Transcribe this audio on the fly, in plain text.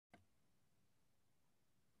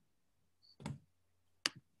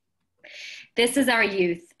This is our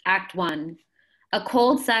youth, Act 1. A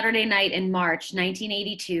cold Saturday night in March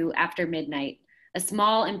 1982 after midnight. A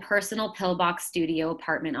small impersonal pillbox studio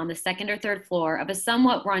apartment on the second or third floor of a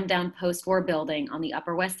somewhat rundown post-war building on the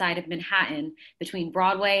Upper West Side of Manhattan between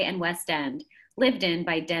Broadway and West End, lived in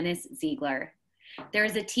by Dennis Ziegler. There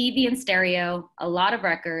is a TV and stereo, a lot of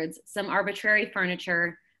records, some arbitrary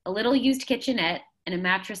furniture, a little used kitchenette, and a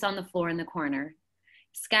mattress on the floor in the corner.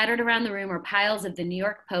 Scattered around the room are piles of the New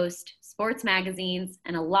York Post, sports magazines,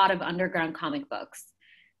 and a lot of underground comic books.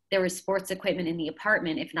 There was sports equipment in the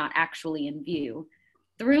apartment, if not actually in view.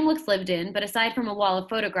 The room looks lived in, but aside from a wall of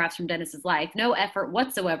photographs from Dennis's life, no effort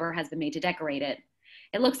whatsoever has been made to decorate it.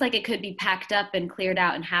 It looks like it could be packed up and cleared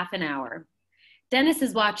out in half an hour. Dennis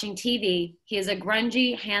is watching TV. He is a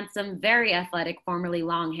grungy, handsome, very athletic, formerly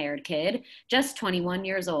long-haired kid, just 21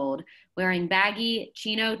 years old, wearing baggy,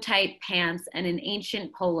 chino-type pants and an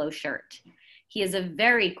ancient polo shirt. He is a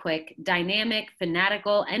very quick, dynamic,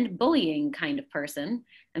 fanatical, and bullying kind of person,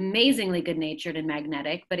 amazingly good-natured and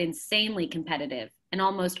magnetic, but insanely competitive, and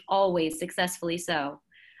almost always successfully so.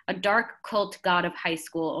 A dark cult god of high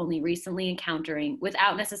school only recently encountering,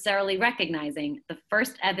 without necessarily recognizing, the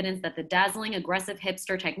first evidence that the dazzling, aggressive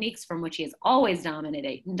hipster techniques from which he has always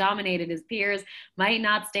dominated his peers might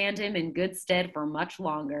not stand him in good stead for much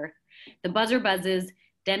longer. The buzzer buzzes.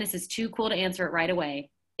 Dennis is too cool to answer it right away.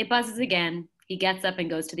 It buzzes again. He gets up and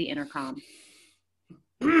goes to the intercom.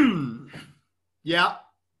 Yeah.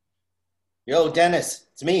 Yo, Dennis,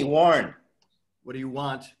 it's me, Warren. What do you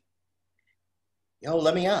want? Yo,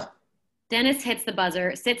 let me up. Dennis hits the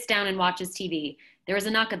buzzer, sits down and watches TV. There is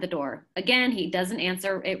a knock at the door. Again, he doesn't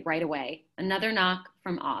answer it right away. Another knock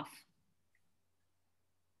from off.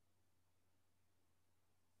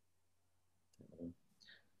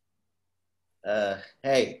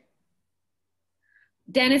 Hey.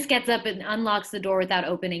 Dennis gets up and unlocks the door without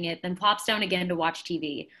opening it, then plops down again to watch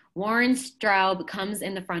TV. Warren Straub comes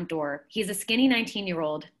in the front door. He's a skinny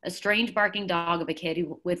 19-year-old, a strange barking dog of a kid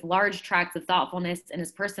with large tracts of thoughtfulness in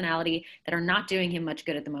his personality that are not doing him much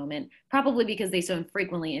good at the moment, probably because they so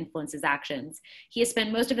infrequently influence his actions. He has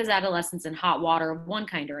spent most of his adolescence in hot water of one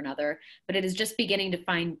kind or another, but it is just beginning to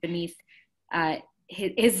find beneath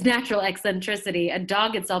his natural eccentricity, a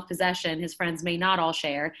dogged self-possession his friends may not all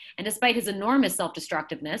share, and despite his enormous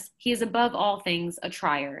self-destructiveness, he is above all things a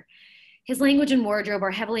trier. His language and wardrobe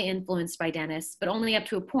are heavily influenced by Dennis, but only up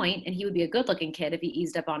to a point, and he would be a good-looking kid if he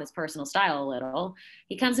eased up on his personal style a little.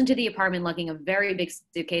 He comes into the apartment lugging a very big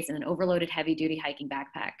suitcase and an overloaded heavy-duty hiking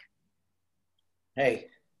backpack. Hey.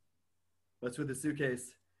 What's with the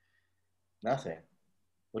suitcase? Nothing.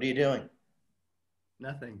 What are you doing?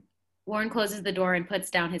 Nothing. Warren closes the door and puts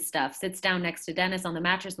down his stuff, sits down next to Dennis on the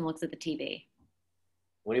mattress and looks at the TV.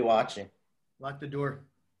 What are you watching? Lock the door.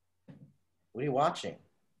 What are you watching?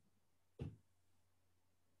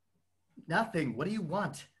 Nothing. What do you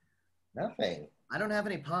want? Nothing. I don't have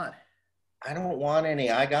any pot. I don't want any.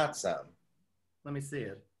 I got some. Let me see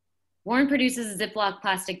it. Warren produces a Ziploc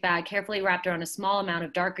plastic bag carefully wrapped around a small amount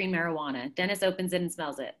of dark green marijuana. Dennis opens it and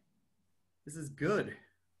smells it. This is good.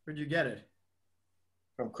 Where'd you get it?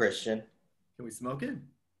 From Christian. Can we smoke it?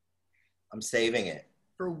 I'm saving it.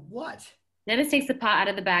 For what? Dennis takes the pot out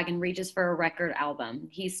of the bag and reaches for a record album.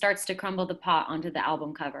 He starts to crumble the pot onto the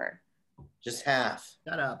album cover. Just half.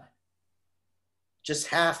 Shut up. Just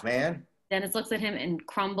half, man. Dennis looks at him and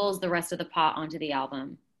crumbles the rest of the pot onto the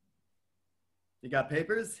album. You got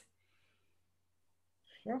papers?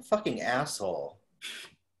 You're a fucking asshole.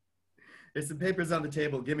 There's some papers on the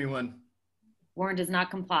table. Give me one. Warren does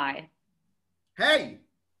not comply. Hey!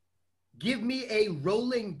 Give me a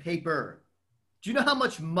rolling paper. Do you know how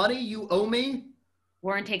much money you owe me?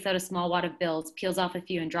 Warren takes out a small wad of bills, peels off a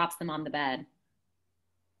few, and drops them on the bed.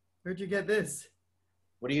 Where'd you get this?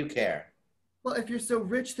 What do you care? Well, if you're so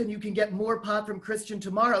rich, then you can get more pot from Christian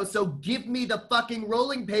tomorrow, so give me the fucking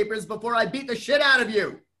rolling papers before I beat the shit out of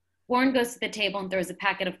you! Warren goes to the table and throws a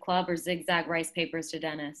packet of club or zigzag rice papers to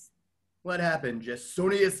Dennis. What happened?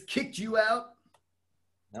 Jasonius kicked you out?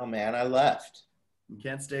 No, man, I left. You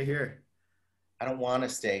can't stay here. I don't want to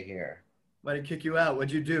stay here. Why'd he kick you out?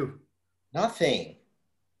 What'd you do? Nothing.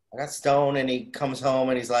 I got stoned and he comes home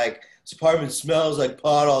and he's like, this apartment smells like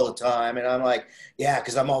pot all the time. And I'm like, yeah,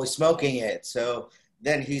 because I'm always smoking it. So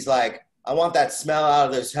then he's like, I want that smell out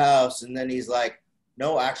of this house. And then he's like,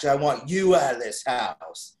 no, actually, I want you out of this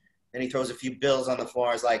house. Then he throws a few bills on the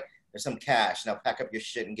floor. He's like, there's some cash. Now pack up your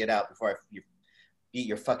shit and get out before you beat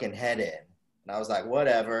your fucking head in. And I was like,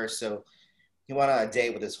 whatever. So he went on a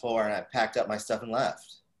date with his whore and I packed up my stuff and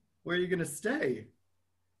left. Where are you going to stay?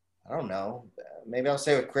 I don't know. Maybe I'll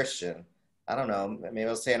stay with Christian. I don't know. Maybe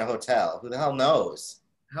I'll stay in a hotel. Who the hell knows?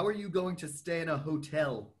 How are you going to stay in a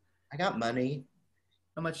hotel? I got money.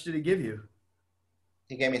 How much did he give you?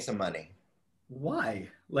 He gave me some money. Why?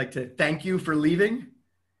 Like to thank you for leaving?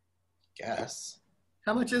 Guess.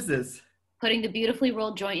 How much is this? Putting the beautifully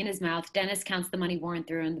rolled joint in his mouth, Dennis counts the money Warren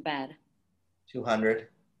threw in the bed. 200.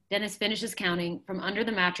 Dennis finishes counting. From under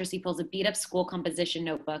the mattress, he pulls a beat-up school composition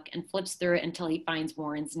notebook and flips through it until he finds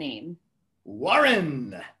Warren's name.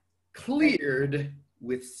 Warren! Cleared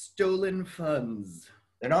with stolen funds.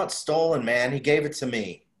 They're not stolen, man. He gave it to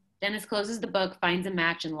me. Dennis closes the book, finds a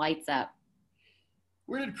match, and lights up.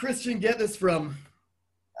 Where did Christian get this from?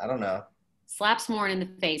 I don't know. Slaps Warren in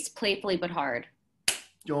the face, playfully but hard.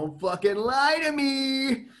 Don't fucking lie to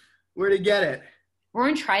me! Where'd he get it?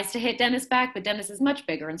 Warren tries to hit Dennis back, but Dennis is much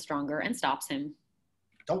bigger and stronger and stops him.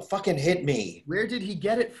 Don't fucking hit me. Where did he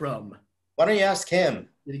get it from? Why don't you ask him?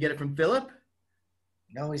 Did he get it from Philip?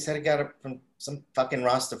 No, he said he got it from some fucking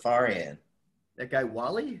Rastafarian. That guy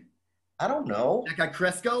Wally? I don't know. That guy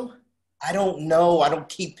Cresco? I don't know. I don't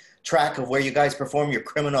keep track of where you guys perform your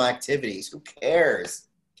criminal activities. Who cares?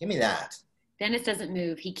 Give me that. Dennis doesn't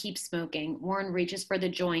move. He keeps smoking. Warren reaches for the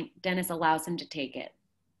joint. Dennis allows him to take it.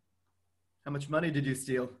 How much money did you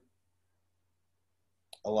steal?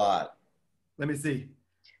 A lot. Let me see.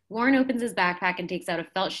 Warren opens his backpack and takes out a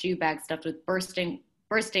felt shoe bag stuffed with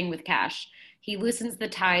bursting with cash. He loosens the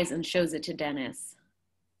ties and shows it to Dennis.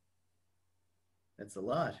 That's a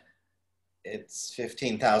lot. It's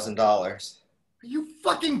 $15,000. Are you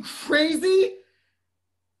fucking crazy?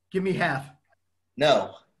 Give me half.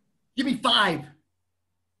 No. Give me 5. I'm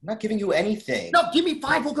not giving you anything. No, give me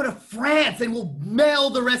 5. We'll go to France and we'll mail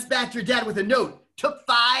the rest back to your dad with a note. Took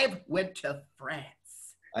 5, went to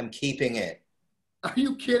France. I'm keeping it. Are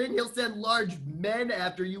you kidding? He'll send large men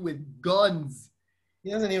after you with guns.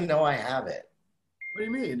 He doesn't even know I have it. What do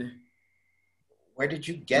you mean? Where did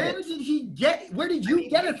you get it? Where did you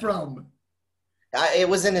get it from? It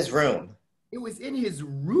was in his room. It was in his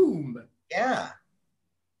room. Yeah.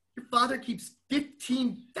 Your father keeps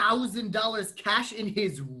 $15,000 cash in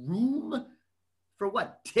his room? For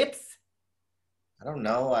what, tips? I don't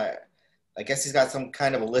know. I guess he's got some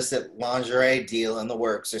kind of illicit lingerie deal in the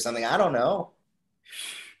works or something. I don't know.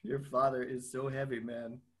 Your father is so heavy,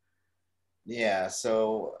 man. Yeah,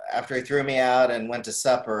 so after he threw me out and went to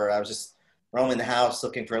supper, I was just roaming the house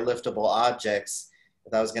looking for liftable objects.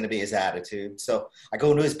 That was going to be his attitude. So I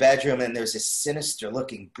go into his bedroom and there's this sinister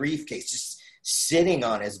looking briefcase just sitting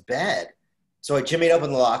on his bed. So I jimmy it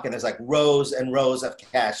open the lock and there's like rows and rows of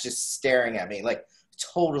cash just staring at me, like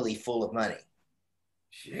totally full of money.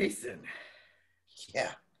 Jason.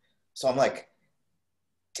 Yeah. So I'm like,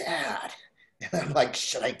 Dad. And I'm like,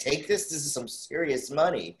 should I take this? This is some serious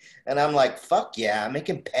money. And I'm like, fuck yeah, make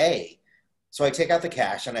him pay. So I take out the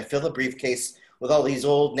cash and I fill the briefcase with all these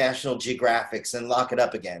old National Geographics and lock it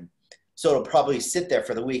up again. So it'll probably sit there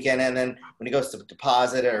for the weekend. And then when he goes to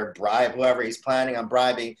deposit it or bribe whoever he's planning on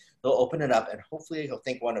bribing, he'll open it up and hopefully he'll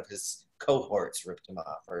think one of his cohorts ripped him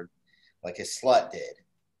off or like his slut did.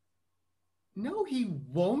 No, he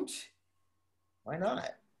won't. Why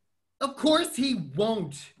not? Of course he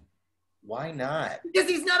won't. Why not? Because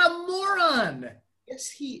he's not a moron.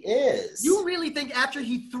 Yes, he is. You really think after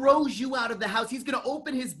he throws you out of the house, he's going to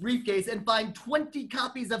open his briefcase and find 20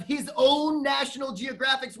 copies of his own National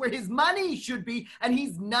Geographics where his money should be, and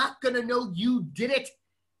he's not going to know you did it?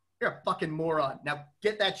 You're a fucking moron. Now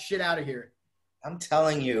get that shit out of here. I'm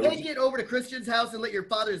telling you. Take it over to Christian's house and let your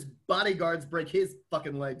father's bodyguards break his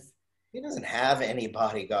fucking legs. He doesn't have any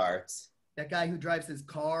bodyguards. That guy who drives his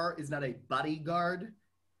car is not a bodyguard?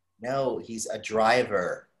 No, he's a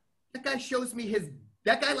driver. That guy shows me his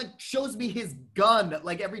gun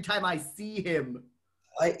like every time I see him.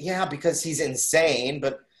 Yeah, because he's insane,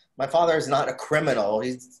 but my father is not a criminal.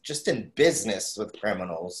 He's just in business with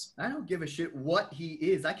criminals. I don't give a shit what he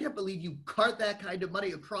is. I can't believe you cart that kind of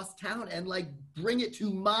money across town and like bring it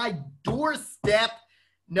to my doorstep.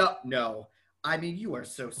 No. I mean, you are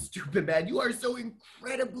so stupid, man. You are so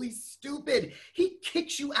incredibly stupid. He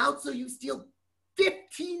kicks you out so you steal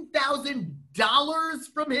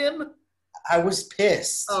 $15,000 from him? I was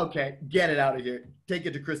pissed. Okay, get it out of here. Take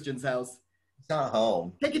it to Christian's house. He's not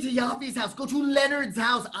home. Take it to Yafi's house. Go to Leonard's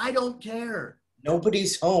house. I don't care.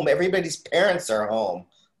 Nobody's home. Everybody's parents are home.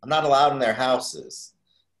 I'm not allowed in their houses.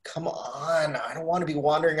 Come on. I don't want to be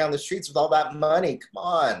wandering around the streets with all that money. Come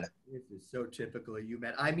on. This is so typical of you,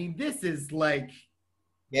 man. I mean, this is like...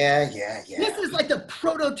 Yeah. This is like the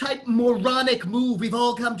prototype moronic move we've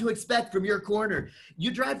all come to expect from your corner. You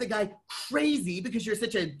drive the guy crazy because you're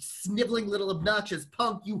such a sniveling little obnoxious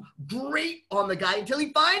punk. You grate on the guy until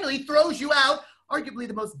he finally throws you out arguably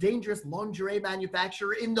the most dangerous lingerie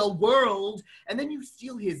manufacturer in the world, and then you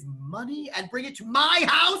steal his money and bring it to my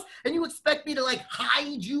house, and you expect me to, like,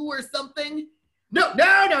 hide you or something? No.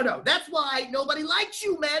 That's why nobody likes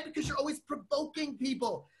you, man, because you're always provoking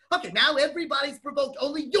people. Okay, now everybody's provoked.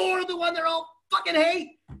 Only you're the one they're all fucking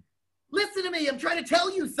hate. Listen to me. I'm trying to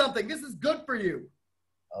tell you something. This is good for you.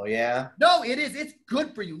 Oh, yeah? No, it is. It's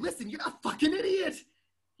good for you. Listen, you're a fucking idiot.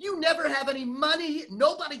 You never have any money.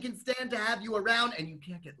 Nobody can stand to have you around, and you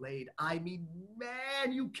can't get laid. I mean,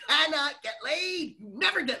 man, you cannot get laid. You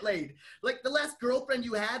never get laid. Like, the last girlfriend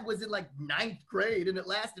you had was in, like, 9th grade, and it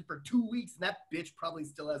lasted for 2 weeks, and that bitch probably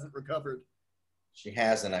still hasn't recovered. She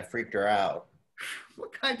hasn't. I freaked her out.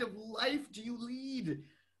 What kind of life do you lead?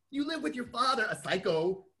 You live with your father, a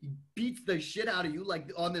psycho. He beats the shit out of you,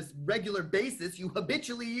 like, on this regular basis. You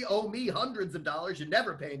habitually owe me hundreds of dollars. You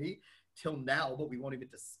never pay me. Till now, but we won't even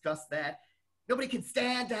discuss that. Nobody can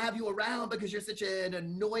stand to have you around because you're such an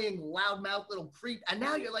annoying, loudmouth little creep. And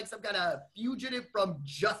now you're like some kind of fugitive from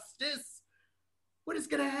justice. What is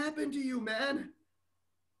going to happen to you, man?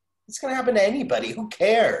 It's going to happen to anybody. Who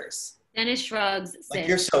cares? Dennis shrugs. Like,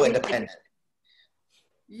 you're so independent.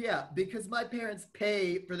 Yeah, because my parents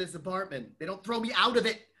pay for this apartment. They don't throw me out of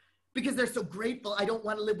it because they're so grateful I don't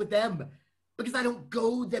want to live with them. Because I don't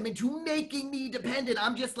goad them into making me dependent.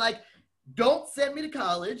 I'm just like, don't send me to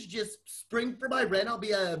college. Just spring for my rent. I'll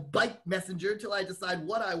be a bike messenger till I decide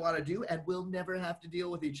what I want to do, and we'll never have to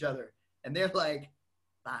deal with each other. And they're like,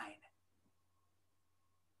 fine.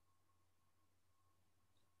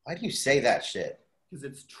 Why do you say that shit? Because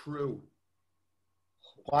it's true.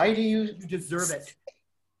 Why do you... You deserve it.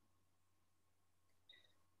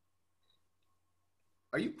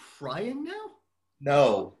 Are you crying now?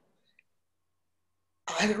 No.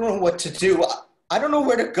 I don't know what to do. I don't know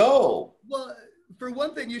where to go. Well, for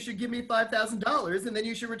one thing, you should give me $5,000 and then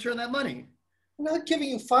you should return that money. I'm not giving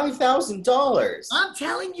you $5,000. I'm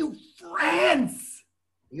telling you, France!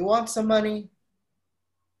 You want some money?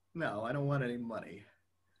 No, I don't want any money.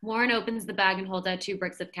 Warren opens the bag and holds out 2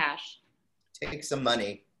 bricks of cash. Take some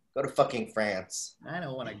money. Go to fucking France. I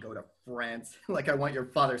don't want to go to France. Like I want your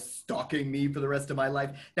father stalking me for the rest of my life.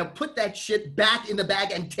 Now put that shit back in the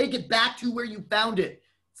bag and take it back to where you found it.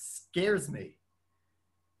 Scares me.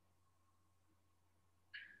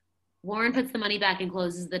 Warren puts the money back and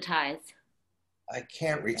closes the ties. I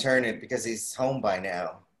can't return it because he's home by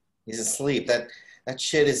now. He's asleep. That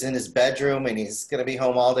shit is in his bedroom, and he's going to be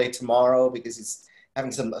home all day tomorrow because he's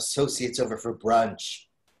having some associates over for brunch.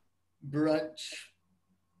 Brunch.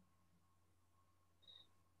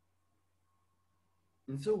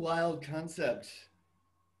 It's a wild concept.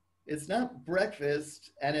 It's not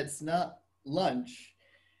breakfast and it's not lunch.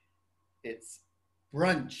 It's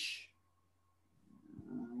brunch.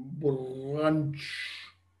 Brunch.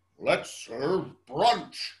 Let's serve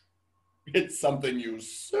brunch. It's something you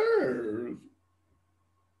serve.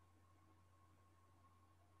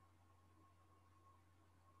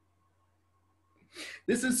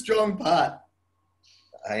 This is strong pot.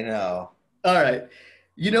 I know. All right.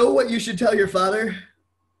 You know what you should tell your father?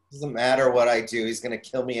 Doesn't matter what I do. He's going to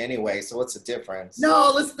kill me anyway, so what's the difference?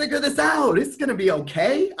 No, let's figure this out. It's going to be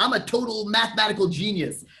okay. I'm a total mathematical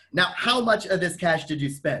genius. Now, how much of this cash did you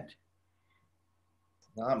spend?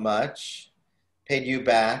 Not much. Paid you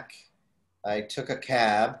back. I took a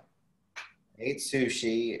cab, ate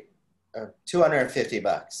sushi,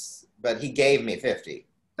 $250, but he gave me 50.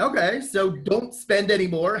 Okay, so don't spend any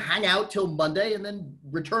more. Hang out till Monday and then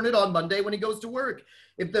return it on Monday when he goes to work.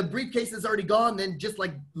 If the briefcase is already gone, then just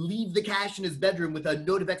like leave the cash in his bedroom with a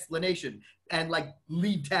note of explanation and like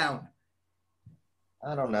leave town.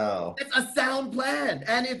 I don't know. It's a sound plan.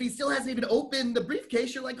 And if he still hasn't even opened the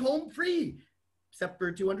briefcase, you're like home free, except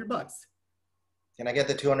for $200. Can I get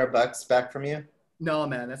the $200 back from you? No,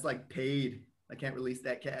 man, that's like paid. I can't release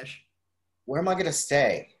that cash. Where am I going to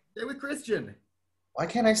stay? Stay with Christian. Why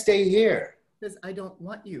can't I stay here? Because I don't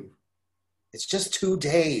want you. It's just 2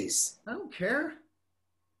 days. I don't care.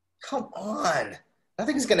 Come on.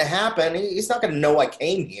 Nothing's going to happen. He's not going to know I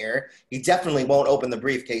came here. He definitely won't open the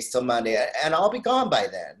briefcase till Monday, and I'll be gone by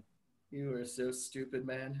then. You are so stupid,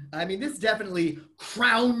 man. I mean, this definitely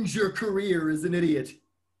crowns your career as an idiot.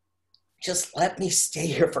 Just let me stay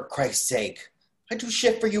here for Christ's sake. I do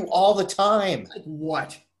shit for you all the time. Like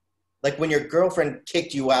what? Like when your girlfriend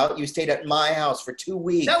kicked you out, you stayed at my house for 2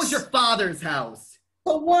 weeks. That was your father's house.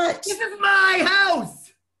 So what? This is my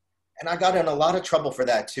house. And I got in a lot of trouble for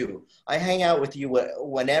that too. I hang out with you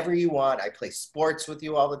whenever you want. I play sports with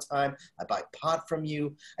you all the time. I buy pot from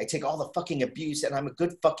you. I take all the fucking abuse, and I'm a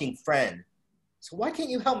good fucking friend. So why can't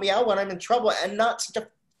you help me out when I'm in trouble and not such a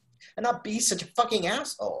and not be such a fucking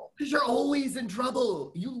asshole. Because you're always in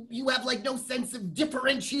trouble. You have like no sense of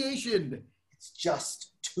differentiation. It's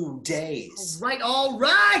just 2 days. All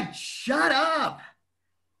right, shut up.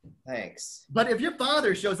 Thanks. But if your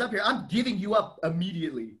father shows up here, I'm giving you up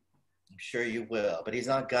immediately. I'm sure you will, but he's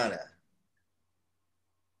not gonna.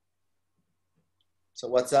 So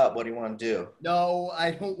what's up? What do you want to do? No, I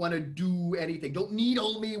don't want to do anything. Don't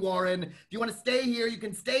needle me, Warren. If you want to stay here, you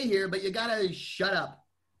can stay here, but you gotta shut up.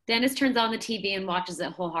 Dennis turns on the TV and watches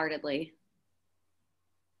it wholeheartedly.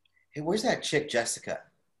 Hey, where's that chick, Jessica?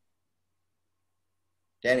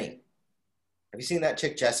 Denny, have you seen that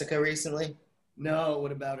chick, Jessica, recently? No,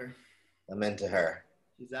 what about her? I'm into her.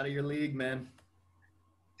 She's out of your league, man.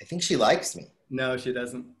 I think she likes me. No, she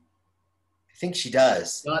doesn't. I think she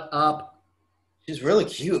does. Shut up. She's really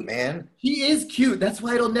cute, man. She is cute. That's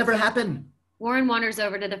why it'll never happen. Warren wanders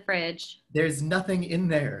over to the fridge. There's nothing in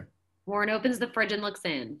there. Warren opens the fridge and looks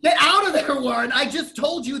in. Get out of there, Warren. I just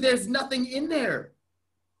told you there's nothing in there.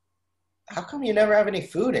 How come you never have any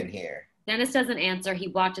food in here? Dennis doesn't answer. He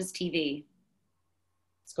watches TV.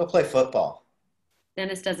 Let's go play football.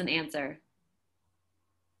 Dennis doesn't answer.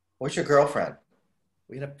 Where's your girlfriend?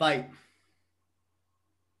 We had a fight.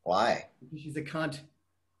 Why? Because she's a cunt.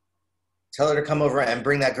 Tell her to come over and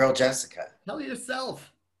bring that girl, Jessica. Tell her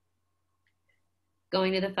yourself.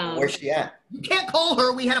 Going to the phone. Where's she at? You can't call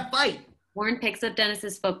her. We had a fight. Warren picks up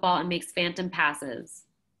Dennis's football and makes phantom passes.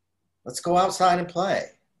 Let's go outside and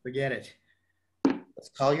play. Forget it. Let's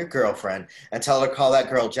call your girlfriend and tell her to call that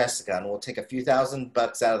girl Jessica, and we'll take a few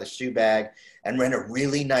 $1,000 out of the shoe bag and rent a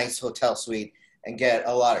really nice hotel suite and get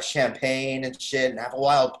a lot of champagne and shit and have a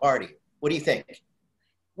wild party. What do you think?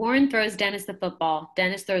 Warren throws Dennis the football.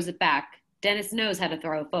 Dennis throws it back. Dennis knows how to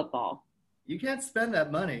throw a football. You can't spend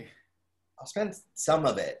that money. I'll spend some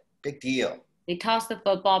of it. Big deal. They toss the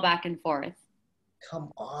football back and forth.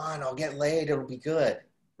 Come on, I'll get laid. It'll be good.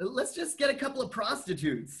 Let's just get a couple of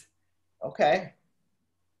prostitutes. Okay.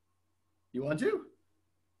 You want to?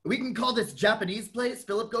 We can call this Japanese place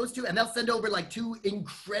Philip goes to, and they'll send over like 2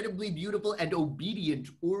 incredibly beautiful and obedient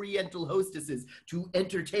Oriental hostesses to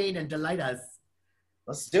entertain and delight us.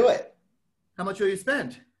 Let's do it. How much will you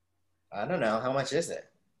spend? I don't know. How much is it?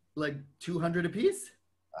 Like 200 apiece?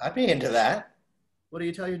 I'd be into that. What do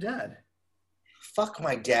you tell your dad? Fuck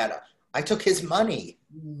my dad. I took his money.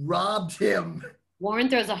 Robbed him. Warren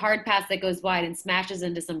throws a hard pass that goes wide and smashes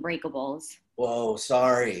into some breakables. Whoa,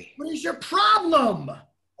 sorry. What is your problem? I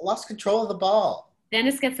lost control of the ball.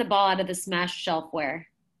 Dennis gets the ball out of the smashed shelfware.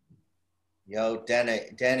 Yo,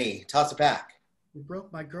 Denny, toss it back. You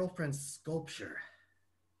broke my girlfriend's sculpture.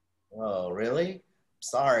 Oh, really?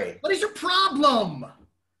 Sorry. What is your problem?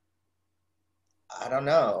 I don't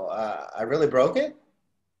know. I really broke it?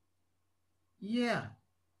 Yeah,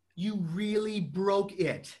 you really broke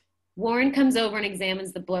it. Warren comes over and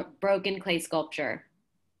examines the broken clay sculpture.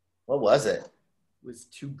 What was it? It was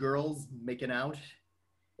 2 girls making out.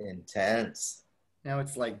 Intense. Now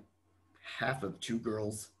it's like half of 2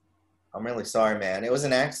 girls. I'm really sorry, man. It was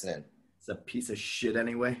an accident. It's a piece of shit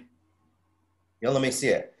anyway. Yo, let me see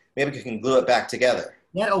it. Maybe we can glue it back together.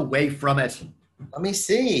 Get away from it. Let me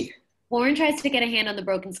see. Warren tries to get a hand on the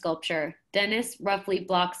broken sculpture. Dennis roughly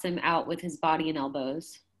blocks him out with his body and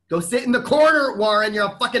elbows. Go sit in the corner, Warren.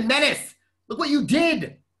 You're a fucking menace. Look what you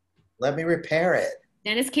did. Let me repair it.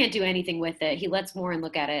 Dennis can't do anything with it. He lets Warren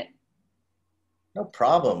look at it. No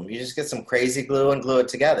problem. You just get some crazy glue and glue it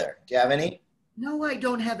together. Do you have any? No, I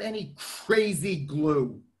don't have any crazy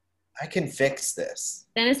glue. I can fix this.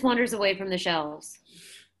 Dennis wanders away from the shelves.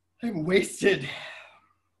 I'm wasted.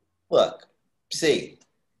 Look, see.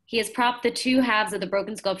 He has propped the 2 halves of the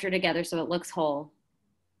broken sculpture together so it looks whole.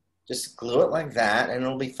 Just glue it like that and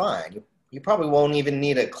it'll be fine. You probably won't even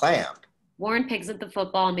need a clamp. Warren picks up the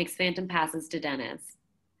football and makes phantom passes to Dennis.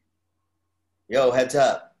 Yo, heads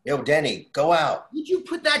up. Yo, Denny, go out. Did you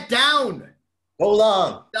put that down? Go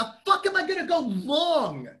long. The fuck am I gonna go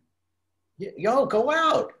long? Yo, go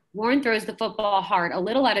out. Warren throws the football hard, a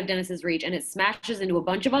little out of Dennis's reach, and it smashes into a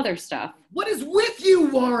bunch of other stuff. What is with you,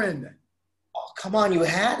 Warren? Oh, come on, you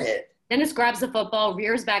had it. Dennis grabs the football,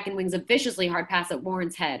 rears back, and wings a viciously hard pass at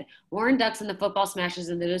Warren's head. Warren ducks and the football smashes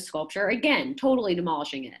into the sculpture, again, totally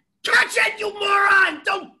demolishing it. Catch it, you moron!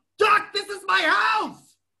 Don't duck! This is my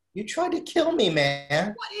house! You tried to kill me,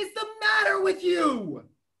 man. What is the matter with you?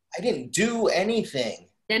 I didn't do anything.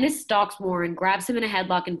 Dennis stalks Warren, grabs him in a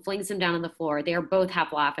headlock, and flings him down on the floor. They are both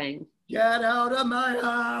half laughing. Get out of my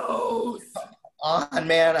house! On,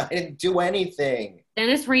 man, I didn't do anything.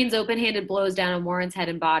 Dennis rains open-handed blows down on Warren's head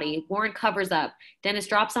and body. Warren covers up. Dennis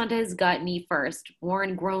drops onto his gut knee first.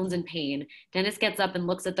 Warren groans in pain. Dennis gets up and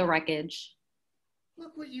looks at the wreckage.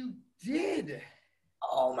 Look what you did.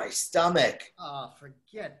 Oh, my stomach. Oh,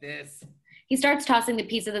 forget this. He starts tossing the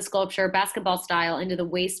piece of the sculpture, basketball style, into the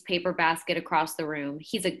waste paper basket across the room.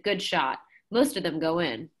 He's a good shot. Most of them go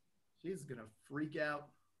in. She's gonna freak out.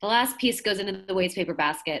 The last piece goes into the waste paper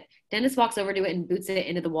basket. Dennis walks over to it and boots it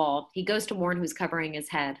into the wall. He goes to Warren, who's covering his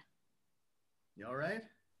head. You all right?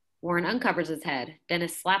 Warren uncovers his head.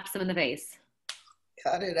 Dennis slaps him in the face.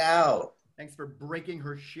 Cut it out. Thanks for breaking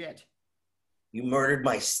her shit. You murdered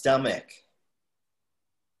my stomach.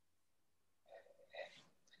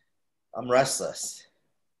 I'm restless.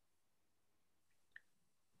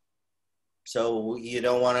 So you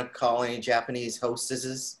don't want to call any Japanese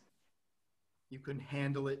hostesses? You couldn't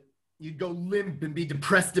handle it. You'd go limp and be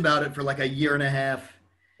depressed about it for like a year and a half.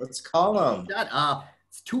 Let's call them. Shut up.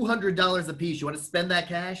 It's $200 a piece. You want to spend that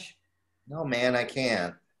cash? No, man, I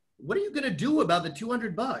can't. What are you going to do about the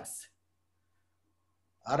 $200?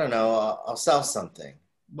 I don't know. I'll sell something.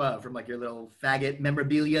 What, from like your little faggot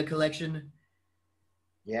memorabilia collection?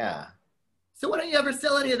 Yeah. So why don't you ever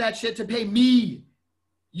sell any of that shit to pay me?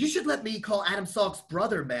 You should let me call Adam Salk's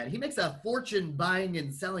brother, man. He makes a fortune buying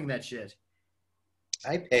and selling that shit.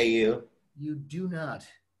 I pay you. You do not.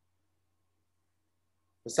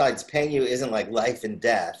 Besides, paying you isn't like life and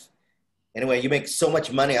death. Anyway, you make so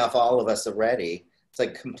much money off all of us already. It's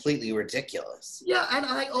like completely ridiculous. Yeah, and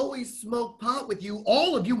I always smoke pot with you,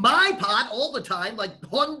 all of you, my pot, all the time, like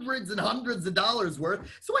hundreds and hundreds of dollars worth.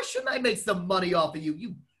 So why shouldn't I make some money off of you?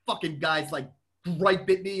 You fucking guys like gripe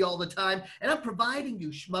at me all the time, and I'm providing you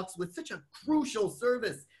schmucks with such a crucial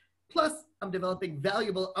service. Plus, I'm developing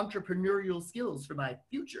valuable entrepreneurial skills for my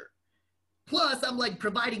future. Plus, I'm like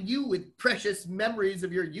providing you with precious memories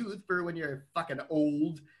of your youth for when you're fucking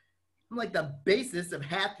old. I'm like the basis of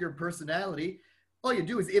half your personality. All you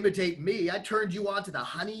do is imitate me. I turned you on to the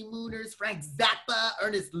Honeymooners, Frank Zappa,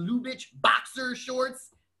 Ernest Lubitsch, boxer shorts,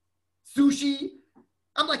 sushi.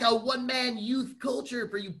 I'm like a one-man youth culture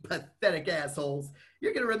for you pathetic assholes.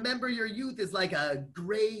 You're going to remember your youth as like a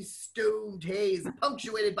gray stoned haze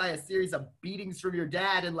punctuated by a series of beatings from your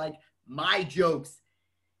dad and like my jokes.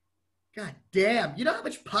 God damn. You know how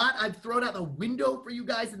much pot I've thrown out the window for you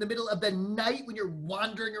guys in the middle of the night when you're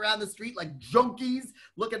wandering around the street like junkies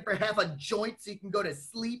looking for half a joint so you can go to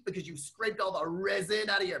sleep because you've scraped all the resin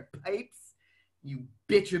out of your pipes? You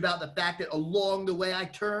bitch about the fact that along the way I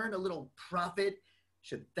turn a little profit.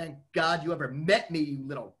 Should thank God you ever met me, you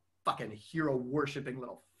little fucking hero-worshipping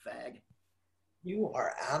little fag. You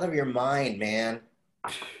are out of your mind, man.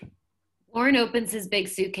 Warren opens his big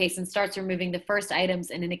suitcase and starts removing the first items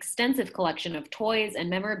in an extensive collection of toys and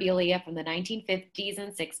memorabilia from the 1950s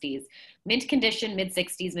and 60s. Mint condition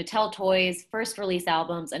mid-60s Mattel toys, first release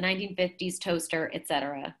albums, a 1950s toaster,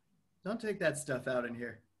 etc. Don't take that stuff out in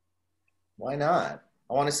here. Why not?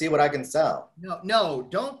 I want to see what I can sell. No,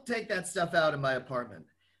 don't take that stuff out in my apartment.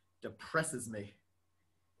 Depresses me.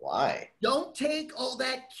 Why? Don't take all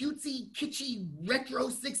that cutesy, kitschy, retro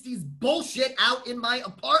 60s bullshit out in my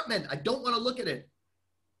apartment. I don't want to look at it.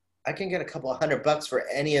 I can get a couple of $100 for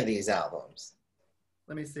any of these albums.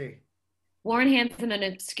 Let me see. Warren hands him an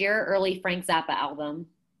obscure early Frank Zappa album.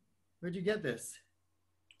 Where'd you get this?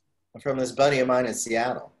 From this buddy of mine in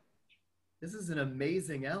Seattle. This is an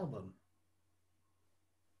amazing album.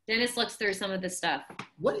 Dennis looks through some of the stuff.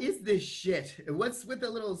 What is this shit? What's with the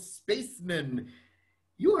little spaceman?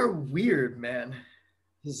 You are weird, man.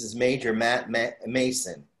 This is Major Matt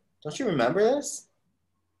Mason. Don't you remember this?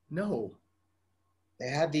 No. They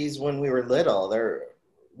had these when we were little. They're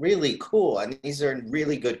really cool, and these are in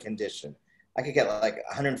really good condition. I could get like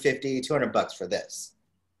 $150, $200 for this.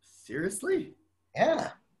 Seriously? Yeah.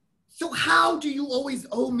 So how do you always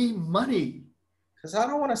owe me money? Because I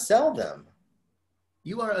don't want to sell them.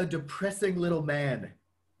 You are a depressing little man.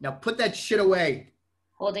 Now put that shit away.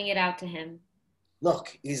 Holding it out to him.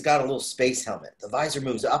 Look, he's got a little space helmet. The visor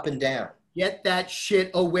moves up and down. Get that shit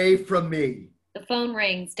away from me. The phone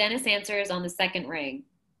rings. Dennis answers on the second ring.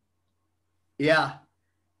 Yeah.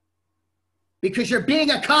 Because you're being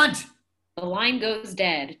a cunt. The line goes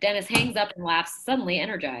dead. Dennis hangs up and laughs, suddenly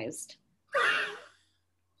energized.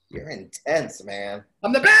 You're intense, man.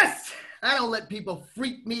 I'm the best. I don't let people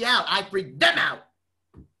freak me out. I freak them out.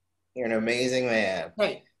 You're an amazing man.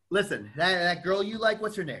 Hey, listen, that girl you like,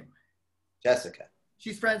 what's her name? Jessica.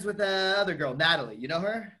 She's friends with the other girl, Natalie. You know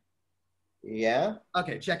her? Yeah?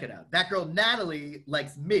 Okay, check it out. That girl, Natalie,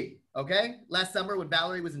 likes me, okay? Last summer when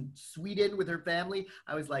Valerie was in Sweden with her family,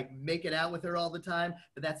 I was like making out with her all the time,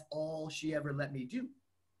 but that's all she ever let me do.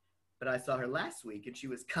 but I saw her last week and she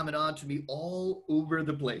was coming on to me all over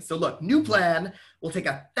the place. So look, new plan. We'll take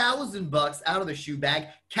 $1,000 out of the shoe bag,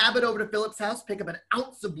 cab it over to Philip's house, pick up an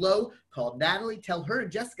ounce of blow, call Natalie, tell her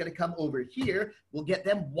and Jessica to come over here. We'll get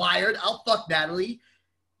them wired. I'll fuck Natalie.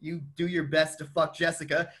 You do your best to fuck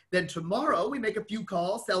Jessica. Then tomorrow we make a few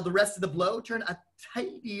calls, sell the rest of the blow, turn a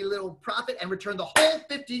tiny little profit, and return the whole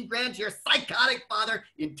 15 grand to your psychotic father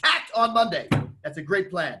intact on Monday. That's a great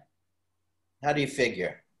plan. How do you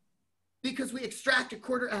figure? Because we extract a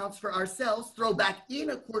quarter ounce for ourselves, throw back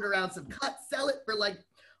in a quarter ounce of cut, sell it for like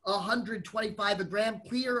 $125 a gram,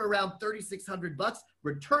 clear around $3,600,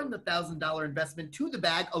 return the $1,000 investment to the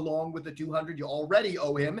bag along with the $200 you already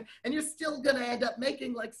owe him, and you're still gonna end up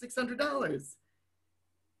making like $600.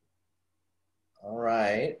 All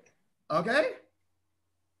right. Okay?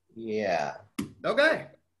 Yeah. Okay.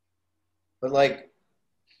 But like,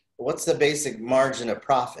 what's the basic margin of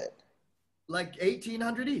profit? Like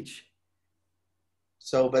 $1,800 each.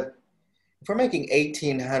 So, but if we're making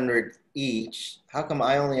 $1,800 each, how come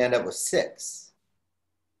I only end up with 6?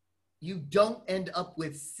 You don't end up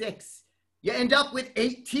with 6. You end up with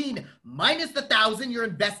 18 minus the 1,000 you're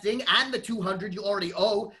investing and the 200 you already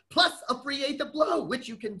owe, plus a free eighth of blow, which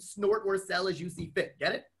you can snort or sell as you see fit.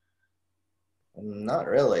 Get it? Not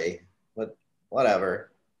really, but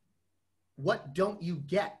whatever. What don't you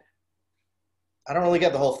get? I don't really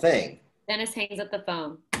get the whole thing. Dennis hangs up the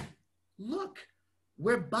phone. Look,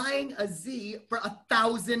 we're buying a Z for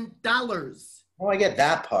 $1,000. Oh, I get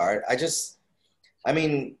that part. I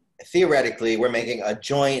mean, theoretically, we're making a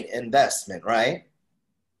joint investment, right?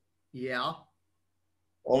 Yeah.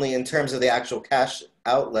 Only in terms of the actual cash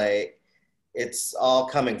outlay, it's all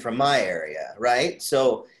coming from my area, right?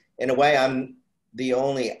 So in a way, I'm the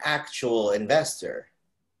only actual investor.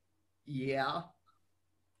 Yeah.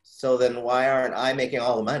 So then why aren't I making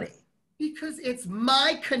all the money? Because it's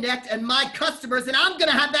my connect and my customers, and I'm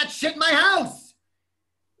gonna have that shit in my house.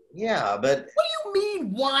 Yeah, but What do you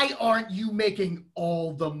mean, why aren't you making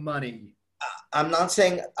all the money? I'm not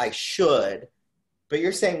saying I should, but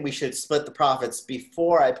you're saying we should split the profits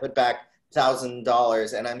before I put back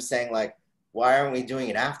 $1,000, and I'm saying, like, why aren't we doing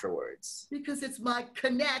it afterwards? Because it's my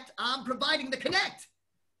connect. I'm providing the connect.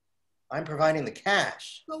 I'm providing the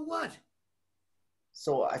cash. So what?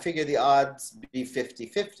 So I figure the odds be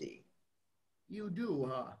 50-50. You do,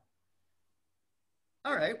 huh?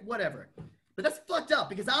 All right, whatever. But that's fucked up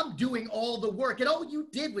because I'm doing all the work and all you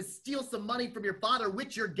did was steal some money from your father,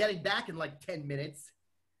 which you're getting back in like 10 minutes.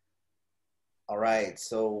 All right,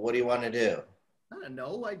 so what do you want to do? I don't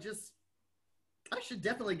know. I should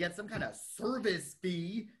definitely get some kind of service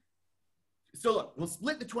fee. So look, we'll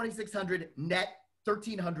split the $2,600 net,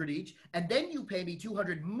 $1,300 each, and then you pay me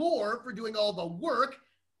 $200 more for doing all the work.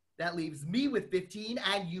 That leaves me with $1,500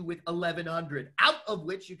 and you with $1,100, out of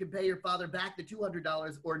which you can pay your father back the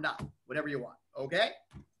 $200 or not, whatever you want. Okay?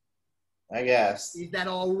 I guess. Is that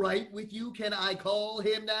all right with you? Can I call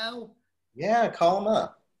him now? Yeah, call him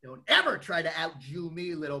up. Don't ever try to out-Jew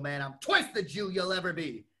me, little man. I'm twice the Jew you'll ever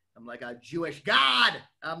be. I'm like a Jewish god.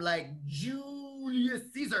 I'm like Julius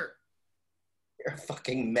Caesar. You're a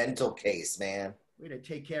fucking mental case, man. Way to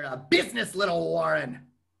take care of business, little Warren.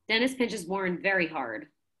 Dennis pinches Warren very hard.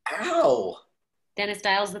 Ow! Dennis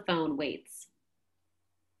dials the phone, waits.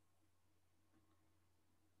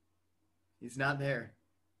 He's not there.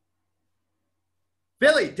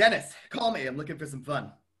 Billy, Dennis, call me. I'm looking for some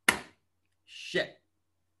fun. Shit.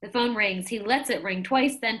 The phone rings. He lets it ring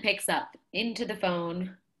twice, then picks up. Into the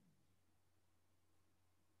phone.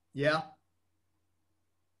 Yeah?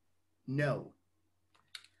 No.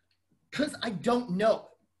 Because I don't know.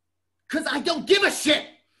 Because I don't give a shit.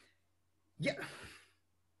 Yeah.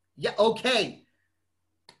 Yeah, okay.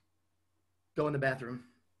 Go in the bathroom.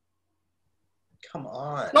 Come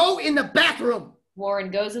on. Go in the bathroom.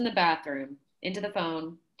 Warren goes in the bathroom. Into the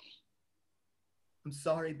phone. I'm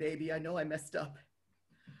sorry, baby. I know I messed up.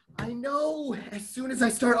 I know. As soon as I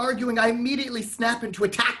start arguing, I immediately snap into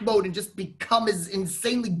attack mode and just become as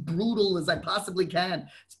insanely brutal as I possibly can.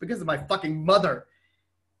 It's because of my fucking mother.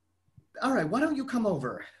 All right, why don't you come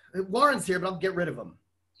over? Warren's here, but I'll get rid of him.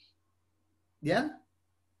 Yeah?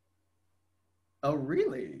 Oh,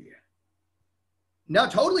 really? No,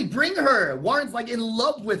 totally bring her. Warren's like in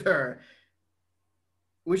love with her.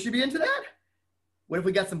 Would she be into that? What if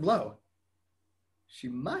we got some blow? She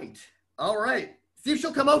might. All right. See if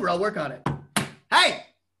she'll come over. I'll work on it. Hey!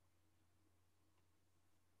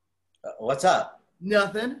 What's up?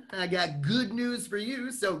 Nothing. I got good news for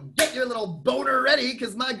you, so get your little boner ready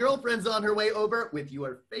because my girlfriend's on her way over with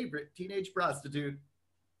your favorite teenage prostitute.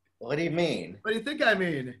 What do you mean? What do you think I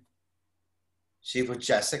mean? She with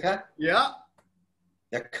Jessica? Yeah.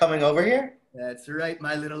 They're coming over here? That's right,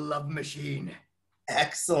 my little love machine.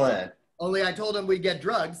 Excellent. Only I told him we'd get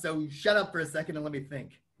drugs, so shut up for a second and let me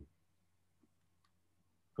think.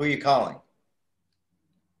 Who are you calling?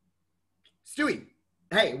 Stewie,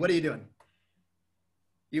 hey, what are you doing?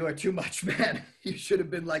 You are too much, man. You should have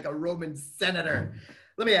been like a Roman senator.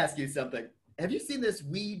 Let me ask you something. Have you seen this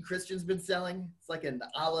weed Christian's been selling? It's like an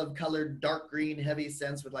olive-colored, dark green, heavy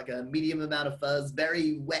scents with like a medium amount of fuzz,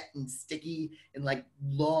 very wet and sticky, in like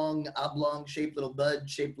long, oblong-shaped little bud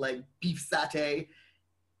shaped like beef satay.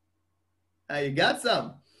 You got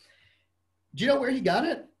some. Do you know where he got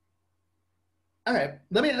it? All right,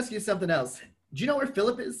 let me ask you something else. Do you know where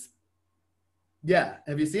Philip is? Yeah,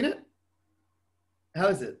 have you seen it? How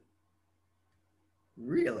is it?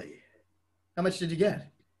 Really? How much did you get?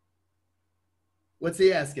 What's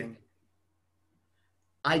he asking?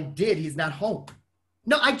 I did. He's not home.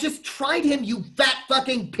 No, I just tried him, you fat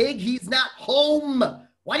fucking pig. He's not home.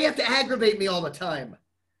 Why do you have to aggravate me all the time?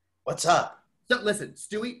 What's up? So listen,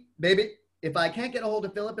 Stewie, baby, if I can't get a hold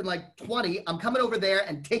of Philip in like 20, I'm coming over there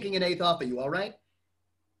and taking an eighth off of you, all right?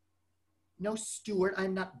 No, Stuart,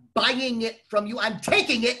 I'm not buying it from you. I'm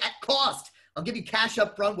taking it at cost. I'll give you cash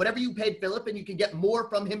up front, whatever you paid Philip, and you can get more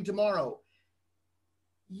from him tomorrow.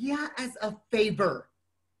 Yeah, as a favor.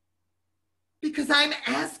 Because I'm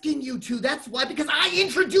asking you to. That's why. Because I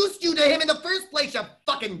introduced you to him in the first place, you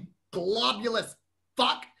fucking globulous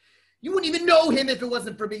fuck. You wouldn't even know him if it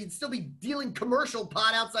wasn't for me. You'd still be dealing commercial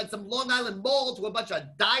pot outside some Long Island mall to a bunch of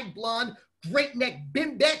dyed blonde, great neck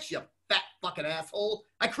bimbets, you fat fucking asshole.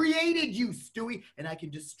 I created you, Stewie, and I can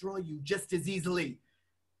destroy you just as easily.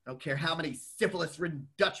 I don't care how many syphilis-ridden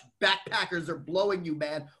Dutch backpackers are blowing you,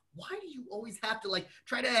 man. Why do you always have to, like,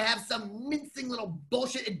 try to have some mincing little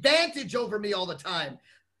bullshit advantage over me all the time?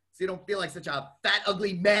 So you don't feel like such a fat,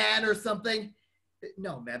 ugly man or something?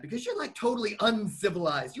 No, man, because you're, like, totally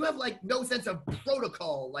uncivilized. You have, like, no sense of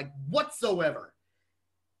protocol, like, whatsoever.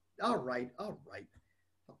 All right. I'll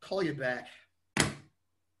call you back.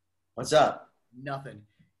 What's up? Nothing.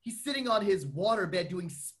 He's sitting on his waterbed doing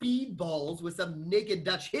speedballs with some naked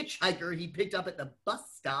Dutch hitchhiker he picked up at the bus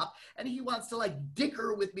stop, and he wants to, like,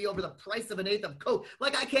 dicker with me over the price of an eighth of coke.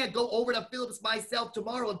 Like I can't go over to Phillips myself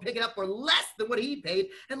tomorrow and pick it up for less than what he paid,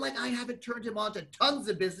 and like I haven't turned him on to tons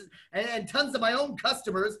of business and tons of my own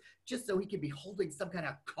customers just so he can be holding some kind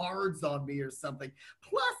of cards on me or something.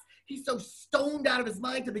 Plus, he's so stoned out of his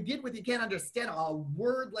mind to begin with, he can't understand a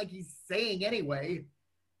word like he's saying anyway.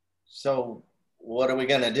 So what are we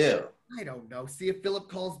gonna do? I don't know. See if Philip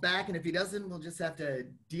calls back, and if he doesn't, we'll just have to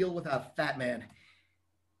deal with a fat man.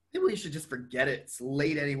 Maybe we should just forget it. It's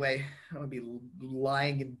late anyway. I don't want to be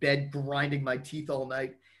lying in bed grinding my teeth all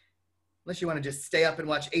night. Unless you want to just stay up and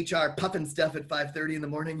watch HR Puffin Stuff at 5:30 in the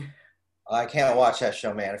morning. I can't watch that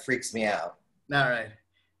show, man. It freaks me out. All right.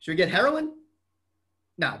 Should we get heroin?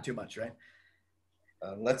 No, too much, right?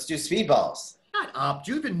 Let's do speedballs. Shut up.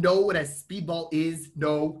 Do you even know what a speedball is?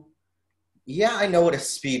 No. Yeah, I know what a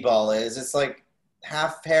speedball is. It's like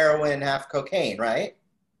half heroin, half cocaine, right?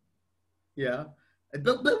 Yeah.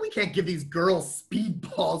 But we can't give these girls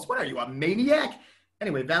speedballs. What are you, a maniac?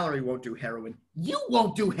 Anyway, Valerie won't do heroin. You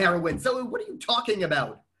won't do heroin. So what are you talking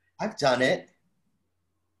about? I've done it.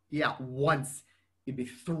 Yeah, once. You'd be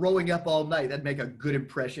throwing up all night. That'd make a good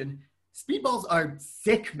impression. Speedballs are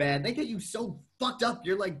sick, man. They get you so fucked up,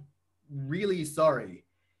 you're like really sorry.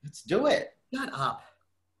 Let's do it. Shut up.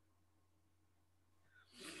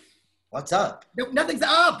 What's up? No, nothing's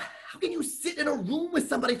up. How can you sit in a room with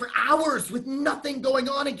somebody for hours with nothing going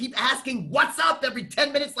on and keep asking what's up every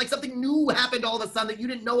 10 minutes like something new happened all of a sudden that you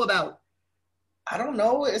didn't know about? I don't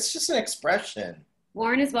know. It's just an expression.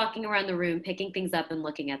 Warren is walking around the room, picking things up and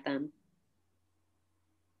looking at them.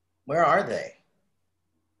 Where are they?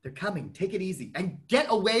 They're coming. Take it easy. And get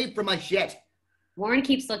away from my shit. Warren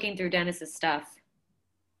keeps looking through Dennis's stuff.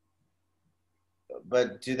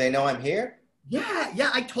 But do they know I'm here?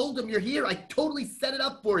 Yeah, I told them you're here. I totally set it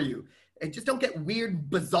up for you. And just don't get weird and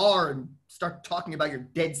bizarre and start talking about your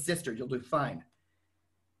dead sister. You'll do fine.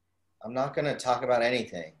 I'm not going to talk about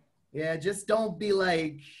anything. Yeah, just don't be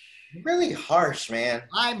like... You're really harsh, man.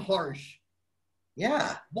 I'm harsh.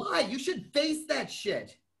 Yeah. Why? You should face that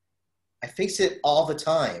shit. I face it all the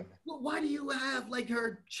time. Well, why do you have, like,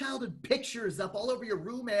 her childhood pictures up all over your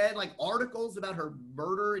room, and, like, articles about her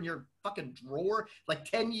murder in your fucking drawer, like,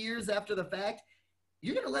 10 years after the fact?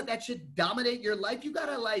 You're gonna let that shit dominate your life? You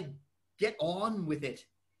gotta, like, get on with it.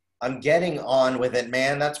 I'm getting on with it,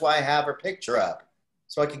 man. That's why I have her picture up.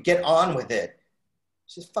 So I could get on with it.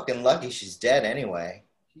 She's fucking lucky she's dead anyway.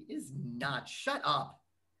 She is not. Shut up.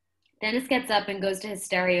 Dennis gets up and goes to his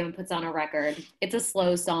stereo and puts on a record. It's a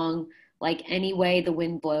slow song. like Any Way the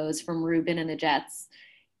Wind Blows from Reuben and the Jets.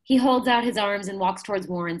 He holds out his arms and walks towards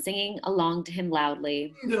Warren, singing along to him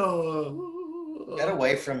loudly. No. Get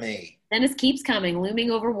away from me. Dennis keeps coming,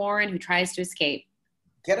 looming over Warren, who tries to escape.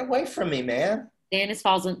 Get away from me, man. Dennis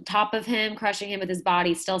falls on top of him, crushing him with his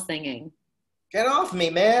body, still singing. Get off me,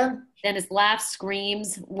 man. Dennis laughs,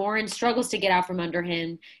 screams. Warren struggles to get out from under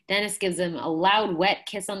him. Dennis gives him a loud, wet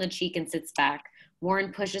kiss on the cheek and sits back.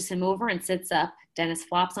 Warren pushes him over and sits up. Dennis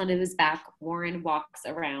flops onto his back. Warren walks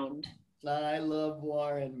around. I love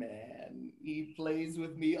Warren, man. He plays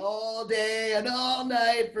with me all day and all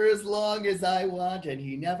night for as long as I want, and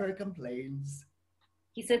he never complains.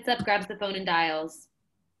 He sits up, grabs the phone, and dials.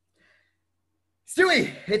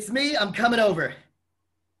 Stewie, it's me. I'm coming over.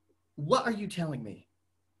 What are you telling me?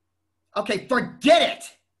 Okay, forget it.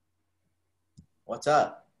 What's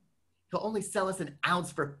up? He'll only sell us an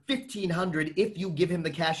ounce for $1,500 if you give him the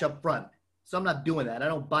cash up front. So I'm not doing that. I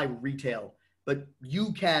don't buy retail. But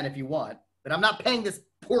you can if you want. But I'm not paying this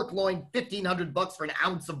pork loin $1,500 for an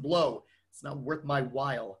ounce of blow. It's not worth my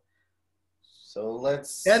while. So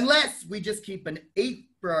let's... Unless we just keep an eighth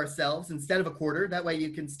for ourselves instead of a quarter. That way you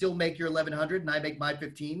can still make your $1,100 and I make my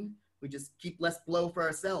 $15. We just keep less blow for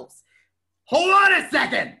ourselves. Hold on a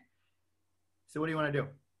second! So what do you want to do?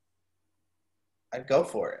 I'd go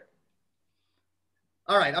for it.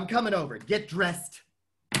 All right, I'm coming over. Get dressed.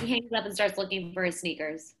 He hangs up and starts looking for his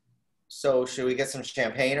sneakers. So should we get some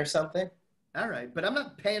champagne or something? All right, but I'm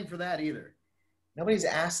not paying for that either. Nobody's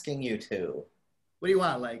asking you to. What do you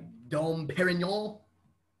want, like Dom Perignon?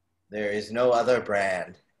 There is no other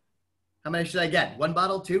brand. How many should I get? 1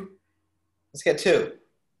 bottle, 2? Let's get 2.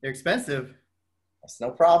 They're expensive. That's no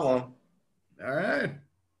problem. All right.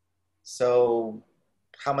 So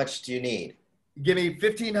how much do you need? Give me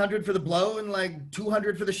 $1,500 for the blow and like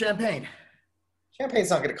 $200 for the champagne.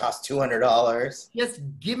 Champagne's not going to cost $200. Just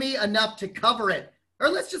give me enough to cover it. Or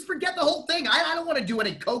let's just forget the whole thing. I don't want to do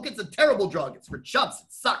any coke. It's a terrible drug. It's for chumps.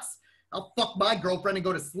 It sucks. I'll fuck my girlfriend and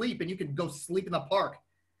go to sleep, and you can go sleep in the park.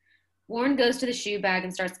 Warren goes to the shoe bag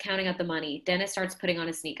and starts counting out the money. Dennis starts putting on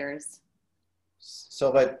his sneakers.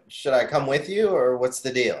 So, but should I come with you, or what's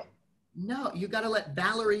the deal? No, you got to let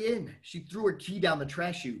Valerie in. She threw her key down the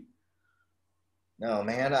trash chute. No,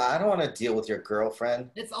 man, I don't want to deal with your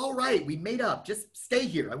girlfriend. It's all right. We made up. Just stay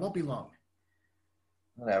here. I won't be long.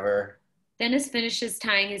 Whatever. Dennis finishes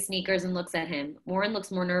tying his sneakers and looks at him. Warren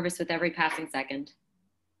looks more nervous with every passing second.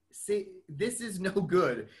 See, this is no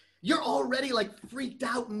good. You're already like freaked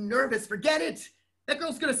out and nervous. Forget it. That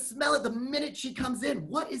girl's going to smell it the minute she comes in.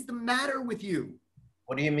 What is the matter with you?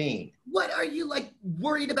 What do you mean? What are you like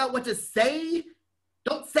worried about what to say?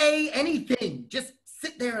 Don't say anything. Just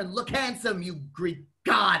sit there and look handsome, you Greek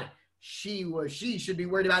god. She should be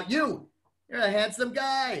worried about you. You're a handsome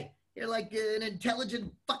guy. You're like an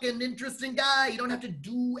intelligent, fucking interesting guy. You don't have to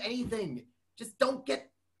do anything. Just don't get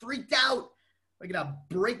freaked out. We're gonna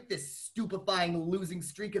break this stupefying losing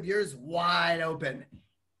streak of yours wide open.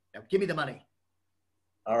 Now give me the money.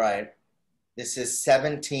 All right. This is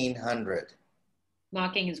 $1,700.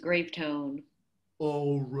 Mocking his grave tone.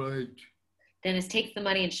 All right. Dennis takes the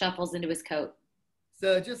money and shuffles into his coat.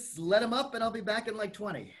 So just let him up and I'll be back in like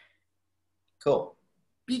 20. Cool.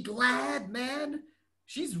 Be glad, man.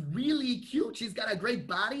 She's really cute. She's got a great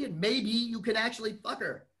body and maybe you can actually fuck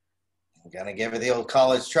her. I'm gonna give her the old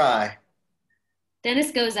college try.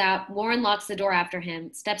 Dennis goes out. Warren locks the door after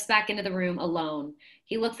him, steps back into the room alone.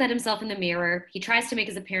 He looks at himself in the mirror. He tries to make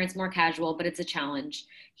his appearance more casual, but it's a challenge.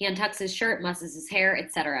 He untucks his shirt, musses his hair,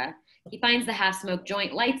 etc. He finds the half-smoked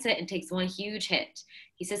joint, lights it, and takes one huge hit.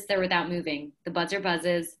 He sits there without moving. The buzzer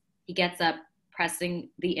buzzes. He gets up, pressing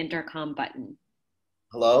the intercom button.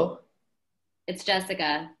 Hello? It's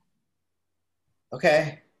Jessica.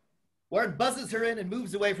 Okay. Warren buzzes her in and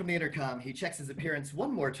moves away from the intercom. He checks his appearance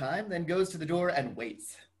one more time, then goes to the door and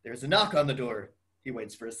waits. There's a knock on the door. He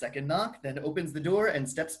waits for a second knock, then opens the door and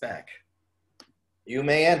steps back. You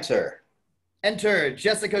may enter. Enter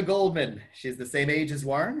Jessica Goldman. She's the same age as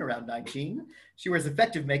Warren, around 19. She wears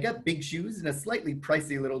effective makeup, big shoes, and a slightly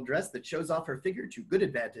pricey little dress that shows off her figure to good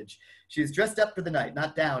advantage. She is dressed up for the night,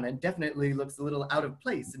 not down, and definitely looks a little out of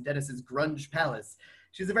place in Dennis's grunge palace.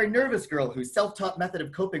 She's a very nervous girl whose self-taught method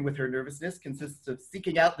of coping with her nervousness consists of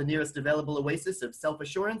seeking out the nearest available oasis of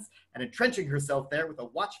self-assurance and entrenching herself there with a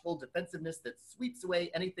watchful defensiveness that sweeps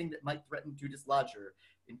away anything that might threaten to dislodge her,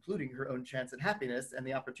 including her own chance at happiness and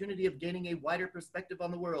the opportunity of gaining a wider perspective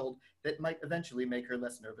on the world that might eventually make her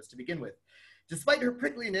less nervous to begin with. Despite her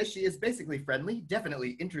prickliness, she is basically friendly,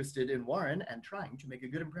 definitely interested in Warren, and trying to make a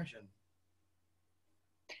good impression.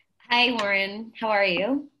 Hi, Warren. How are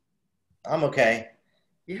you? I'm okay.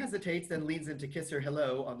 He hesitates, then leans in to kiss her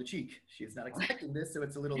hello on the cheek. She is not expecting this, so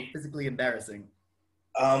it's a little physically embarrassing.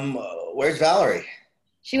 Where's Valerie?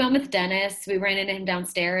 She went with Dennis. We ran into him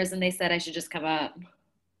downstairs and they said I should just come up.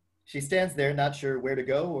 She stands there, not sure where to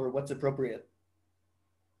go or what's appropriate.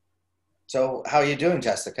 So, how are you doing,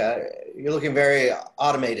 Jessica? You're looking very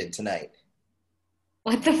automated tonight.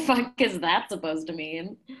 What the fuck is that supposed to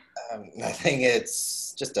mean? Nothing.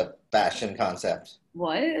 It's just a fashion concept.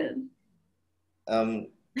 What?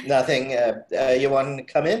 Nothing. You want to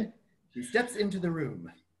come in? She steps into the room.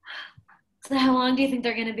 So how long do you think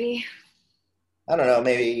they're gonna be? I don't know,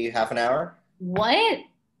 maybe half an hour? What?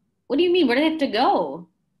 What do you mean? Where do they have to go?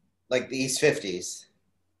 Like the East 50s.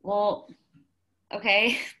 Well,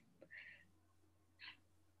 okay.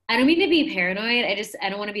 I don't mean to be paranoid. I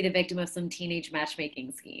don't want to be the victim of some teenage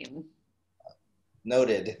matchmaking scheme.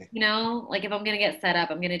 Noted. You know, like if I'm gonna get set up,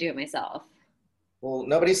 I'm gonna do it myself. Well,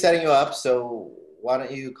 nobody's setting you up, so why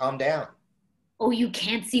don't you calm down? Oh, you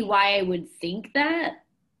can't see why I would think that?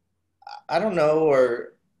 I don't know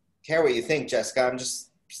or care what you think, Jessica. I'm just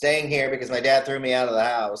staying here because my dad threw me out of the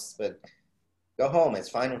house, but go home. It's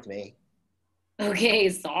fine with me. Okay,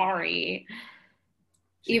 sorry.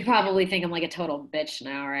 You probably think I'm like a total bitch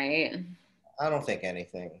now, right? I don't think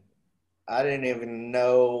anything. I didn't even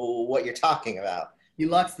know what you're talking about. He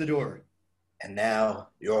locks the door. And now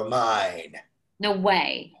you're mine. No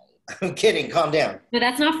way. I'm kidding. Calm down. No,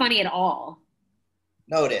 that's not funny at all.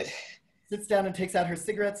 Noted. Sits down and takes out her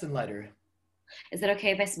cigarettes and lighter. Is it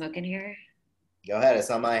okay if I smoke in here? Go ahead. It's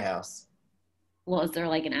not my house. Well, is there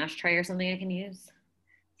like an ashtray or something I can use?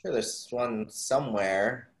 Sure, there's one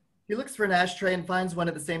somewhere. He looks for an ashtray and finds one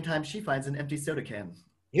at the same time she finds an empty soda can.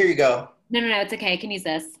 Here you go. No, it's okay. I can use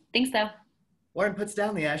this. Thanks, though. Lauren puts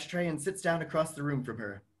down the ashtray and sits down across the room from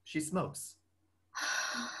her. She smokes.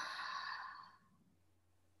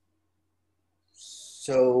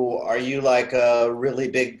 So, are you like a really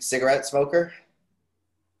big cigarette smoker?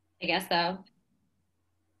 I guess so.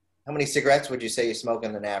 How many cigarettes would you say you smoke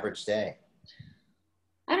in an average day?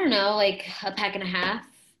 I don't know, like a pack and a half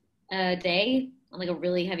a day on like a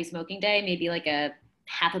really heavy smoking day. Maybe like a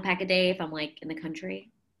half a pack a day if I'm like in the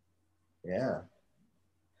country. Yeah.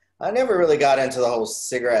 I never really got into the whole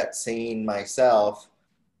cigarette scene myself,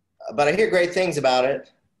 but I hear great things about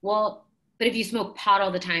it. Well, but if you smoke pot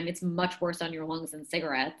all the time, it's much worse on your lungs than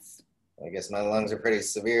cigarettes. I guess my lungs are pretty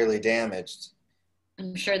severely damaged.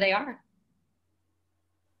 I'm sure they are.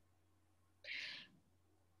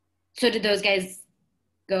 So did those guys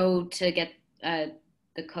go to get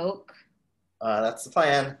the Coke? That's the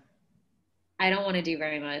plan. I don't want to do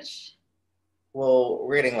very much. Well,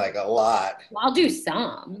 we're getting like a lot. Well, I'll do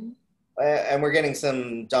some. And we're getting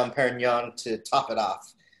some Dom Perignon to top it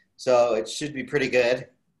off. So it should be pretty good.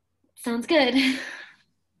 Sounds good.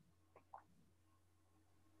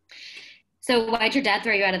 So why'd your dad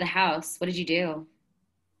throw you out of the house? What did you do?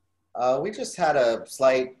 We just had a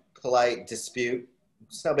slight, polite dispute.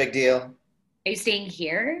 It's no big deal. Are you staying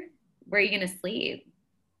here? Where are you going to sleep?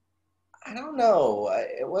 I don't know.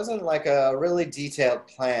 It wasn't like a really detailed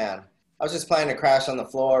plan. I was just planning to crash on the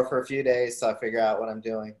floor for a few days so I figure out what I'm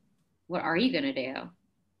doing. What are you going to do?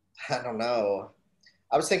 I don't know.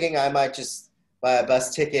 I was thinking I might just buy a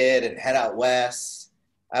bus ticket and head out west.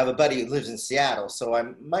 I have a buddy who lives in Seattle, so I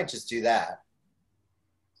might just do that.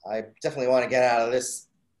 I definitely want to get out of this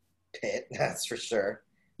pit, that's for sure.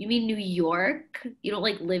 You mean New York? You don't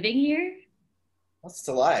like living here? What's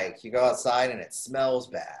it like? You go outside and it smells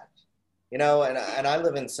bad. You know, and I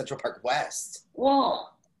live in Central Park West.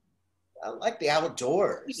 Well, I like the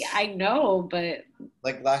outdoors. yeah, I know, but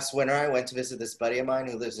Like last winter, I went to visit this buddy of mine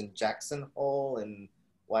who lives in Jackson Hole in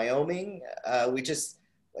Wyoming. We just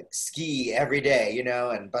like ski every day, you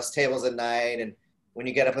know, and bus tables at night. And when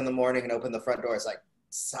you get up in the morning and open the front door, it's like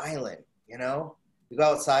silent, you know? You go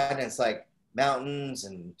outside and it's like mountains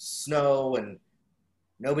and snow and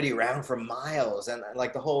nobody around for miles and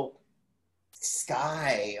like the whole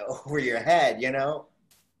sky over your head, you know?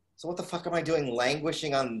 So what the fuck am I doing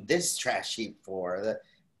languishing on this trash heap for?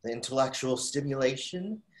 The intellectual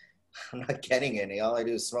stimulation? I'm not getting any. All I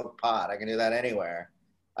do is smoke pot. I can do that anywhere.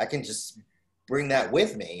 I can just bring that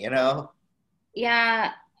with me, you know?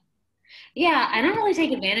 yeah. Yeah, I don't really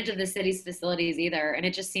take advantage of the city's facilities either, and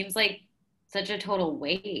it just seems like such a total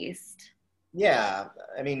waste. Yeah,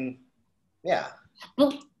 I mean, yeah.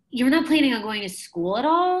 But you're not planning on going to school at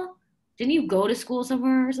all? Didn't you go to school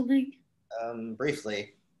somewhere or something?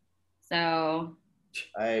 Briefly, So,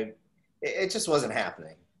 it just wasn't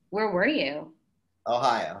happening. where were you?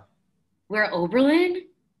 Ohio. Where, Oberlin?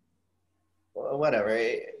 Whatever.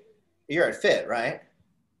 You're at Fit, right?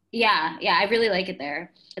 Yeah, yeah, I really like it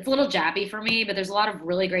there. It's a little jappy for me, but there's a lot of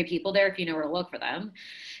really great people there if you know where to look for them.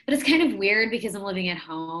 But it's kind of weird because I'm living at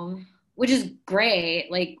home, which is great.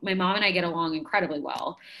 Like my mom and I get along incredibly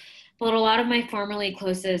well. But a lot of my formerly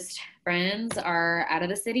closest friends are out of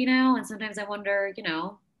the city now, and sometimes I wonder,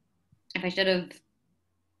 if I should have,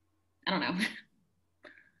 I don't know.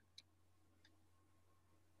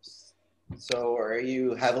 So are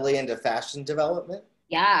you heavily into fashion development?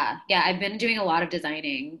 Yeah, yeah, I've been doing a lot of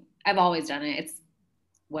designing. I've always done it. It's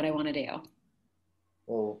what I want to do.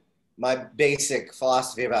 Well, my basic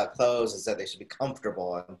philosophy about clothes is that they should be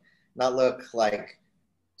comfortable and not look like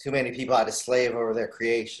too many people had to slave over their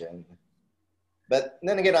creation. But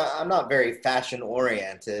then again, I'm not very fashion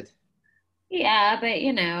oriented. Yeah, but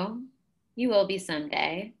you will be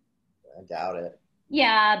someday. I doubt it.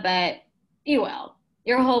 Yeah, but you will.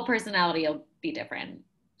 Your whole personality will be different.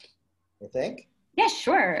 You think? Yeah,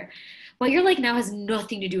 sure. What you're like now has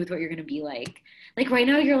nothing to do with what you're gonna be like. Like right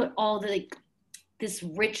now, you're all like this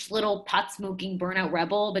rich little pot smoking burnout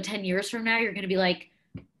rebel, but 10 years from now, you're gonna be like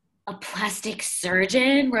a plastic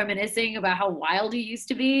surgeon reminiscing about how wild you used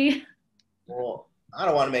to be. Well, I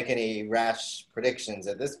don't want to make any rash predictions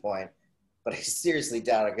at this point, but I seriously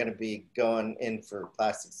doubt I'm going to be going in for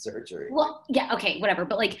plastic surgery. Well, yeah, okay, whatever.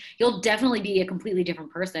 But like, you'll definitely be a completely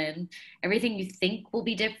different person. Everything you think will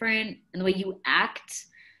be different, and the way you act,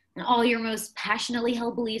 and all your most passionately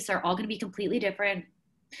held beliefs are all going to be completely different.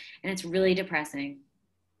 And it's really depressing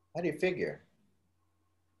How do you figure?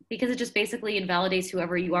 because it just basically invalidates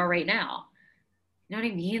whoever you are right now. You know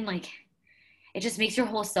what I mean? Like, it just makes your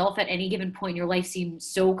whole self at any given point in your life seem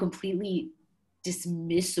so completely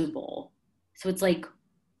dismissible. So it's like,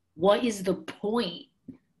 what is the point?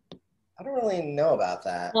 I don't really know about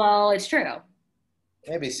that. Well, it's true.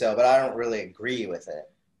 Maybe so, but I don't really agree with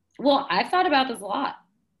it. Well, I've thought about this a lot.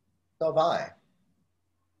 So have I.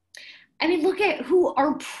 I mean, look at who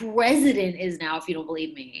our president is now, if you don't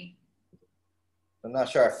believe me. I'm not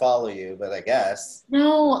sure I follow you, but I guess.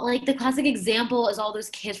 No, like the classic example is all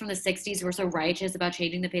those kids from the 60s who were so righteous about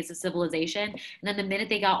changing the pace of civilization. And then the minute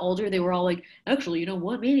they got older, they were all like, actually, you know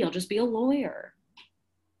what? Maybe I'll just be a lawyer.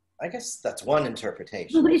 I guess that's one No,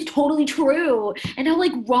 interpretation. but it's totally true. And now,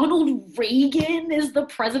 like, Ronald Reagan is the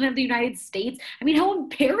president of the United States. I mean, how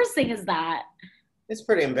embarrassing is that? It's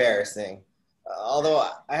pretty embarrassing. Although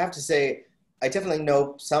I have to say, I definitely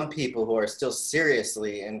know some people who are still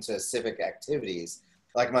seriously into civic activities.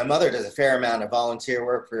 Like my mother does a fair amount of volunteer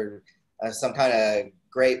work for some kind of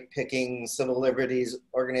great picking civil liberties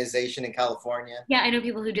organization in California. Yeah, I know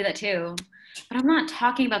people who do that too. But I'm not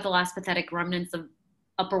talking about the last pathetic remnants of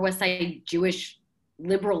Upper West Side Jewish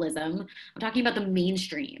liberalism. I'm talking about the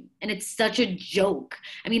mainstream. And it's such a joke.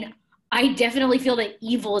 I mean, I definitely feel that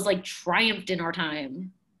evil is like triumphed in our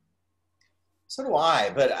time. So do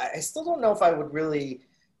I, but I still don't know if I would really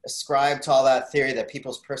ascribe to all that theory that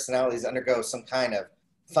people's personalities undergo some kind of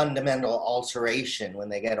fundamental alteration when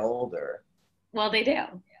they get older. Well, they do.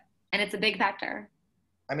 And it's a big factor.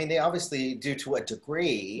 I mean, they obviously do to a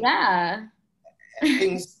degree. Yeah.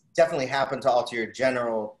 Things definitely happen to alter your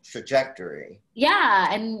general trajectory.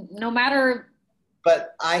 Yeah. And no matter,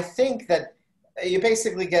 But I think that you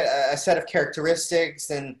basically get a set of characteristics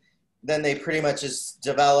and then they pretty much just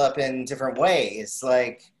develop in different ways.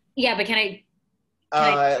 yeah, but can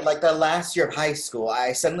I, Like the last year of high school,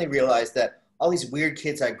 I suddenly realized that all these weird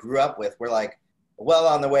kids I grew up with were like well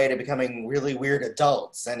on the way to becoming really weird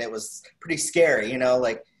adults. And it was pretty scary,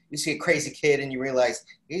 like you see a crazy kid and you realize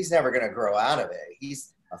he's never going to grow out of it.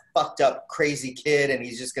 He's a fucked up crazy kid and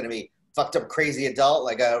he's just going to be fucked up crazy adult,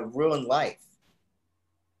 like a ruined life.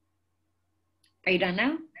 are you done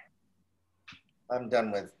now? I'm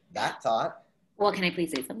done with that thought. Well, can I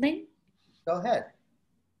please say something? Go ahead.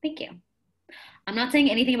 Thank you. I'm not saying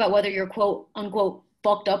anything about whether you're quote unquote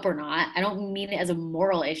fucked up or not. I don't mean it as a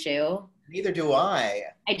moral issue. Neither do I.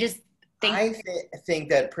 I just think think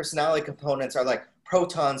that personality components are like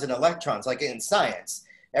protons and electrons, like in science.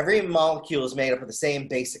 Every molecule is made up of the same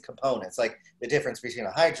basic components. Like the difference between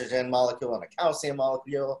a hydrogen molecule and a calcium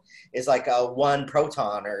molecule is like a one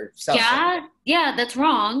proton or something. yeah, that's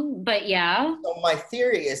wrong, but yeah. So my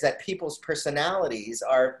theory is that people's personalities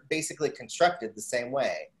are basically constructed the same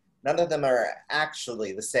way. None of them are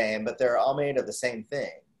actually the same, but they're all made of the same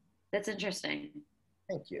thing. That's interesting.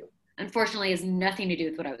 Thank you. Unfortunately, it has nothing to do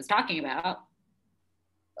with what I was talking about.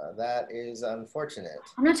 That is unfortunate.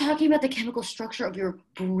 I'm not talking about the chemical structure of your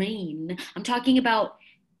brain. I'm talking about,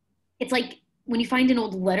 it's like when you find an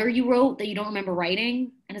old letter you wrote that you don't remember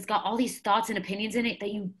writing, and it's got all these thoughts and opinions in it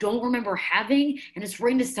that you don't remember having, and it's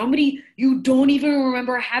written to somebody you don't even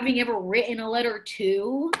remember having ever written a letter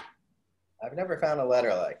to. I've never found a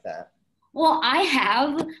letter like that. Well, I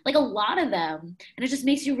have like a lot of them. And it just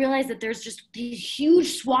makes you realize that there's just these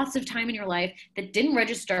huge swaths of time in your life that didn't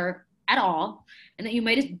register at all. And that you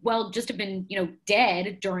might as well just have been,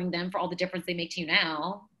 dead during them for all the difference they make to you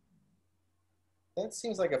now. That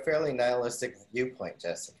seems like a fairly nihilistic viewpoint,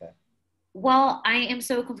 Jessica. Well, I am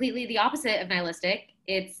so completely the opposite of nihilistic.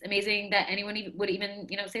 It's amazing that anyone would even,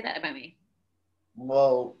 say that about me.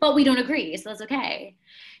 Well, But we don't agree, so that's okay.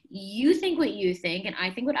 You think what you think, and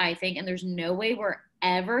I think what I think, and there's no way we're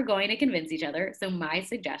ever going to convince each other. So my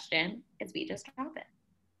suggestion is we just drop it.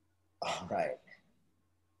 all right.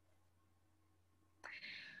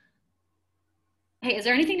 Hey, is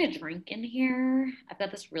there anything to drink in here? I've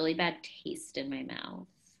got this really bad taste in my mouth.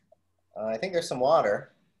 I think there's some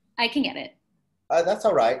water. I can get it. That's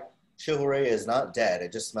all right. Chivalry is not dead.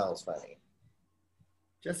 It just smells funny.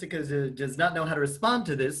 Jessica does not know how to respond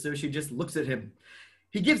to this, so she just looks at him.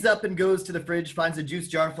 He gives up and goes to the fridge, finds a juice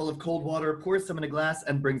jar full of cold water, pours some in a glass,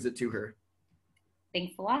 and brings it to her.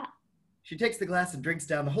 Thanks a lot. She takes the glass and drinks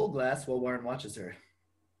down the whole glass while Warren watches her.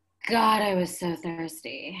 God, I was so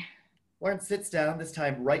thirsty. Warren sits down, this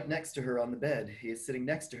time right next to her on the bed. He is sitting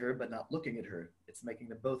next to her, but not looking at her. It's making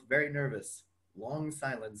them both very nervous. Long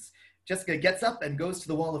silence. Jessica gets up and goes to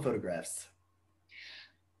the wall of photographs.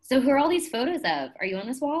 So who are all these photos of? Are you on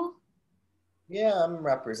this wall? Yeah, I'm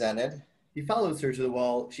represented. He follows her to the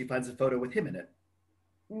wall. She finds a photo with him in it.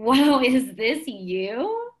 Wow, is this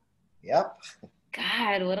you? Yep.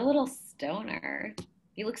 God, what a little stoner.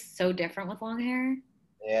 You look so different with long hair.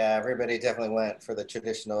 Yeah, everybody definitely went for the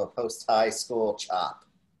traditional post-high school chop.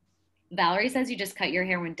 Valerie says you just cut your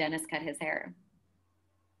hair when Dennis cut his hair.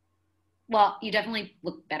 Well, you definitely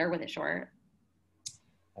look better with it short.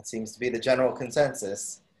 That seems to be the general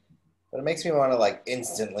consensus. But it makes me want to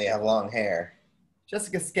instantly have long hair.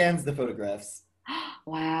 Jessica scans the photographs.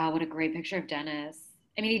 Wow, what a great picture of Dennis.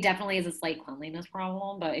 I mean, he definitely has a slight cleanliness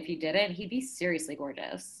problem, but if he didn't, he'd be seriously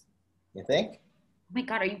gorgeous. You think? Oh my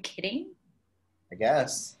God, are you kidding? I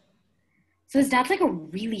guess. So his dad's like a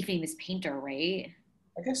really famous painter, right?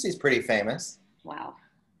 I guess he's pretty famous. Wow.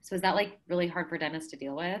 So is that really hard for Dennis to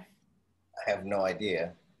deal with? I have no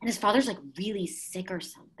idea. And his father's really sick or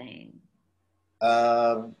something.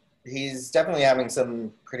 He's definitely having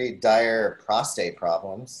some pretty dire prostate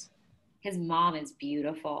problems. His mom is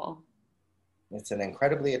beautiful. It's an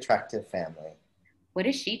incredibly attractive family. What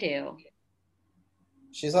does she do?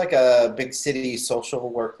 She's like a big city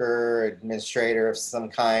social worker, administrator of some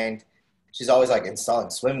kind. She's always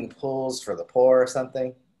installing swimming pools for the poor or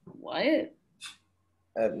something. What?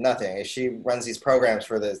 Nothing. She runs these programs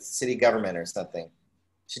for the city government or something.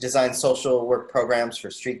 She designs social work programs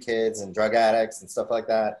for street kids and drug addicts and stuff like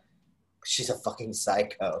that. She's a fucking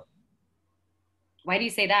psycho. Why do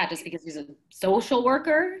you say that? Just because she's a social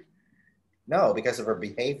worker? No, because of her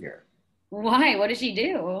behavior. Why? What does she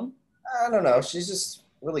do? I don't know. She's just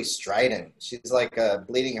really strident. She's like a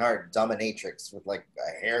bleeding heart dominatrix with a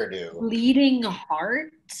hairdo. Bleeding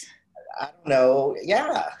heart? I don't know.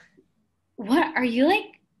 Yeah. What? Are you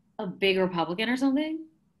a big Republican or something?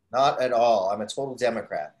 Not at all. I'm a total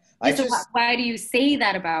Democrat. Why do you say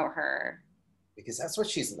that about her? Because that's what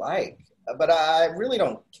she's like. But I really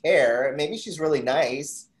don't care. Maybe she's really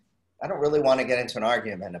nice. I don't really want to get into an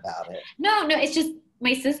argument about it. No, it's just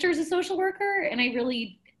my sister's a social worker, and I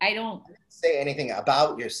don't say anything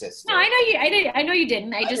about your sister. No, I know you. I know you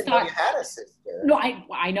didn't. I just thought you had a sister. No,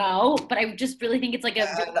 I know, but I just really think it's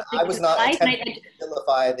I was not attempting to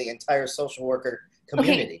vilify the entire social worker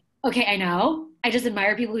community. Okay, I know. I just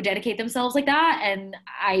admire people who dedicate themselves like that, and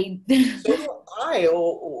I. So do I.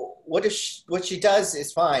 What she does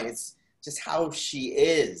is fine. It's just how she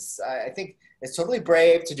is. I think it's totally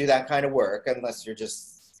brave to do that kind of work, unless you're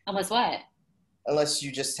just. Unless what? Unless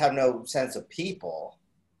you just have no sense of people.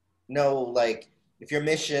 No, if your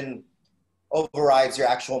mission overrides your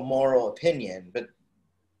actual moral opinion, but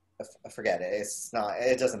I forget it. It's not.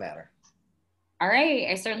 It doesn't matter. All right.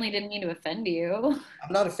 I certainly didn't mean to offend you.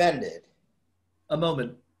 I'm not offended. A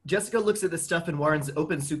moment. Jessica looks at the stuff in Warren's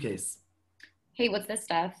open suitcase. Hey, what's this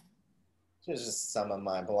stuff? It's just some of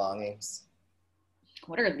my belongings.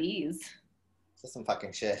 What are these? Just some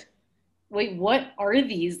fucking shit. Wait, what are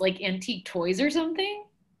these? Antique toys or something?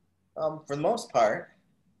 For the most part.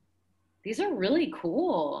 These are really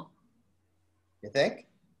cool. You think?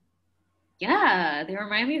 Yeah, they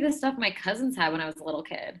remind me of the stuff my cousins had when I was a little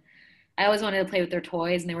kid. I always wanted to play with their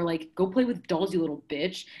toys, and they were like, go play with dolls, you little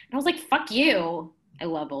bitch. And I was like, fuck you. I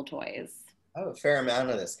love old toys. I have a fair amount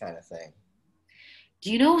of this kind of thing.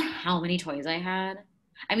 Do you know how many toys I had?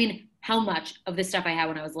 I mean, how much of the stuff I had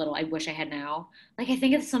when I was little I wish I had now. I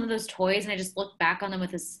think of some of those toys, and I just look back on them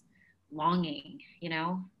with this longing, you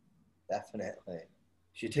know? Definitely.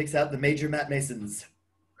 She takes out the Major Matt Masons.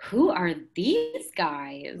 Who are these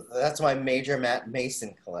guys? That's my Major Matt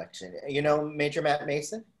Mason collection. You know Major Matt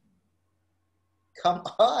Mason? Come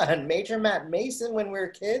on, Major Matt Mason when we were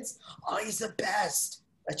kids? Oh, he's the best.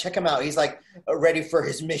 Check him out. He's like ready for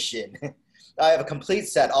his mission. I have a complete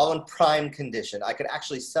set, all in prime condition. I could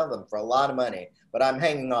actually sell them for a lot of money, but I'm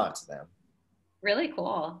hanging on to them. Really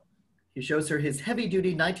cool. He shows her his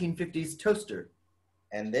heavy-duty 1950s toaster.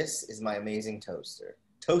 And this is my amazing toaster.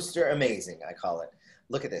 Toaster amazing, I call it.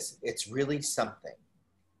 Look at this. It's really something.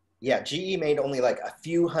 Yeah, GE made only like a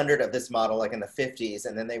few hundred of this model like in the 50s,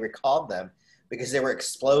 and then they recalled them because they were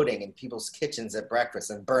exploding in people's kitchens at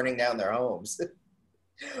breakfast and burning down their homes.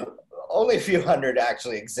 Only a few hundred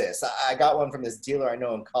actually exist. I got one from this dealer I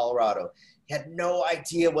know in Colorado. He had no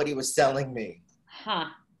idea what he was selling me. Huh.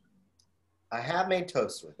 I have made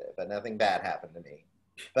toast with it, but nothing bad happened to me.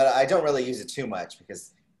 But I don't really use it too much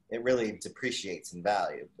because it really depreciates in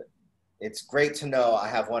value. But it's great to know I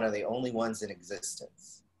have one of the only ones in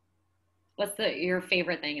existence. What's your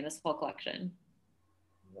favorite thing in this whole collection?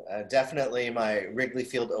 Definitely my Wrigley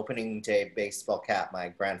Field opening day baseball cap my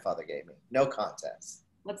grandfather gave me. No contest.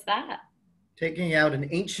 What's that? Taking out an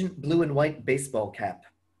ancient blue and white baseball cap.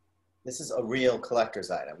 This is a real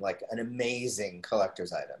collector's item, like an amazing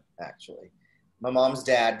collector's item, actually. My mom's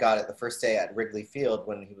dad got it the first day at Wrigley Field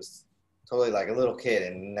when he was totally like a little kid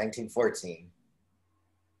in 1914.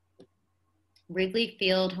 Wrigley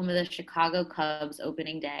Field, home of the Chicago Cubs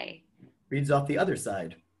opening day. Reads off the other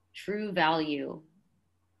side. True value.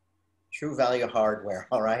 True value hardware,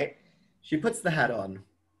 all right? She puts the hat on.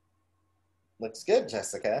 Looks good,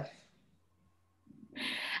 Jessica.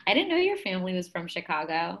 I didn't know your family was from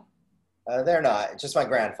Chicago. They're not, just my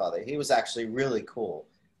grandfather. He was actually really cool.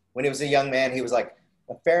 When he was a young man, he was like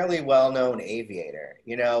a fairly well-known aviator,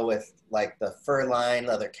 you know, with like the fur-lined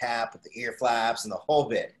leather cap with the ear flaps and the whole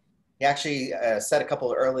bit. He actually set a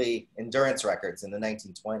couple of early endurance records in the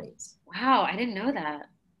 1920s. Wow, I didn't know that.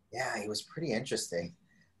 Yeah, he was pretty interesting.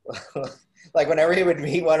 Like whenever he would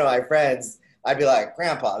meet one of my friends, I'd be like,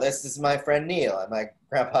 Grandpa, this is my friend Neil. And my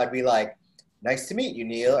grandpa would be like, nice to meet you,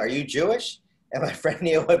 Neil. Are you Jewish? And my friend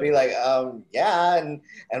Neil would be like, yeah. And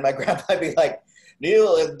my grandpa would be like,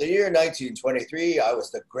 Neil, in the year 1923, I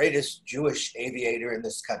was the greatest Jewish aviator in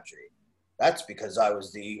this country. That's because I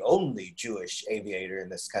was the only Jewish aviator in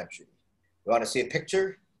this country. You want to see a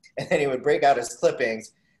picture? And then he would break out his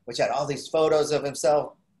clippings, which had all these photos of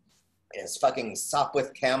himself in his fucking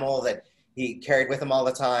Sopwith camel that he carried with him all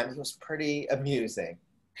the time. He was pretty amusing.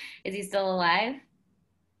 Is he still alive?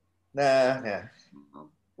 Nah.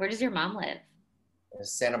 Where does your mom live?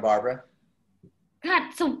 Santa Barbara.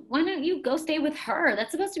 God, so why don't you go stay with her?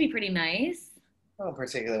 That's supposed to be pretty nice. I don't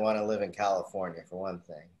particularly want to live in California, for one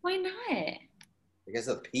thing. Why not? Because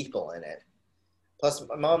of the people in it. Plus,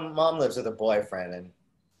 my mom lives with a boyfriend, and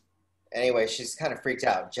anyway, she's kind of freaked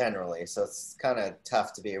out generally, so it's kind of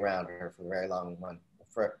tough to be around her for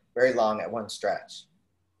very long at one stretch.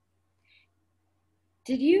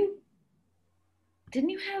 Didn't you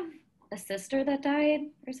have a sister that died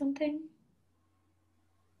or something?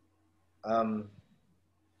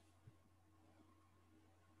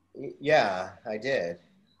 Yeah, I did.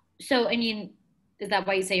 So, I mean, is that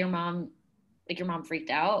why you say your mom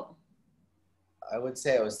freaked out? I would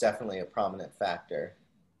say it was definitely a prominent factor.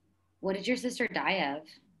 What did your sister die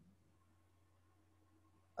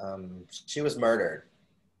of? She was murdered.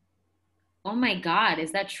 Oh my God,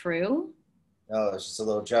 is that true? No, it's just a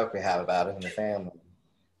little joke we have about it in the family.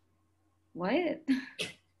 What?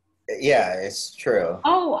 Yeah, it's true.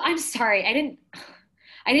 Oh, I'm sorry. I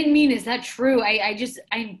didn't mean, is that true?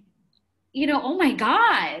 Oh my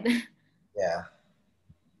God. Yeah.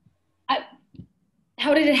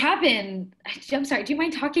 How did it happen? I'm sorry. Do you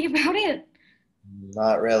mind talking about it?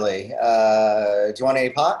 Not really. Do you want any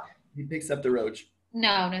pot? He picks up the roach.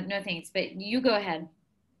 No, thanks. But you go ahead.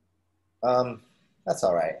 That's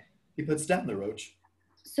all right. He puts down the roach.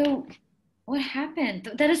 So, what happened?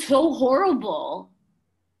 That is so horrible.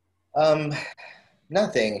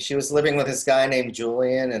 Nothing. She was living with this guy named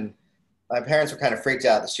Julian, and my parents were kind of freaked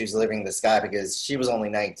out that she was living with this guy because she was only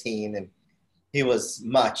 19 and he was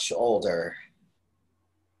much older.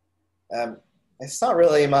 It's not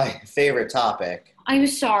really my favorite topic. I'm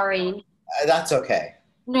sorry. That's okay.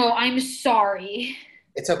 No, I'm sorry.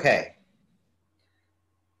 It's okay.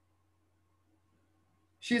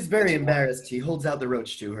 She's very embarrassed. He holds out the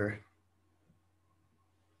roach to her.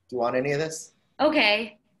 Do you want any of this?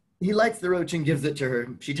 Okay. He lights the roach and gives it to her.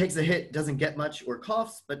 She takes a hit, doesn't get much, or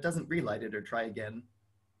coughs, but doesn't relight it or try again.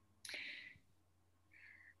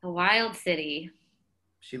 A wild city.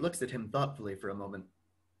 She looks at him thoughtfully for a moment.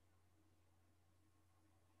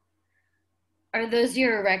 Are those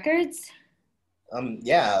your records?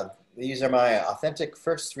 Yeah, these are my authentic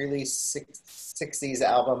first release 60s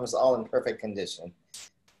albums, all in perfect condition.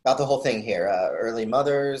 Got the whole thing here. Early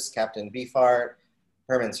Mothers, Captain Beefheart,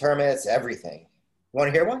 Herman's Hermits, everything. You want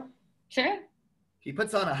to hear one? Sure. He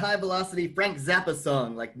puts on a high-velocity Frank Zappa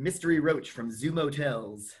song like Mystery Roach from Zoo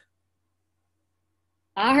Motels.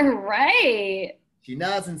 All right. She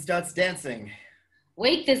nods and starts dancing.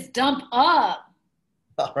 Wake this dump up.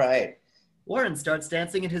 All right. Warren starts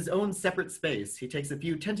dancing in his own separate space. He takes a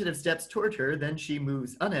few tentative steps toward her, then she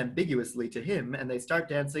moves unambiguously to him, and they start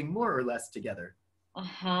dancing more or less together.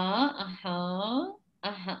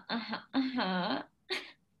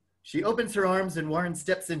 She opens her arms and Warren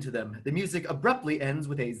steps into them. The music abruptly ends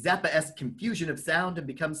with a Zappa-esque confusion of sound and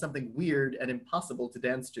becomes something weird and impossible to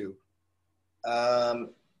dance to.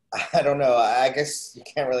 I don't know. I guess you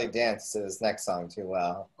can't really dance to this next song too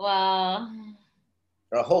well. Well...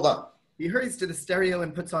 Oh, hold on. He hurries to the stereo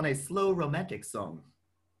and puts on a slow romantic song.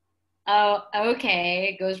 Oh,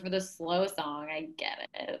 okay. Goes for the slow song. I get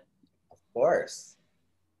it. Of course.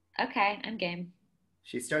 Okay, I'm game.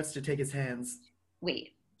 She starts to take his hands.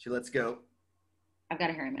 Wait. She lets go. I've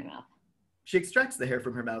got a hair in my mouth. She extracts the hair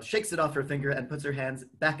from her mouth, shakes it off her finger, and puts her hands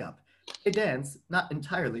back up. They dance, not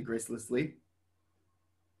entirely gracelessly.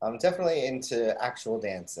 I'm definitely into actual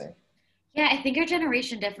dancing. Yeah, I think our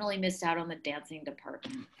generation definitely missed out on the dancing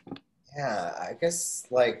department. Yeah, I guess,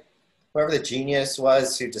 like, whoever the genius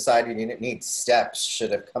was who decided you didn't need steps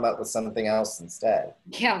should have come up with something else instead.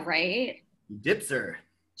 Yeah, right? He dips her.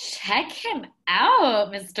 Check him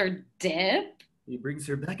out, Mr. Dip. He brings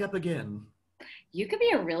her back up again. You could be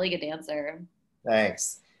a really good dancer.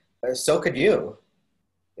 Thanks. So could you.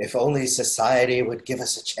 If only society would give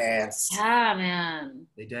us a chance. Yeah, man.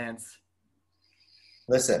 They dance.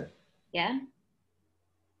 Listen. Yeah?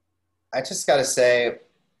 I just gotta say,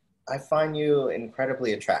 I find you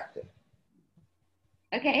incredibly attractive.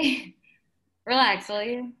 Okay. Relax, will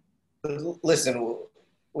you? Listen,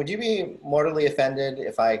 would you be mortally offended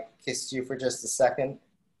if I kissed you for just a second?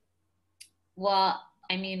 Well,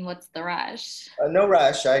 I mean, what's the rush? No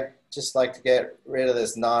rush. I'd just like to get rid of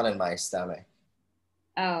this knot in my stomach.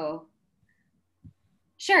 Oh.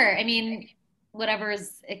 Sure. I mean,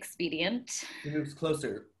 whatever's expedient. He moves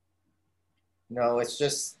closer. No, it's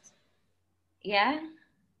just... Yeah?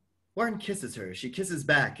 Warren kisses her. She kisses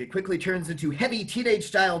back. It quickly turns into heavy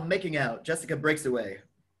teenage-style making out. Jessica breaks away.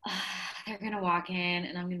 They're going to walk in,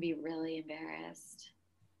 and I'm going to be really embarrassed.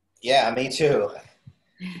 Yeah, me too.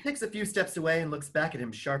 She takes a few steps away and looks back at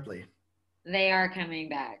him sharply. They are coming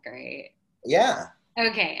back, right? Yeah.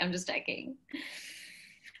 Okay, I'm just checking.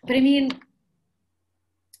 But I mean,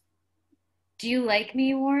 do you like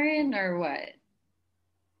me, Warren, or what?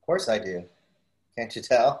 Of course I do. Can't you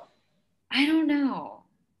tell? I don't know.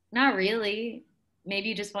 Not really. Maybe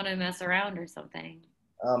you just want to mess around or something.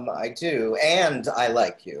 I do, and I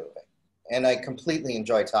like you. And I completely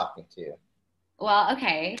enjoy talking to you. Well,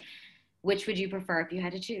 okay. Which would you prefer if you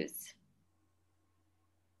had to choose?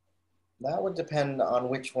 That would depend on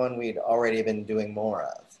which one we'd already been doing more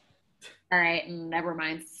of. All right, never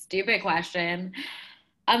mind. Stupid question.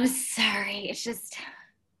 I'm sorry. It's just,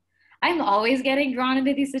 I'm always getting drawn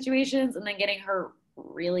into these situations and then getting hurt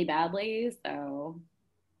really badly, so.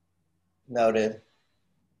 Noted.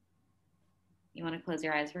 You want to close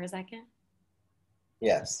your eyes for a second?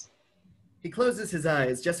 Yes. He closes his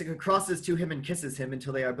eyes. Jessica crosses to him and kisses him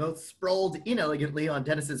until they are both sprawled inelegantly on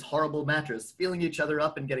Dennis's horrible mattress, feeling each other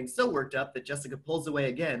up and getting so worked up that Jessica pulls away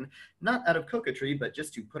again, not out of coquetry, but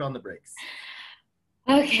just to put on the brakes.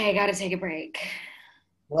 Okay, I gotta take a break.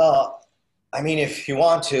 Well, I mean, if you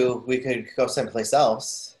want to, we could go someplace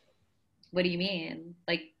else. What do you mean?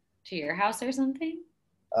 Like to your house or something?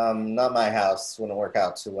 Not my house. Wouldn't work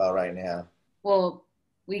out too well right now. Well,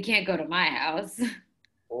 we can't go to my house.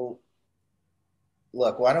 Well,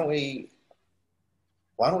 look, why don't we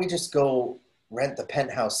just go rent the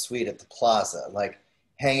penthouse suite at the plaza? Like,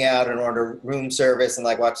 hang out and order room service and,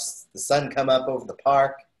 like, watch the sun come up over the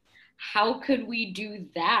park. How could we do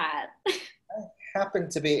that? I happen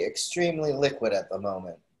to be extremely liquid at the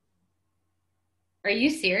moment. Are you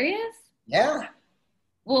serious? Yeah.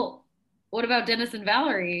 Well, what about Dennis and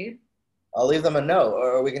Valerie? I'll leave them a note,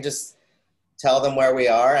 or we can just tell them where we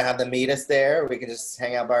are and have them meet us there. We can just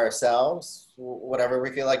hang out by ourselves, whatever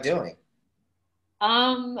we feel like doing.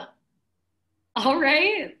 All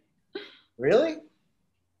right. Really?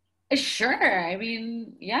 Sure. I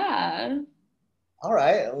mean, yeah. All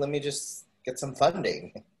right, let me just get some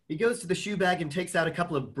funding. He goes to the shoe bag and takes out a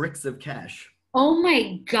couple of bricks of cash. Oh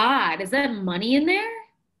my God. Is that money in there?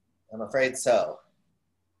 I'm afraid so.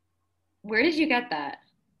 Where did you get that?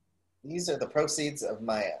 These are the proceeds of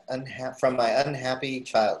from my unhappy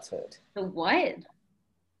childhood. The what?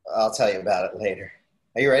 I'll tell you about it later.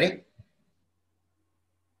 Are you ready?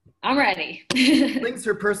 I'm ready. Flings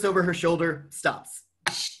her purse over her shoulder, stops.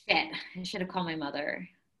 Shit, I should have called my mother.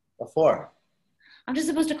 What for? I'm just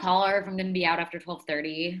supposed to call her if I'm going to be out after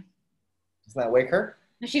 12:30. Doesn't that wake her?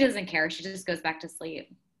 No, she doesn't care. She just goes back to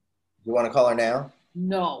sleep. You want to call her now?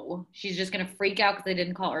 No, she's just going to freak out because I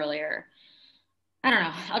didn't call earlier. I don't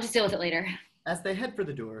know. I'll just deal with it later. As they head for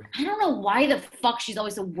the door, I don't know why the fuck she's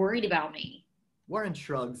always so worried about me. Warren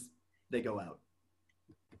shrugs. They go out.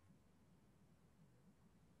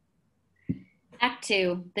 Act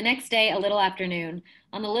 2. The next day, a little afternoon.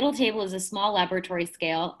 On the little table is a small laboratory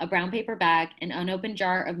scale, a brown paper bag, an unopened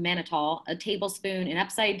jar of mannitol, a tablespoon, an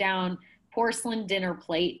upside-down porcelain dinner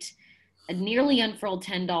plate, a nearly unfurled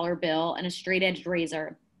 $10 bill, and a straight-edged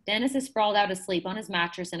razor. Dennis is sprawled out asleep on his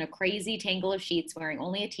mattress in a crazy tangle of sheets, wearing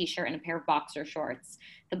only a t-shirt and a pair of boxer shorts.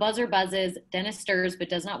 The buzzer buzzes. Dennis stirs but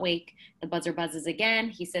does not wake. The buzzer buzzes again.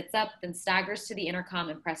 He sits up, then staggers to the intercom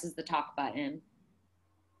and presses the talk button.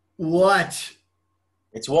 What?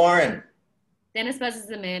 It's Warren. Dennis buzzes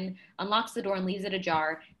him in, unlocks the door and leaves it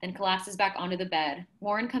ajar, then collapses back onto the bed.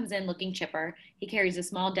 Warren comes in looking chipper. He carries a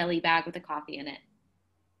small deli bag with a coffee in it.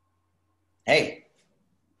 Hey.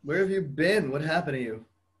 Where have you been? What happened to you?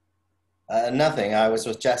 Nothing. I was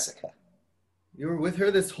with Jessica. You were with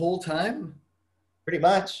her this whole time? Pretty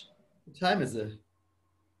much. What time is it?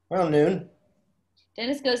 Around noon.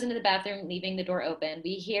 Dennis goes into the bathroom, leaving the door open.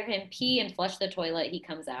 We hear him pee and flush the toilet. He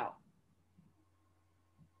comes out.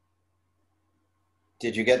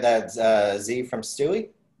 Did you get that Z from Stewie?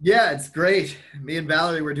 Yeah, it's great. Me and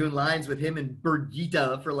Valerie were doing lines with him and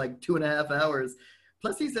Birgitta for like 2.5 hours.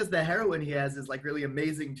 Plus, he says the heroin he has is like really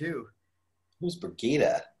amazing too. Who's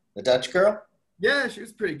Birgitta? The Dutch girl? Yeah, she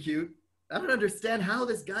was pretty cute. I don't understand how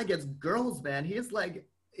this guy gets girls, man. He is like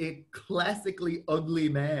a classically ugly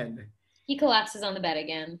man. He collapses on the bed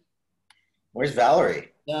again. Where's Valerie?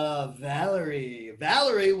 Valerie.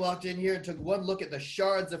 Valerie walked in here and took one look at the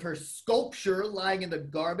shards of her sculpture lying in the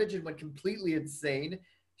garbage and went completely insane.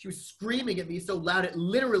 She was screaming at me so loud it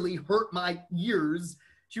literally hurt my ears.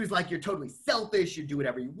 She was like, "You're totally selfish. You do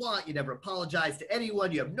whatever you want. You never apologize to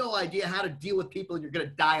anyone. You have no idea how to deal with people and you're going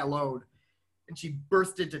to die alone." And she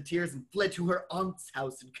burst into tears and fled to her aunt's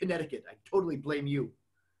house in Connecticut. I totally blame you.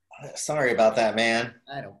 Sorry about that, man.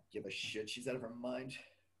 I don't give a shit. She's out of her mind.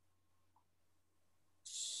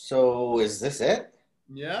 So is this it?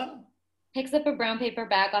 Yeah. Picks up a brown paper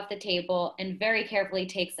bag off the table and very carefully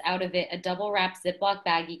takes out of it a double-wrapped Ziploc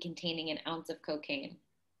baggie containing an ounce of cocaine.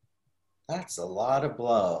 That's a lot of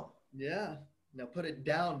blow. Yeah. Now put it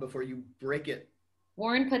down before you break it.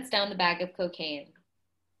 Warren puts down the bag of cocaine.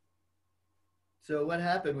 So what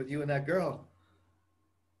happened with you and that girl?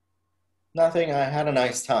 Nothing. I had a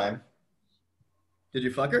nice time. Did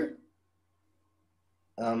you fuck her?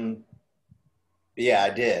 Yeah, I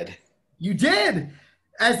did. You did?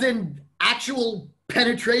 As in actual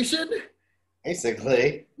penetration?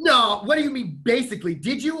 Basically. No, what do you mean basically?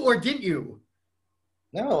 Did you or didn't you?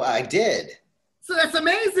 No, I did. So that's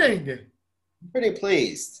amazing. I'm pretty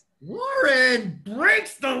pleased. Warren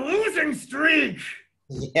breaks the losing streak.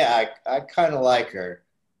 Yeah, I kind of like her.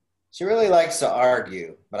 She really likes to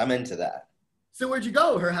argue, but I'm into that. So where'd you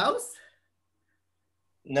go? Her house?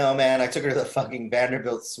 No, man, I took her to the fucking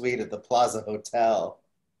Vanderbilt suite at the Plaza Hotel.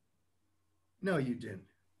 No, you didn't.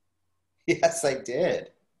 Yes, I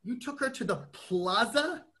did. You took her to the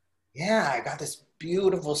Plaza? Yeah, I got this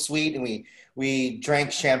beautiful suite and we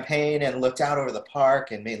drank champagne and looked out over the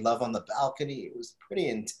park and made love on the balcony. It was pretty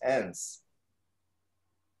intense.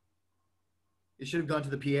 You should have gone to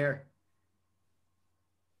the Pierre.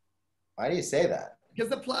 Why do you say that? Because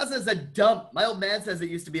the Plaza is a dump. My old man says it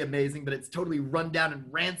used to be amazing, but it's totally run down and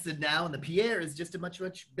rancid now, and the Pierre is just a much,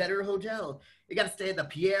 much better hotel. You got to stay at the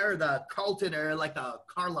Pierre, the Carlton, or like the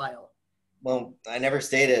Carlisle. Well, I never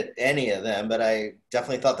stayed at any of them, but I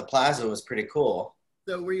definitely thought the Plaza was pretty cool.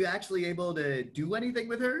 So were you actually able to do anything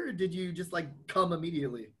with her, or did you just like come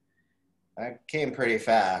immediately? I came pretty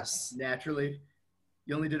fast. Naturally.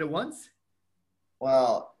 You only did it once?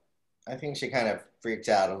 Well, I think she kind of freaked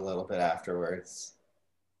out a little bit afterwards.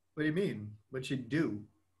 What do you mean? What'd she do?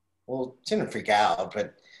 Well, she didn't freak out,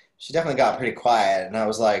 but she definitely got pretty quiet. And I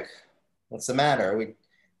was like, "What's the matter? We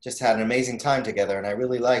just had an amazing time together and I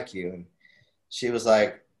really like you." And she was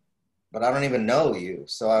like, "But I don't even know you."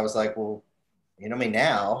 So I was like, "Well, you know me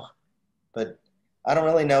now." But I don't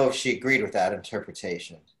really know if she agreed with that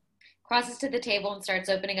interpretation. Crosses to the table and starts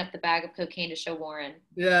opening up the bag of cocaine to show Warren.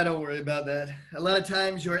 Yeah, don't worry about that. A lot of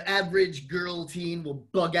times your average girl teen will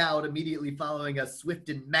bug out immediately following a swift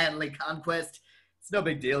and manly conquest. It's no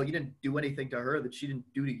big deal. You didn't do anything to her that she didn't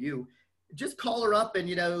do to you. Just call her up and,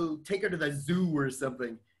 take her to the zoo or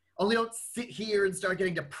something. Only don't sit here and start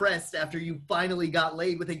getting depressed after you finally got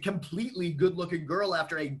laid with a completely good-looking girl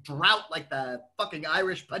after a drought like the fucking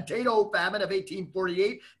Irish potato famine of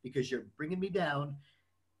 1848 because you're bringing me down.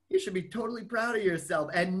 You should be totally proud of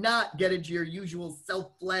yourself and not get into your usual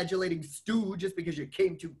self-flagellating stew just because you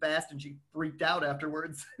came too fast and she freaked out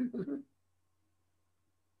afterwards.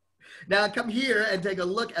 Now come here and take a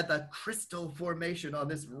look at the crystal formation on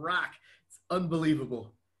this rock. It's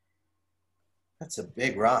unbelievable. That's a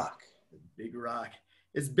big rock. Big rock.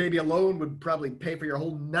 This baby alone would probably pay for your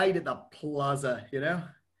whole night at the plaza,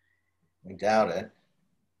 I doubt it.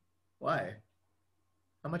 Why?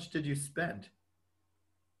 How much did you spend?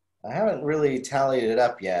 I haven't really tallied it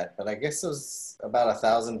up yet, but I guess it was about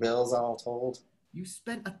 1,000 bills all told. You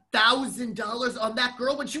spent $1,000 on that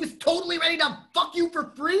girl when she was totally ready to fuck you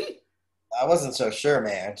for free? I wasn't so sure,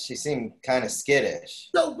 man. She seemed kind of skittish.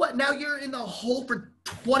 So what, now you're in the hole for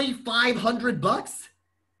 $2,500?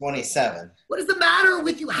 27. What is the matter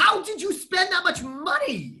with you? How did you spend that much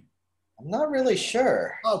money? I'm not really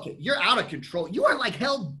sure. Okay, you're out of control. You are like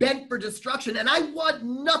hell bent for destruction, and I want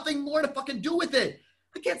nothing more to fucking do with it.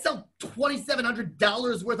 I can't sell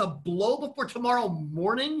 $2,700 worth of blow before tomorrow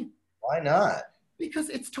morning. Why not? Because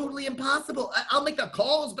it's totally impossible. I'll make the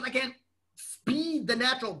calls, but I can't speed the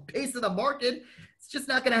natural pace of the market. It's just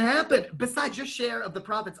not going to happen. Besides, your share of the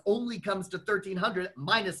profits only comes to $1,300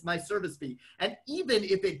 minus my service fee. And even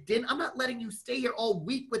if it didn't, I'm not letting you stay here all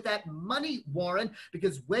week with that money, Warren,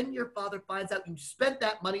 because when your father finds out you spent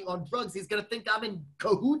that money on drugs, he's going to think I'm in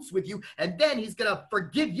cahoots with you, and then he's going to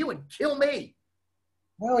forgive you and kill me.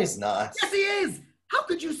 No, he's not. Yes, he is. How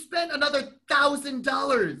could you spend another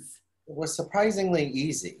 $1,000? It was surprisingly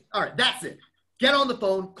easy. All right, that's it. Get on the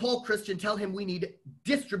phone, call Christian, tell him we need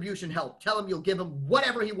distribution help. Tell him you'll give him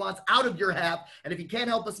whatever he wants out of your half. And if he can't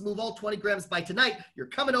help us move all 20 grams by tonight, you're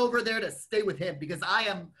coming over there to stay with him because I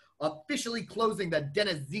am officially closing the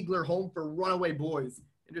Dennis Ziegler home for runaway boys.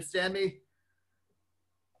 Understand me?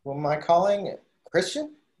 Who am I calling?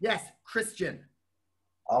 Christian? Yes, Christian.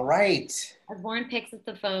 All right. As Warren picks up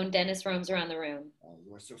the phone, Dennis roams around the room. Oh,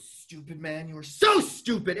 you are so stupid, man. You are so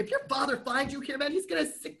stupid. If your father finds you here, man, he's going to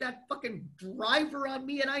sick that fucking driver on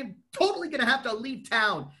me, and I'm totally going to have to leave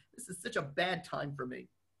town. This is such a bad time for me.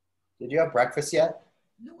 Did you have breakfast yet?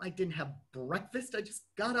 No, I didn't have breakfast. I just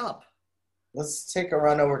got up. Let's take a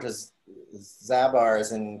run over to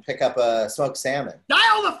Zabar's and pick up a smoked salmon.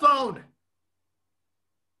 Dial the phone!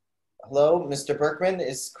 Hello, Mr. Berkman.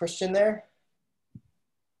 Is Christian there?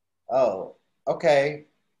 Oh, okay.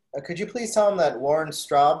 Could you please tell him that Warren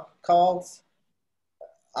Straub called?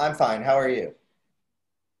 I'm fine. How are you?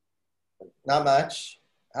 Not much.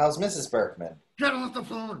 How's Mrs. Berkman? Get off the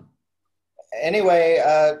phone. Anyway,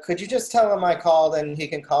 could you just tell him I called and he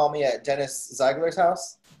can call me at Dennis Ziegler's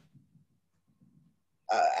house?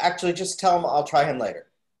 Actually, just tell him I'll try him later.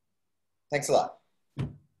 Thanks a lot.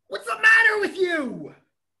 What's the matter with you?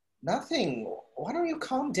 Nothing. Why don't you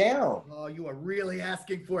calm down? Oh, you are really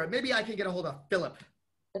asking for it. Maybe I can get a hold of Philip.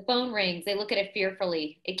 The phone rings. They look at it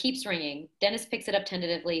fearfully. It keeps ringing. Dennis picks it up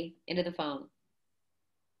tentatively into the phone.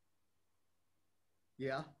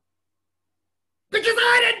 Yeah? Because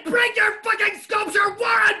I didn't break your fucking sculpture!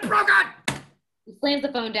 Warren broke it! He slams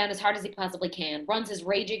the phone down as hard as he possibly can, runs his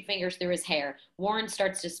raging fingers through his hair. Warren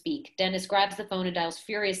starts to speak. Dennis grabs the phone and dials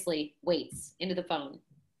furiously, waits, into the phone.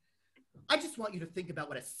 I just want you to think about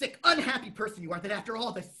what a sick, unhappy person you are, that after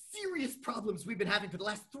all the serious problems we've been having for the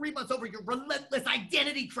last 3 months over your relentless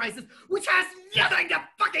identity crisis, which has nothing to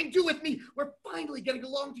fucking do with me, we're finally getting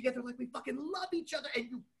along together like we fucking love each other, and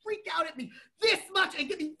you freak out at me this much and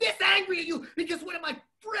get me this angry at you because one of my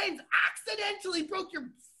friends accidentally broke your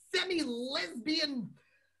semi-lesbian...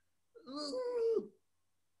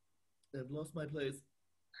 I've lost my place.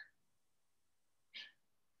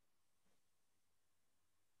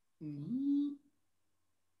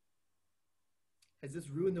 Has this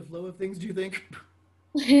ruined the flow of things, do you think?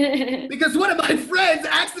 Because one of my friends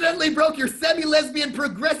accidentally broke your semi-lesbian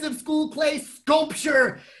progressive school play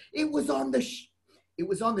sculpture. It was on the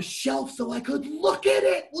shelf so I could look at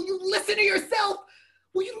it. Will you listen to yourself?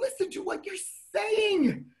 Will you listen to what you're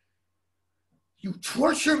saying? You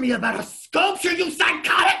torture me about a sculpture, you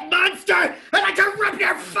psychotic monster, and I can rip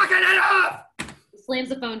your fucking head off! He slams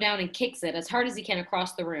the phone down and kicks it as hard as he can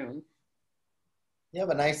across the room. You have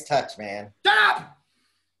a nice touch, man. Shut up!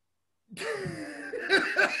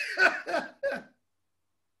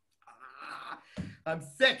 I'm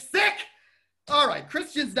sick. All right,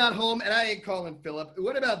 Christian's not home, and I ain't calling Philip.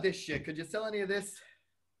 What about this shit? Could you sell any of this?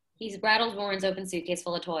 He's rattled Warren's open suitcase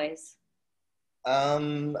full of toys.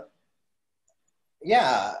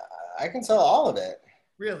 Yeah, I can sell all of it.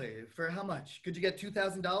 Really? For how much? Could you get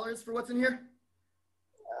 $2,000 for what's in here?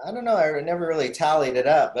 I don't know. I never really tallied it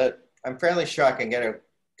up, but I'm fairly sure I can get it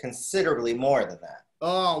considerably more than that.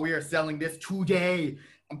 Oh, we are selling this today.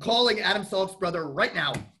 I'm calling Adam Salk's brother right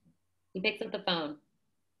now. He picks up the phone.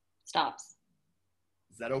 Stops.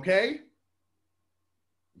 Is that okay?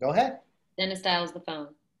 Go ahead. Dennis dials the phone.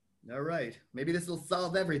 All right. Maybe this will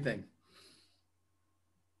solve everything.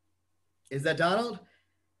 Is that Donald?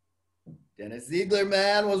 Dennis Ziegler,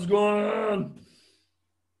 man, what's going on?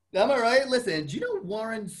 I'm all right. Listen, do you know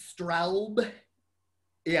Warren Straub?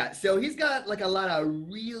 Yeah, so he's got like a lot of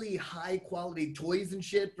really high quality toys and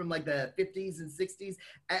shit from like the 50s and 60s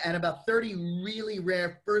and about 30 really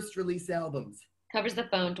rare first release albums. Covers the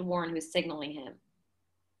phone to Warren, who's signaling him.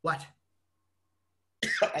 What?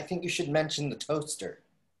 I think you should mention the toaster.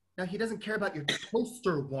 Now, he doesn't care about your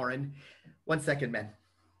toaster, Warren. 1 second, man.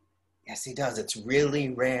 Yes, he does. It's really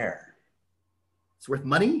rare. It's worth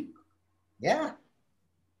money? Yeah.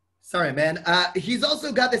 Sorry, man. He's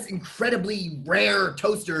also got this incredibly rare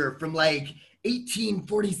toaster from like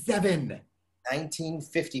 1847.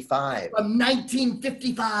 1955. From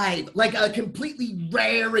 1955. Like a completely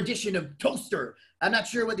rare edition of toaster. I'm not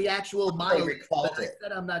sure what the actual model is. I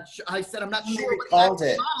said I'm not sure. I said I'm not sure what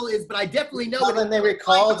the actual model is, but I definitely know. Well, then they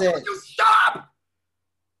recalled it. Stop!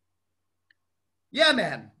 Yeah,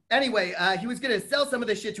 man. Anyway, he was going to sell some of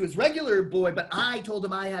this shit to his regular boy, but I told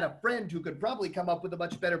him I had a friend who could probably come up with a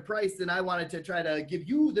much better price, and I wanted to try to give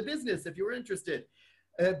you the business if you were interested.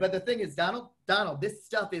 But the thing is, Donald, this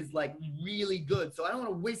stuff is like really good, so I don't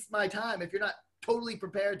want to waste my time if you're not totally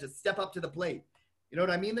prepared to step up to the plate. You know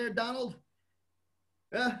what I mean there, Donald?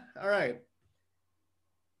 All right.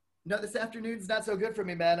 No, this afternoon's not so good for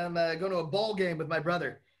me, man. I'm going to a ball game with my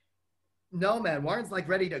brother. No, man, Warren's like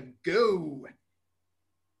ready to go.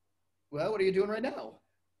 Well, what are you doing right now?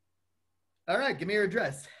 All right, give me your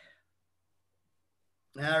address.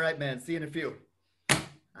 All right, man, see you in a few.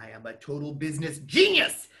 I am a total business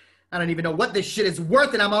genius. I don't even know what this shit is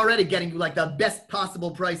worth, and I'm already getting you like the best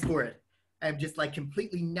possible price for it. I'm just like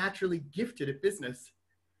completely naturally gifted at business.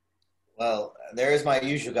 Well, there is my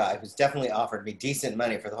usual guy who's definitely offered me decent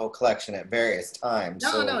money for the whole collection at various times.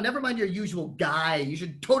 No, never mind your usual guy. You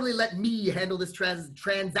should totally let me handle this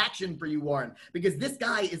transaction for you, Warren, because this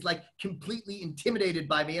guy is like completely intimidated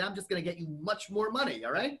by me, and I'm just going to get you much more money,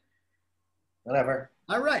 all right? Whatever.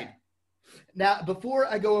 All right. Now, before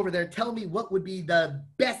I go over there, tell me what would be the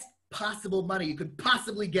best possible money you could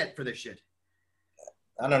possibly get for this shit.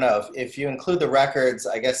 I don't know. If you include the records,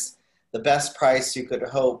 I guess the best price you could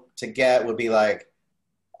hope to get would be like,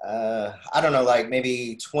 I don't know, like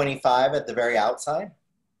maybe 25 at the very outside.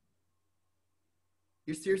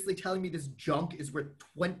 You're seriously telling me this junk is worth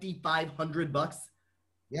 $2,500?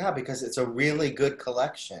 Yeah, because it's a really good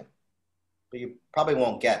collection. But you probably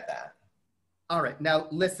won't get that. All right, now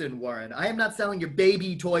listen, Warren. I am not selling your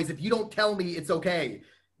baby toys if you don't tell me it's okay.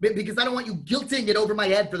 Because I don't want you guilting it over my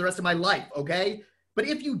head for the rest of my life, okay? But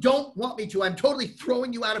if you don't want me to, I'm totally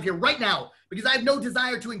throwing you out of here right now because I have no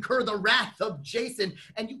desire to incur the wrath of Jason.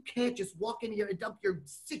 And you can't just walk in here and dump your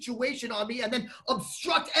situation on me and then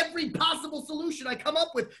obstruct every possible solution I come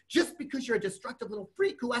up with just because you're a destructive little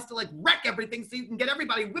freak who has to like wreck everything so you can get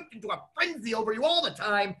everybody whipped into a frenzy over you all the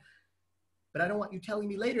time. But I don't want you telling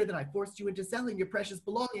me later that I forced you into selling your precious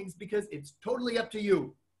belongings because it's totally up to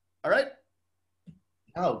you. All right?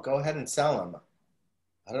 No, go ahead and sell them.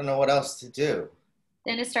 I don't know what else to do.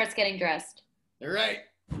 Dennis starts getting dressed. All right.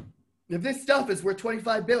 If this stuff is worth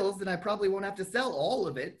 25 bills, then I probably won't have to sell all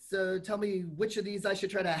of it. So tell me which of these I should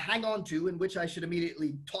try to hang on to and which I should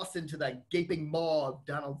immediately toss into the gaping maw of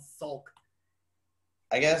Donald Salk.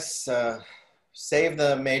 I guess save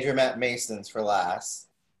the Major Matt Masons for last.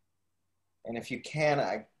 And if you can,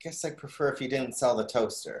 I guess I prefer if you didn't sell the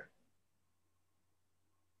toaster.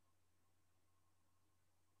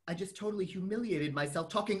 I just totally humiliated myself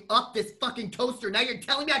talking up this fucking toaster. Now you're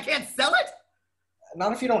telling me I can't sell it?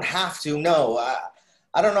 Not if you don't have to, no.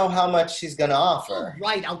 I don't know how much she's going to offer. All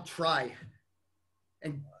right, I'll try.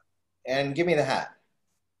 And give me the hat.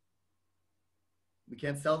 We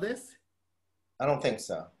can't sell this? I don't think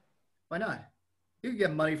so. Why not? You could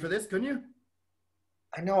get money for this, couldn't you?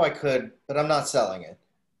 I know I could, but I'm not selling it.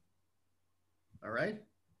 All right.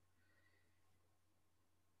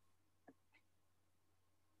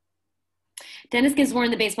 Dennis gives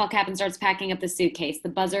Warren the baseball cap and starts packing up the suitcase. The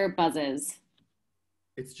buzzer buzzes.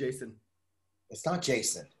 It's Jason. It's not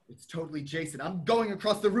Jason. It's totally Jason. I'm going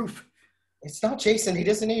across the roof. It's not Jason. He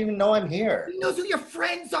doesn't even know I'm here. He knows who your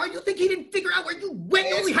friends are. You think he didn't figure out where you went?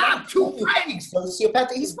 You only have two friends.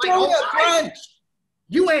 Sociopath. He's Right, throwing all a right. punch.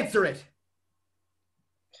 You answer it.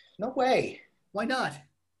 No way. Why not?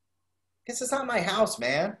 This is not my house,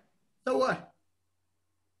 man. So what?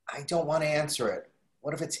 I don't want to answer it.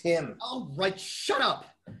 What if it's him? All right, shut up.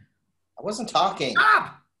 I wasn't talking.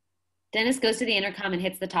 Stop! Dennis goes to the intercom and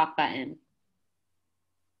hits the talk button.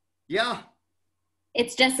 Yeah.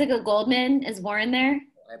 It's Jessica Goldman. Is Warren there?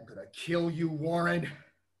 I'm gonna kill you, Warren.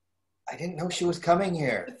 I didn't know she was coming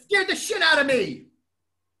here. It scared the shit out of me.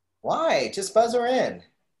 Why? Just buzz her in.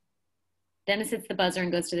 Dennis hits the buzzer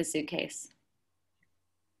and goes to the suitcase.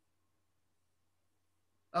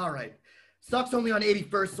 All right. Stock's only on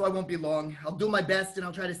 81st, so I won't be long. I'll do my best, and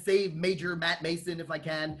I'll try to save Major Matt Mason if I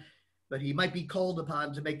can, but he might be called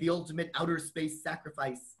upon to make the ultimate outer space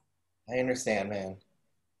sacrifice. I understand, man.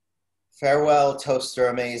 Farewell, Toaster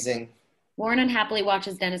Amazing. Warren unhappily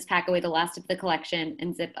watches Dennis pack away the last of the collection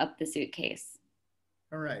and zip up the suitcase.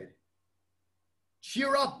 All right.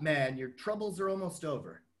 Cheer up, man. Your troubles are almost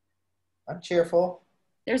over. I'm cheerful.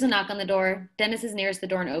 There's a knock on the door. Dennis is nearest the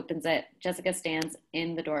door and opens it. Jessica stands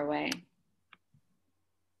in the doorway.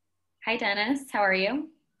 Hi, Dennis. How are you?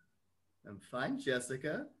 I'm fine,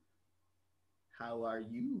 Jessica. How are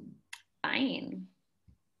you? Fine.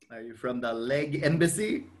 Are you from the Leg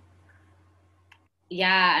Embassy?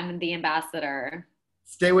 Yeah, I'm the ambassador.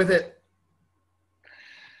 Stay with it.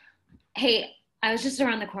 Hey, I was just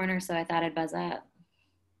around the corner, so I thought I'd buzz up.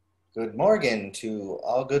 Good Morgan to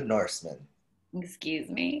all good Norsemen. Excuse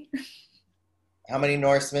me. How many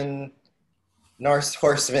Norse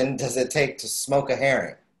horsemen does it take to smoke a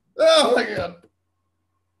herring? Oh my God.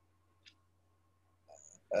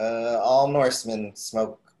 All Norsemen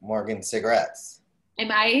smoke Morgan cigarettes. Am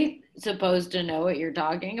I supposed to know what you're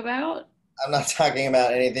talking about? I'm not talking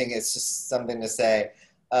about anything. It's just something to say.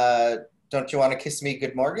 Don't you want to kiss me,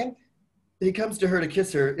 Good Morgan? He comes to her to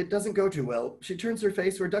kiss her. It doesn't go too well. She turns her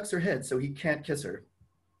face or ducks her head so he can't kiss her.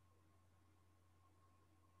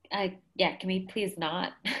 Yeah, can we please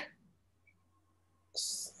not?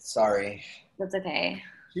 Sorry. That's okay.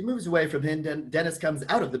 She moves away from him. Dennis comes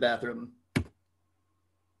out of the bathroom.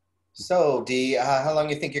 So, Dee, how long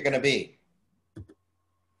you think you're going to be?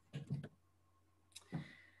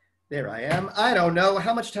 There I am. I don't know.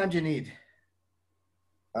 How much time do you need?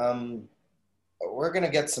 We're going to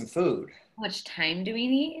get some food. How much time do we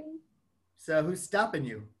need? So who's stopping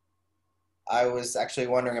you? I was actually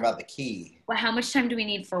wondering about the key. Well, how much time do we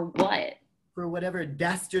need for what? For whatever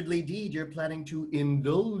dastardly deed you're planning to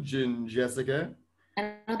indulge in, Jessica.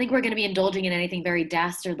 I don't think we're going to be indulging in anything very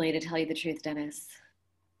dastardly, to tell you the truth, Dennis.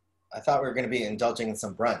 I thought we were going to be indulging in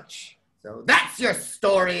some brunch. So that's your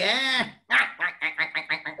story, eh?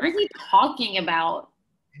 What is he talking about?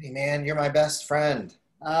 Hey, man, you're my best friend.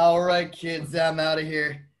 All right, kids, I'm out of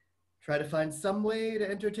here. Try to find some way to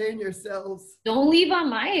entertain yourselves. Don't leave on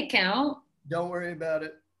my account. Don't worry about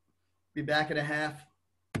it. Be back in a half.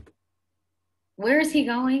 Where is he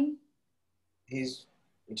going? He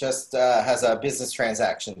just has a business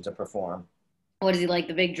transaction to perform. What is he, like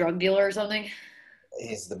the big drug dealer or something?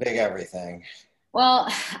 He's the big everything.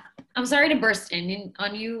 Well, I'm sorry to burst in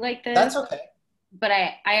on you like this. That's okay. But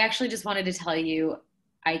I actually just wanted to tell you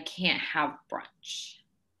I can't have brunch.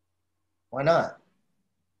 Why not?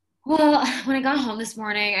 Well, when I got home this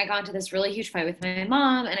morning, I got into this really huge fight with my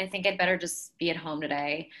mom, and I think I'd better just be at home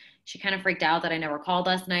today. She kind of freaked out that I never called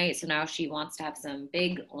last night, so now she wants to have some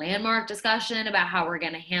big landmark discussion about how we're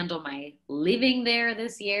going to handle my living there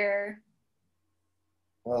this year.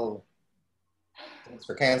 Well, thanks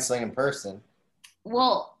for canceling in person.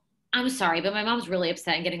 Well, I'm sorry, but my mom's really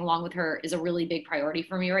upset, and getting along with her is a really big priority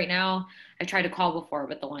for me right now. I tried to call before,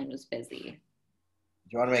 but the line was busy.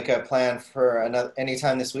 Do you want to make a plan for any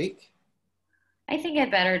time this week? I think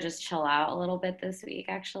I'd better just chill out a little bit this week,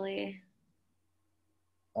 actually.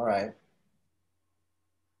 All right.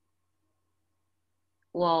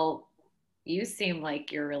 Well, you seem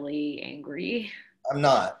like you're really angry. I'm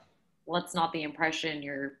not. Well, that's not the impression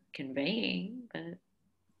you're conveying, but...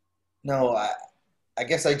 No, I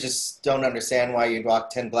guess I just don't understand why you'd walk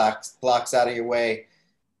 10 blocks out of your way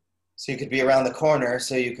so you could be around the corner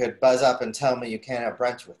so you could buzz up and tell me you can't have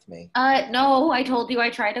brunch with me. No, I told you I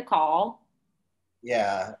tried to call.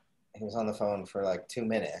 Yeah, he was on the phone for like 2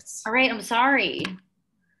 minutes. All right, I'm sorry.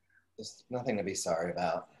 There's nothing to be sorry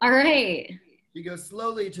about. All right. She goes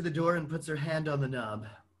slowly to the door and puts her hand on the knob.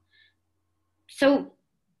 So,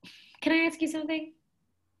 can I ask you something?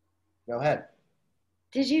 Go ahead.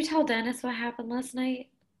 Did you tell Dennis what happened last night?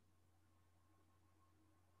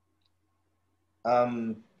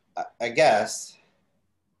 I guess.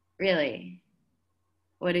 Really?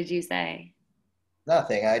 What did you say?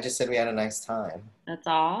 Nothing. I just said we had a nice time. That's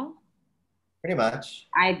all? Pretty much.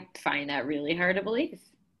 I find that really hard to believe.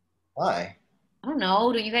 Why? I don't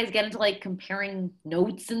know. Don't you guys get into like comparing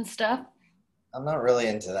notes and stuff? I'm not really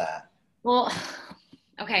into that. Well,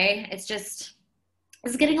 okay. It's just,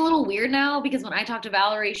 it's getting a little weird now because when I talked to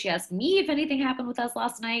Valerie, she asked me if anything happened with us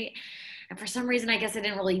last night. And for some reason, I guess I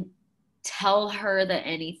didn't really tell her that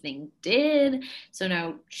anything did. So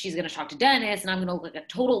now she's going to talk to Dennis, and I'm going to look like a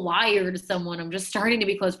total liar to someone I'm just starting to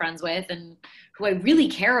be close friends with and who I really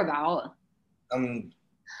care about. Um,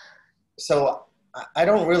 so I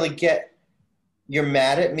don't really get. You're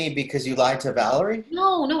mad at me because you lied to Valerie?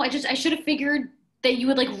 No, I should have figured that you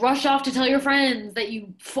would like rush off to tell your friends that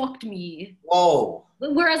you fucked me. Whoa.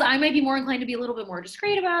 Whereas I might be more inclined to be a little bit more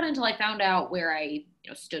discreet about it until I found out where I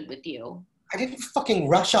stood with you. I didn't fucking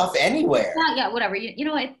rush off anywhere. Yeah, whatever. You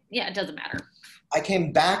know what? Yeah, it doesn't matter. I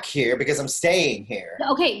came back here because I'm staying here.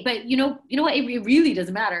 Okay, but you know what? It really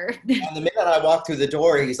doesn't matter. And the minute I walked through the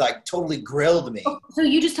door, he's like totally grilled me. So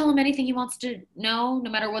you just tell him anything he wants to know, no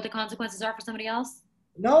matter what the consequences are for somebody else?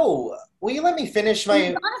 No, will you let me finish my?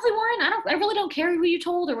 Honestly, Warren, I really don't care who you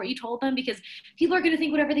told or what you told them because people are going to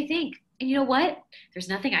think whatever they think. And you know what? There's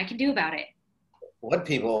nothing I can do about it. What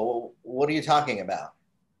people? What are you talking about?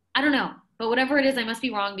 I don't know, but whatever it is, I must be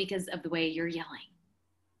wrong because of the way you're yelling.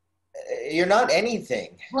 You're not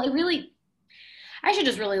anything. Well, I should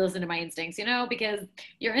just really listen to my instincts, because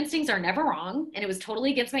your instincts are never wrong. And it was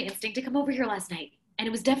totally against my instinct to come over here last night. And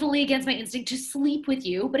it was definitely against my instinct to sleep with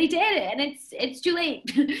you, but I did it, and it's too late.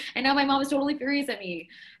 And now my mom is totally furious at me.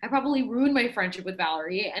 I probably ruined my friendship with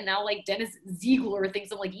Valerie, and now like Dennis Ziegler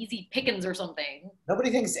thinks I'm like easy pickings or something. Nobody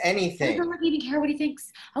thinks anything. I don't even care what he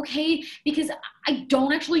thinks, okay? Because I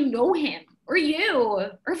don't actually know him, or you,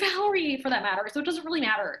 or Valerie for that matter, so it doesn't really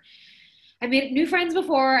matter. I made new friends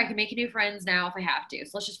before. I can make new friends now if I have to.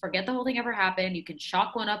 So let's just forget the whole thing ever happened. You can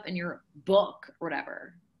chalk one up in your book or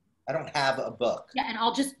whatever. I don't have a book. Yeah, and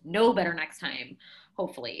I'll just know better next time,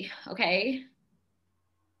 hopefully. Okay?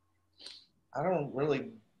 I don't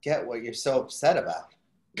really get what you're so upset about.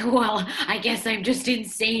 Well, I guess I'm just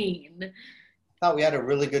insane. I thought we had a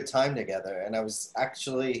really good time together, and I was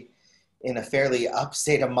actually in a fairly up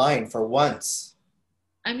state of mind for once.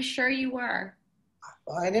 I'm sure you were.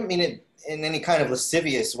 Well, I didn't mean it in any kind of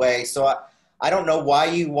lascivious way, so I don't know why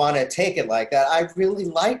you want to take it like that. I really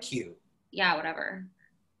like you. Yeah, whatever.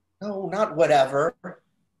 No, not whatever.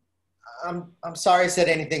 I'm sorry I said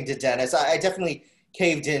anything to Dennis. I definitely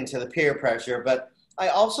caved in to the peer pressure, but I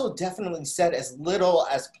also definitely said as little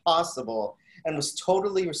as possible and was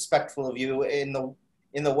totally respectful of you in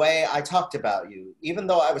the way I talked about you, even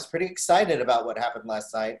though I was pretty excited about what happened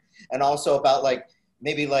last night and also about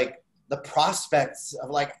maybe the prospects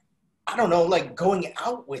of I don't know, going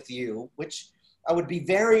out with you, which I would be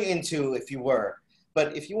very into if you were.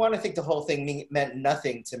 But if you want to think the whole thing meant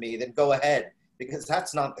nothing to me, then go ahead, because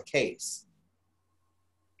that's not the case.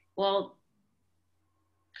 Well,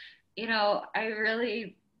 I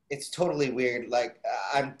really... It's totally weird.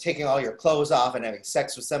 I'm taking all your clothes off and having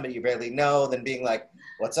sex with somebody you barely know, then being like,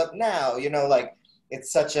 what's up now?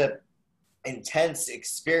 It's such a intense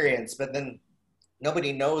experience, but then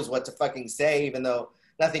nobody knows what to fucking say, even though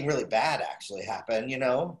nothing really bad actually happened,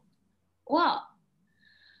 Well,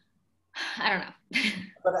 I don't know.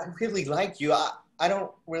 But I really like you. I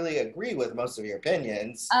don't really agree with most of your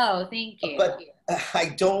opinions. Oh, thank you. But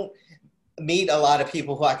I don't meet a lot of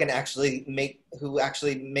people who I can actually make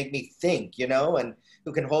me think, and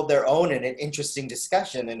who can hold their own in an interesting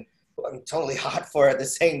discussion and who I'm totally hot for at the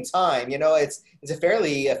same time. It's a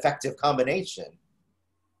fairly effective combination.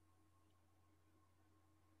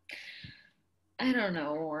 I don't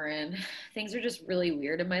know, Warren. Things are just really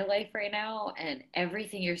weird in my life right now, and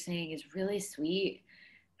everything you're saying is really sweet.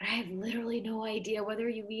 But I have literally no idea whether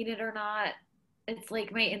you mean it or not. It's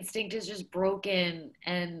like my instinct is just broken,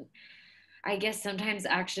 and I guess sometimes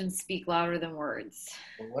actions speak louder than words.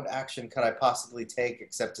 Well, what action could I possibly take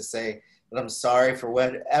except to say that I'm sorry for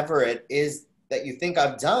whatever it is that you think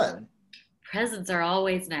I've done? Presents are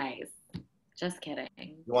always nice. Just kidding.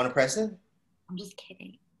 You want a present? I'm just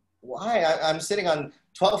kidding. Why? I'm sitting on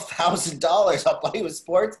 $12,000. I'll buy you a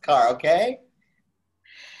sports car, okay?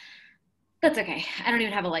 That's okay. I don't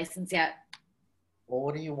even have a license yet. Well,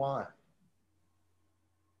 what do you want?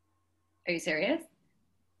 Are you serious?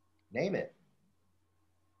 Name it.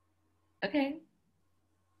 Okay.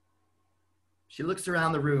 She looks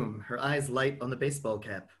around the room, her eyes light on the baseball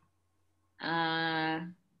cap. Could I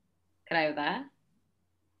have that?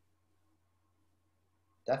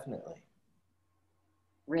 Definitely.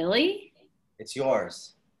 Really? It's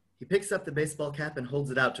yours. He picks up the baseball cap and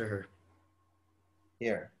holds it out to her.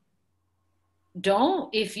 Here.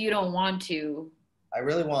 Don't if you don't want to. I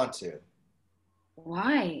really want to.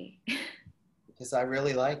 Why? Because I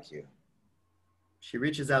really like you. She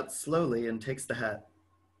reaches out slowly and takes the hat.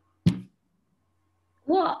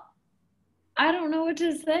 Well, I don't know what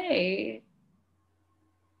to say.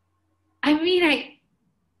 I mean,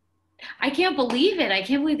 I can't believe it. I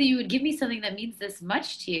can't believe that you would give me something that means this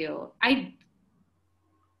much to you. I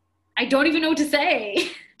don't even know what to say.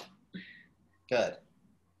 Good.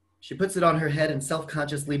 She puts it on her head and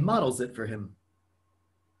self-consciously models it for him.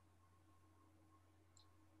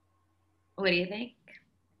 What do you think?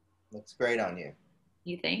 Looks great on you.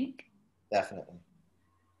 You think? Definitely.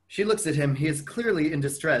 She looks at him. He is clearly in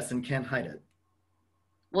distress and can't hide it.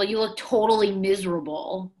 Well, you look totally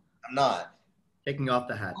miserable. I'm not. Taking off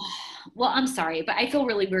the hat. Well, I'm sorry, but I feel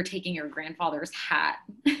really weird taking your grandfather's hat.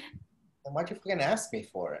 Then why'd you fucking ask me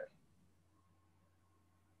for it?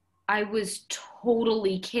 I was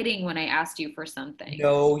totally kidding when I asked you for something.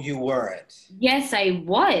 No, you weren't. Yes, I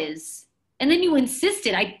was. And then you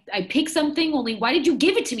insisted I pick something, only why did you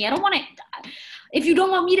give it to me? I don't want to, if you don't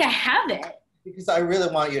want me to have it. Because I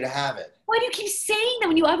really want you to have it. Why do you keep saying that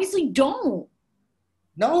when you obviously don't?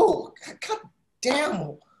 No, god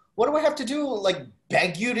damn. What do I have to do? Like,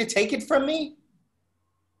 beg you to take it from me?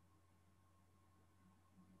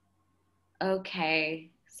 Okay,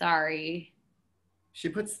 sorry. She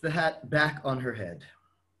puts the hat back on her head.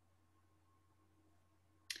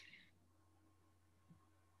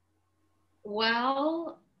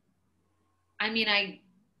 Well, I mean,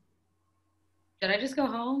 should I just go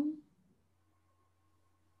home?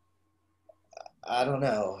 I don't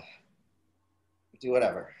know. Do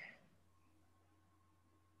whatever.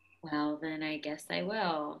 Well, then I guess I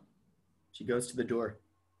will. She goes to the door.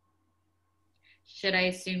 Should I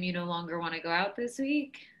assume you no longer want to go out this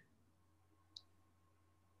week?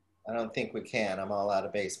 I don't think we can. I'm all out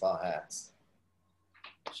of baseball hats.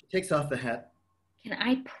 She takes off the hat. Can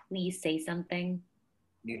I please say something?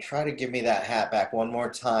 You try to give me that hat back one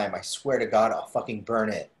more time, I swear to God, I'll fucking burn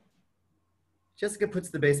it. Jessica puts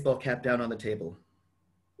the baseball cap down on the table.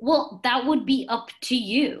 Well, that would be up to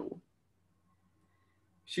you.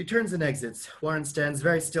 She turns and exits. Warren stands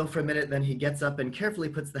very still for a minute, then he gets up and carefully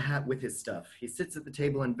puts the hat with his stuff. He sits at the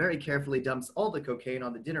table and very carefully dumps all the cocaine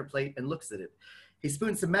on the dinner plate and looks at it. He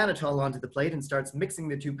spoons some mannitol onto the plate and starts mixing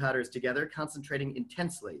the two powders together, concentrating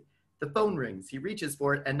intensely. The phone rings. He reaches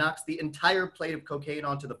for it and knocks the entire plate of cocaine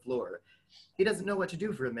onto the floor. He doesn't know what to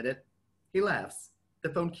do for a minute. He laughs. The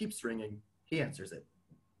phone keeps ringing. He answers it.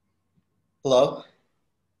 Hello?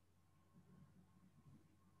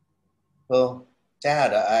 Well,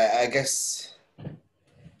 Dad, I guess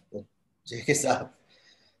the jig is up.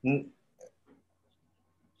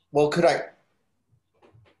 Well, could I?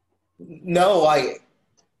 No, I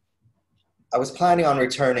was planning on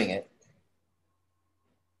returning it.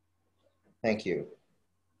 Thank you.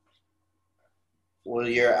 Well,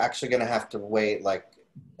 you're actually going to have to wait like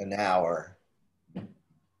an hour.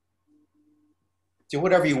 Do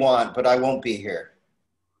whatever you want, but I won't be here.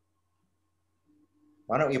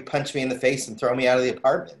 Why don't you punch me in the face and throw me out of the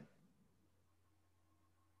apartment?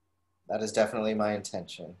 That is definitely my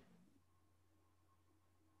intention.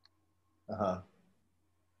 Uh-huh.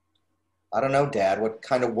 I don't know, Dad. What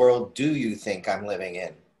kind of world do you think I'm living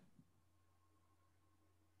in?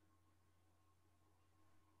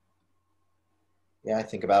 Yeah, I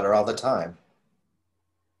think about her all the time.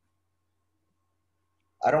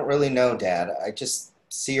 I don't really know, Dad. I just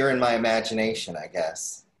see her in my imagination, I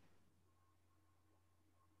guess.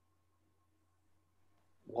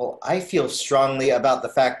 Well, I feel strongly about the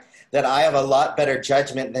fact that I have a lot better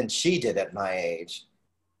judgment than she did at my age.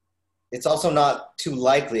 It's also not too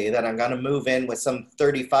likely that I'm going to move in with some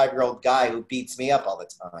 35-year-old guy who beats me up all the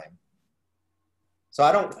time. So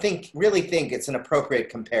I don't really think it's an appropriate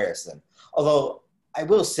comparison. Although I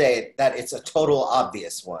will say that it's a total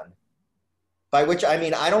obvious one. By which I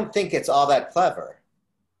mean, I don't think it's all that clever.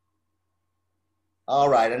 All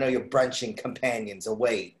right, I know you're brunching companions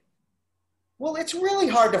await. Well, it's really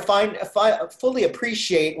hard to fully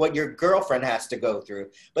appreciate what your girlfriend has to go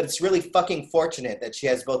through, but it's really fucking fortunate that she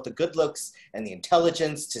has both the good looks and the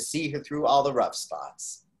intelligence to see her through all the rough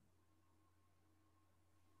spots.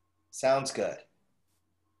 Sounds good.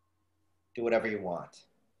 Do whatever you want.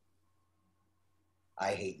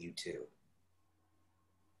 I hate you too.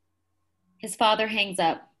 His father hangs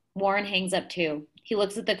up. Warren hangs up too. He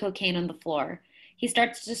looks at the cocaine on the floor. He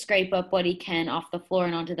starts to scrape up what he can off the floor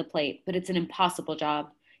and onto the plate, but it's an impossible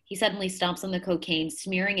job. He suddenly stomps on the cocaine,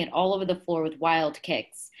 smearing it all over the floor with wild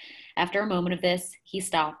kicks. After a moment of this, he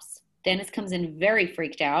stops. Dennis comes in very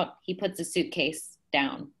freaked out. He puts the suitcase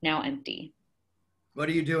down, now empty. What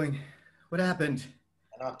are you doing? What happened?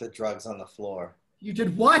 I knocked the drugs on the floor. You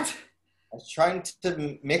did what? I was trying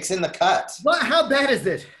to mix in the cut. What? How bad is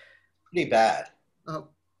it? Pretty bad. Oh,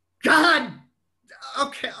 God!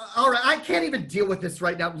 Okay, all right. I can't even deal with this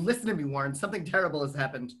right now. Listen to me, Warren. Something terrible has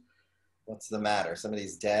happened. What's the matter?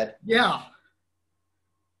 Somebody's dead? Yeah.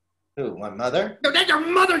 Who, my mother? No, not your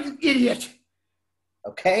mother, you idiot!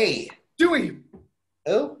 Okay. Stewie!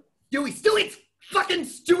 Who? Stewie! Fucking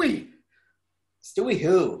Stewie! Stewie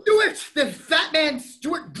who? Stewart! The fat man,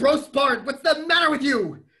 Stuart Grossbard! What's the matter with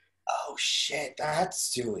you? Oh, shit, that's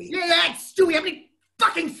Stewie. Yeah, that's Stewie! How many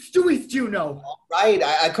fucking Stewies do you know? Right,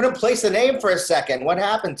 I couldn't place the name for a second. What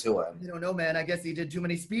happened to him? I don't know, man. I guess he did too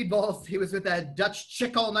many speedballs. He was with that Dutch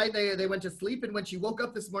chick all night. They went to sleep, and when she woke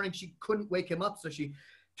up this morning, she couldn't wake him up, so she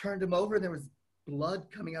turned him over, and there was blood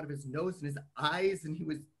coming out of his nose and his eyes, and he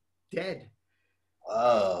was dead.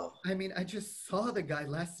 Oh. I mean, I just saw the guy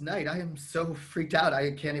last night. I am so freaked out.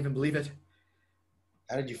 I can't even believe it.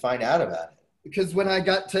 How did you find out about it? Because when I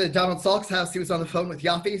got to Donald Salk's house, he was on the phone with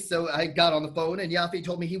Yaffe, so I got on the phone, and Yaffe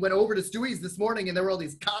told me he went over to Stewie's this morning, and there were all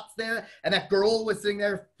these cops there, and that girl was sitting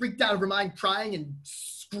there freaked out of her mind, crying and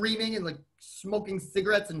screaming and, like, smoking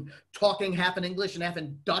cigarettes and talking half in English and half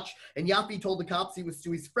in Dutch, and Yaffe told the cops he was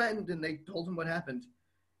Stewie's friend, and they told him what happened.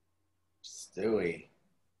 Stewie.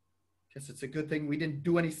 Guess it's a good thing we didn't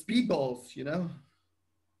do any speedballs, you know?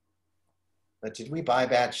 But did we buy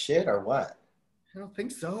bad shit or what? I don't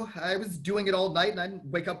think so. I was doing it all night, and I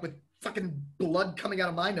didn't wake up with fucking blood coming out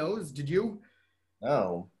of my nose. Did you?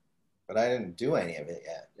 No, but I didn't do any of it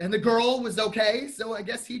yet. And the girl was okay, so I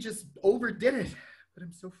guess he just overdid it. But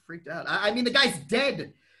I'm so freaked out. I mean, the guy's dead.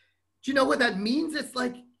 Do you know what that means? It's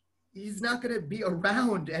like he's not going to be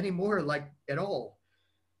around anymore, like, at all.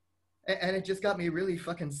 And it just got me really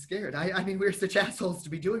fucking scared. I mean, we're such assholes to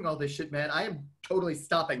be doing all this shit, man. I am totally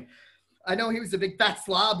stopping. I know he was a big fat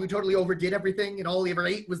slob who totally overdid everything, and all he ever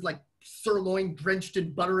ate was, like, sirloin drenched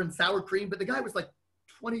in butter and sour cream. But the guy was, like,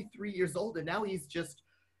 23 years old, and now he's just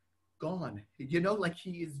gone. You know, like,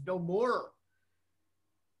 he is no more.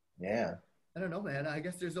 Yeah. I don't know, man. I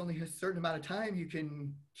guess there's only a certain amount of time you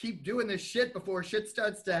can keep doing this shit before shit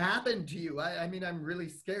starts to happen to you. I mean, I'm really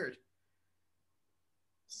scared.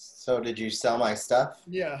 So did you sell my stuff?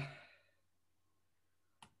 Yeah.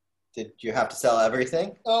 Did you have to sell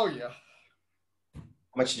everything? Oh, yeah.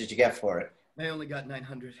 How much did you get for it? I only got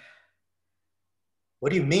 900.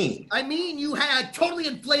 What do you mean? I mean, you had a totally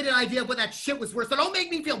inflated idea of what that shit was worth, so don't make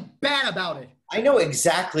me feel bad about it. I know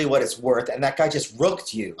exactly what it's worth, and that guy just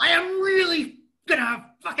rooked you. I am really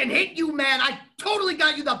gonna fucking hate you, man. I totally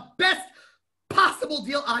got you the best possible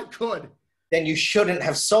deal I could. Then you shouldn't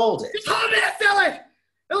have sold it. You told me to sell it!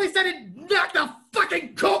 At least I didn't knock the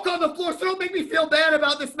fucking coke on the floor, so don't make me feel bad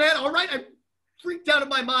about this, man, all right? I'm freaked out of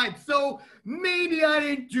my mind, so maybe I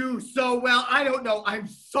didn't do so well. I don't know. I'm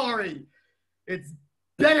sorry. It's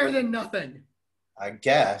better than nothing. I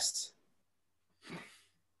guess.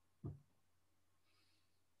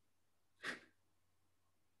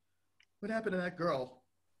 What happened to that girl?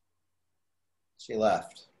 She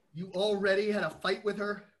left. You already had a fight with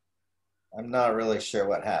her? I'm not really sure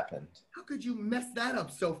what happened. How could you mess that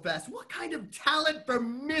up so fast? What kind of talent for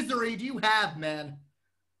misery do you have, man?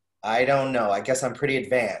 I don't know. I guess I'm pretty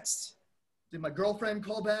advanced. Did my girlfriend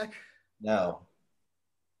call back? No.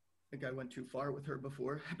 I think I went too far with her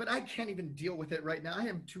before, but I can't even deal with it right now. I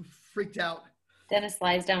am too freaked out. Dennis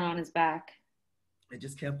lies down on his back. I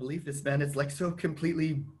just can't believe this, man. It's like so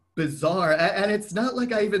completely bizarre. And it's not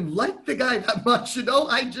like I even liked the guy that much, you know?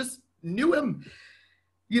 I just knew him,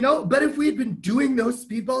 you know? But if we had been doing those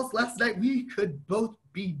speedballs last night, we could both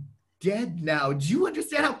be dead now. Do you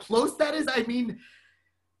understand how close that is? I mean,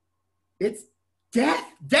 it's death.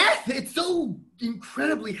 Death! It's so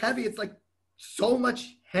incredibly heavy. It's like so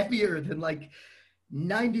much heavier than like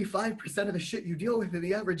 95% of the shit you deal with in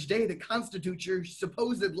the average day that constitutes your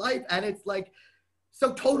supposed life. And it's like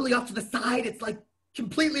so totally off to the side. It's like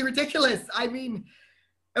completely ridiculous. I mean,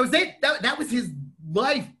 that was it. That was his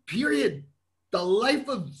life, period. The life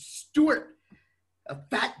of Stuart, a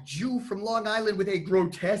fat Jew from Long Island with a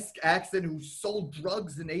grotesque accent who sold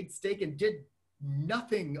drugs and ate steak and did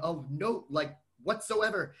nothing of note, like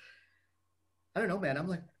whatsoever. I don't know, man. I'm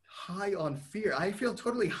like high on fear. I feel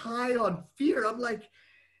totally high on fear. I'm like,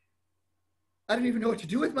 I don't even know what to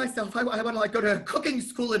do with myself. I want to like go to cooking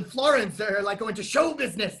school in Florence or like go into show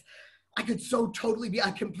business. I could so totally be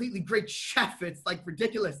a completely great chef. It's like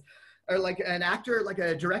ridiculous. or like an actor, like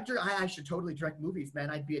a director, I should totally direct movies, man.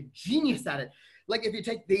 I'd be a genius at it. Like if you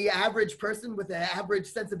take the average person with an average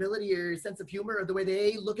sensibility or sense of humor or the way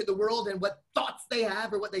they look at the world and what thoughts they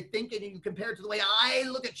have or what they think, and you compare it to the way I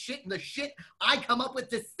look at shit and the shit I come up with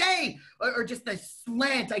to say, or just the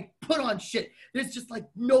slant I put on shit. There's just like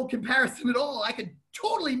no comparison at all. I could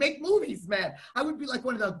totally make movies, man. I would be like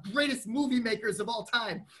one of the greatest movie makers of all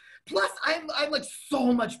time. Plus, I'm like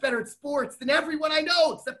so much better at sports than everyone I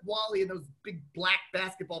know, except Wally and those big black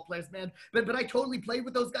basketball players, man. But I totally played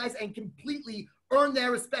with those guys and completely earned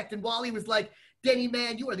their respect. And Wally was like, Denny,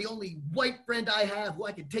 man, you are the only white friend I have who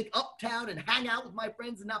I can take uptown and hang out with my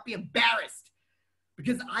friends and not be embarrassed.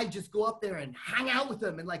 Because I just go up there and hang out with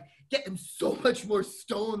them and like get them so much more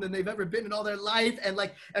stoned than they've ever been in all their life. And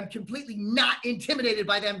like, I'm completely not intimidated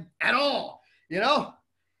by them at all, you know?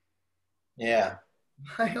 Yeah.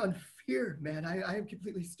 On fear, man. I am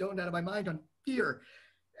completely stoned out of my mind on fear.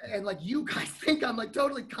 And like you guys think I'm like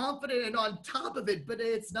totally confident and on top of it, but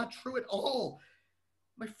it's not true at all.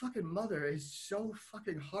 My fucking mother is so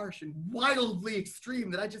fucking harsh and wildly extreme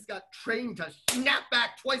that I just got trained to snap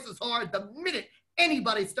back twice as hard the minute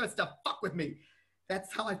anybody starts to fuck with me.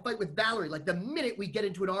 That's how I fight with Valerie. Like the minute we get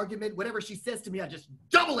into an argument, whatever she says to me, I just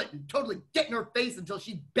double it and totally get in her face until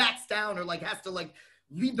she backs down or like has to like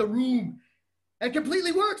leave the room. And it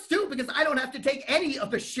completely works too, because I don't have to take any of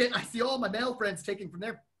the shit I see all my male friends taking from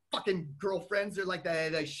their fucking girlfriends, or like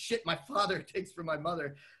the shit my father takes from my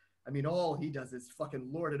mother. I mean, all he does is fucking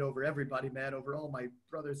lord it over everybody, man, over all my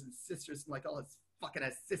brothers and sisters and like all his fucking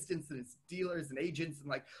assistants and his dealers and agents and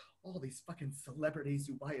like all these fucking celebrities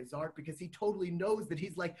who buy his art, because he totally knows that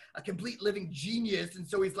he's like a complete living genius. And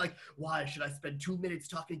so he's like, why should I spend 2 minutes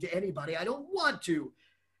talking to anybody? I don't want to.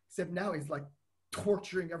 Except now he's like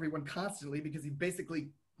torturing everyone constantly because he basically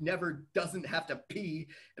never doesn't have to pee.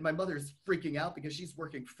 And my mother's freaking out because she's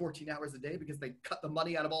working 14 hours a day because they cut the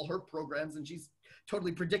money out of all her programs, and she's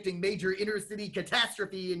totally predicting major inner city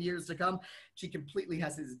catastrophe in years to come. She completely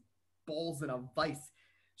has his balls in a vice.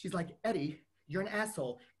 She's like, Eddie, you're an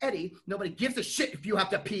asshole. Eddie, nobody gives a shit if you have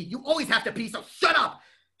to pee. You always have to pee, so shut up.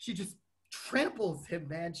 She just tramples him,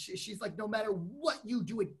 man. She's like, no matter what you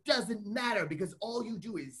do, it doesn't matter, because all you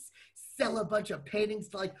do is sell a bunch of paintings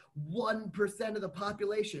to like 1% of the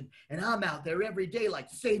population. And I'm out there every day like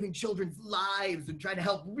saving children's lives and trying to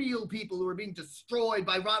help real people who are being destroyed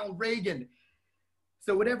by Ronald Reagan.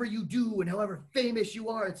 So whatever you do and however famous you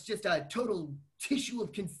are, it's just a total tissue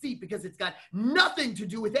of conceit, because it's got nothing to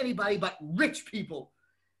do with anybody but rich people.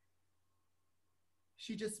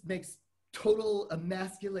 She just makes total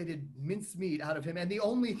emasculated mincemeat out of him. And the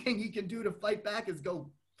only thing he can do to fight back is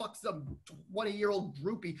go fuck some 20-year-old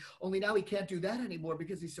groupie. Only now he can't do that anymore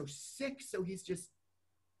because he's so sick. So he's just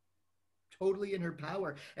totally in her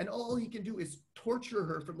power. And all he can do is torture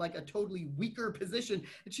her from like a totally weaker position.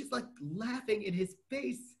 And she's like laughing in his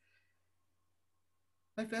face.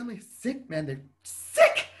 My family's sick, man. They're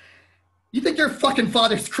sick. You think your fucking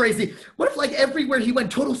father's crazy? What if like everywhere he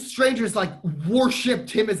went, total strangers like worshipped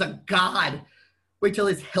him as a god? Wait till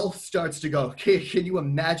his health starts to go. Can you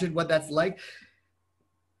imagine what that's like?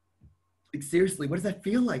 Like seriously, what does that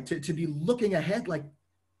feel like to be looking ahead like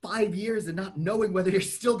 5 years and not knowing whether you're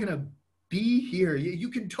still gonna be here? You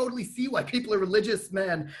can totally see why people are religious,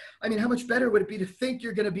 man. I mean, how much better would it be to think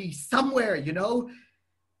you're gonna be somewhere, you know?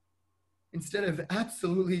 Instead of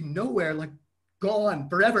absolutely nowhere, like gone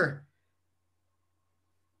forever.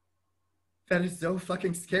 That is so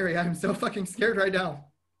fucking scary. I'm so fucking scared right now.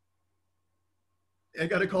 I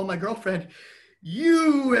gotta call my girlfriend.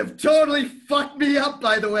 You have totally fucked me up,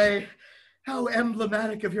 by the way. How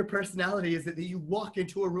emblematic of your personality is it that you walk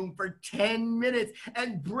into a room for 10 minutes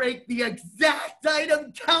and break the exact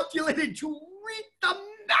item calculated to wreak the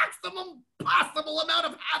maximum possible amount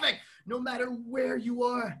of havoc, no matter where you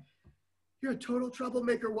are? You're a total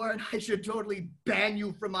troublemaker, Warren. I should totally ban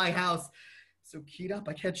you from my house. So keyed up,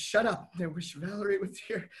 I can't shut up. I wish Valerie was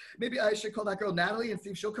here. Maybe I should call that girl Natalie and see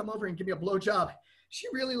if she'll come over and give me a blowjob. She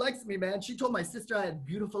really likes me, man. She told my sister I had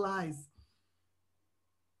beautiful eyes.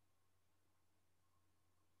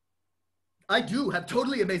 I do have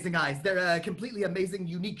totally amazing eyes. They're a completely amazing,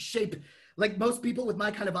 unique shape. Like most people with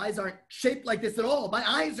my kind of eyes aren't shaped like this at all. My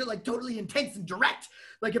eyes are like totally intense and direct.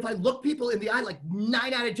 Like if I look people in the eye, like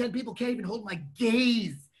 9 out of 10 people can't even hold my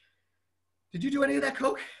gaze. Did you do any of that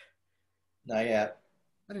coke? Not yet.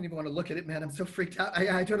 I didn't even want to look at it, man. I'm so freaked out.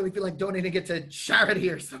 I totally feel like donating it to charity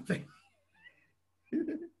or something.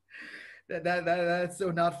 That's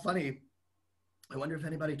so not funny. I wonder if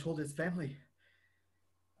anybody told his family.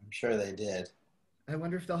 I'm sure they did. I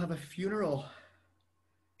wonder if they'll have a funeral.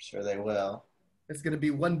 I'm sure they will. It's going to be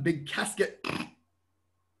one big casket.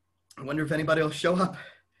 I wonder if anybody will show up.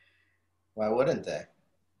 Why wouldn't they?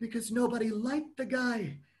 Because nobody liked the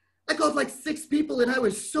guy. I called like 6 people and I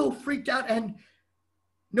was so freaked out and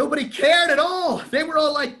nobody cared at all. They were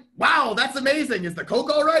all like, wow, that's amazing. Is the Coke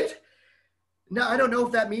all right? Now, I don't know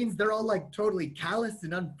if that means they're all like totally callous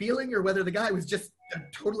and unfeeling or whether the guy was just a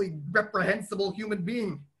totally reprehensible human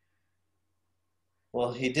being.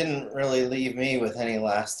 Well, he didn't really leave me with any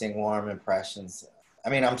lasting warm impressions. I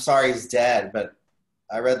mean, I'm sorry he's dead, but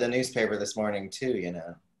I read the newspaper this morning too, you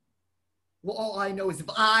know. Well, all I know is if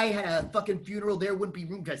I had a fucking funeral, there wouldn't be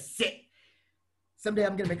room to sit. Someday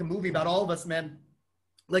I'm gonna make a movie about all of us, man.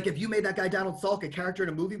 Like if you made that guy Donald Salk a character in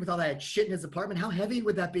a movie with all that shit in his apartment, how heavy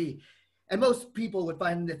would that be? And most people would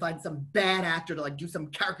find some bad actor to like do some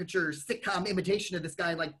caricature sitcom imitation of this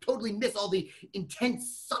guy and like totally miss all the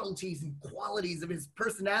intense subtleties and qualities of his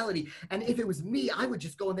personality. And if it was me, I would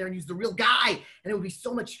just go in there and use the real guy and it would be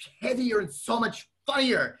so much heavier and so much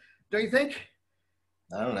funnier. Don't you think?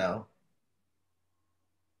 I don't know.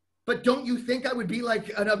 But don't you think I would be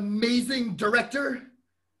like an amazing director?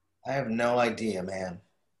 I have no idea, man.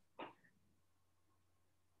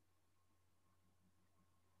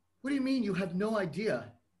 What do you mean you have no idea?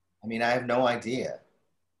 I mean, I have no idea.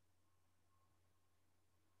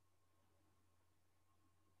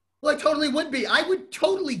 Well, I totally would be. I would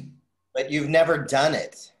totally. But you've never done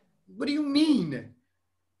it. What do you mean?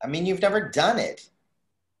 I mean, you've never done it.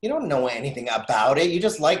 You don't know anything about it. You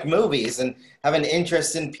just like movies and have an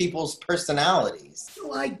interest in people's personalities.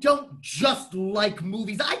 No, I don't just like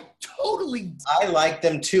movies. I totally... I like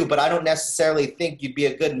them too, but I don't necessarily think you'd be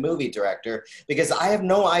a good movie director because I have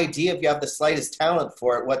no idea if you have the slightest talent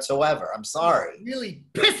for it whatsoever. I'm sorry. You're really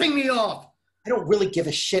pissing me off. I don't really give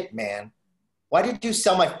a shit, man. Why did you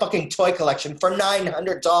sell my fucking toy collection for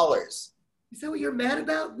 $900? Is that what you're mad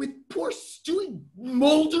about? With poor Stewie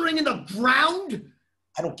moldering in the ground?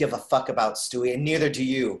 I don't give a fuck about Stewie, and neither do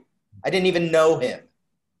you. I didn't even know him.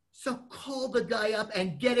 So call the guy up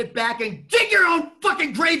and get it back and dig your own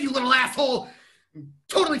fucking grave, you little asshole! I'm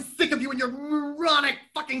totally sick of you and your moronic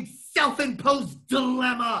fucking self-imposed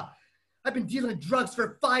dilemma! I've been dealing drugs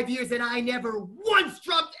for 5 years and I never once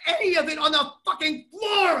dropped any of it on the fucking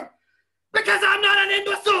floor! Because I'm not an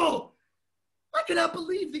imbecile! I cannot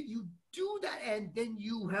believe that you do that and then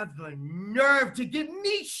you have the nerve to give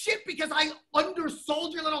me shit because I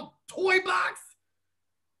undersold your little toy box?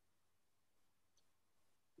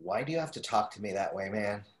 Why do you have to talk to me that way,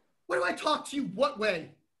 man? Why do I talk to you what way?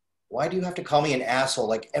 Why do you have to call me an asshole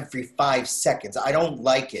like every 5 seconds? I don't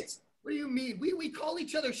like it. What do you mean? We call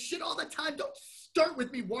each other shit all the time. Don't start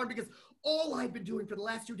with me, Warren, because all I've been doing for the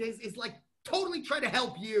last 2 days is like totally trying to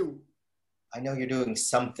help you. I know you're doing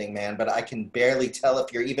something, man, but I can barely tell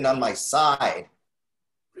if you're even on my side.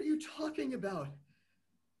 What are you talking about?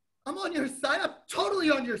 I'm on your side. I'm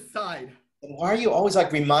totally on your side. And why are you always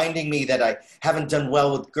like reminding me that I haven't done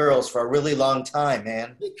well with girls for a really long time,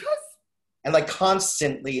 man? Because... And like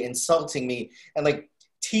constantly insulting me and like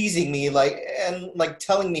teasing me and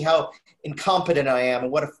telling me how incompetent I am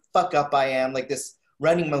and what a fuck up I am, like this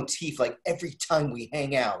running motif like every time we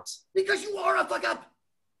hang out. Because you are a fuck up.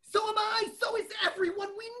 So am I. So is everyone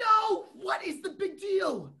we know. What is the big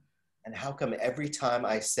deal? And how come every time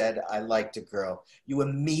I said I liked a girl, you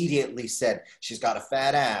immediately said she's got a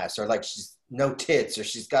fat ass or like she's no tits or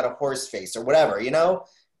she's got a horse face or whatever, you know?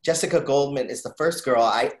 Jessica Goldman is the first girl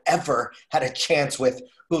I ever had a chance with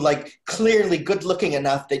who like clearly good looking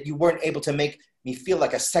enough that you weren't able to make me feel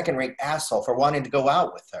like a second-rate asshole for wanting to go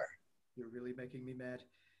out with her. You're really making me mad.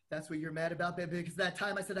 That's what you're mad about, baby, because that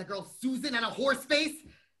time I said that girl Susan had a horse face.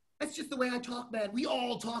 That's just the way I talk, man. We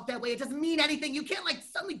all talk that way. It doesn't mean anything. You can't like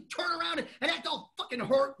suddenly turn around and act all fucking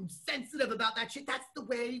hurt and sensitive about that shit. That's the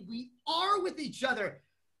way we are with each other.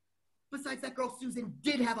 Besides, that girl Susan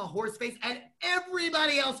did have a horse face and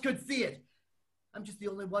everybody else could see it. I'm just the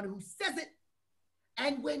only one who says it.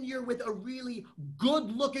 And when you're with a really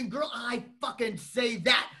good-looking girl, I fucking say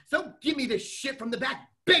that. So give me this shit from the back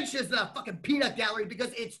benches of the fucking peanut gallery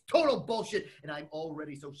because it's total bullshit. And I'm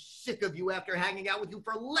already so sick of you after hanging out with you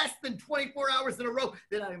for less than 24 hours in a row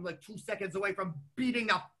that I'm like 2 seconds away from beating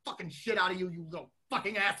the fucking shit out of you, you little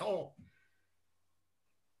fucking asshole.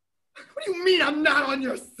 What do you mean I'm not on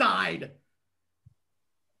your side?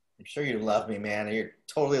 I'm sure you love me, man, and you're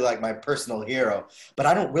totally like my personal hero, but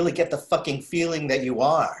I don't really get the fucking feeling that you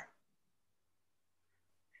are.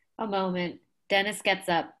 A moment. Dennis gets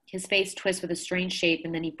up. His face twists with a strange shape,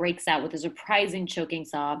 and then he breaks out with a surprising choking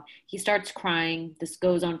sob. He starts crying. This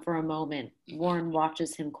goes on for a moment. Warren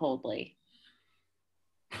watches him coldly.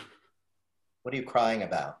 What are you crying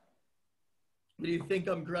about? What do you think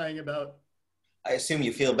I'm crying about? I assume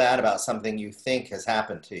you feel bad about something you think has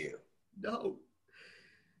happened to you. No.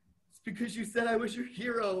 It's because you said I was your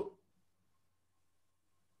hero.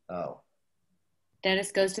 Oh.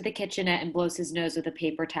 Dennis goes to the kitchenette and blows his nose with a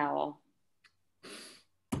paper towel.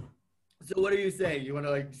 So what are you saying? You want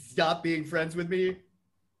to stop being friends with me?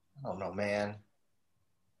 I don't know, man.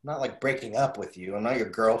 I'm not breaking up with you. I'm not your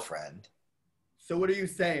girlfriend. So what are you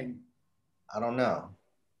saying? I don't know.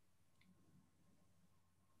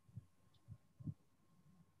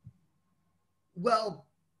 Well,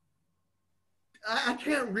 I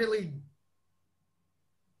can't really.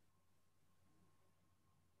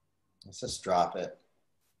 Let's just drop it.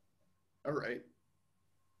 All right.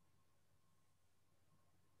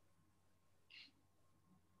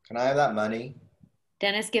 Can I have that money?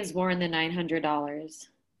 Dennis gives Warren the $900.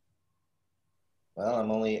 Well,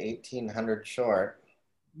 I'm only $1,800 short.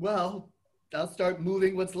 Well, I'll start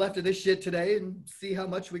moving what's left of this shit today and see how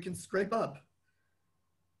much we can scrape up.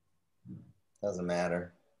 Doesn't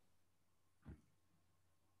matter.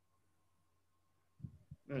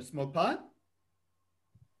 Want to smoke pot?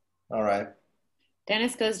 All right.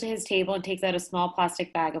 Dennis goes to his table and takes out a small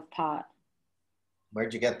plastic bag of pot.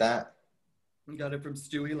 Where'd you get that? I got it from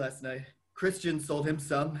Stewie last night. Christian sold him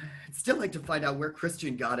some. I'd still like to find out where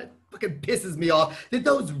Christian got it. Fucking pisses me off that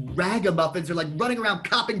those ragamuffins are running around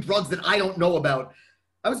copping drugs that I don't know about.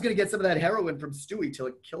 I was gonna get some of that heroin from Stewie till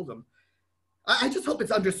it killed him. I just hope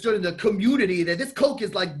it's understood in the community that this coke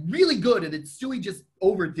is really good and that Stewie just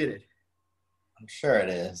overdid it. I'm sure it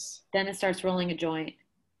is. Dennis starts rolling a joint.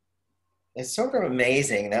 It's sort of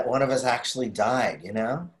amazing that one of us actually died, you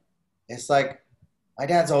know? It's like, my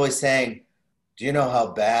dad's always saying, do you know how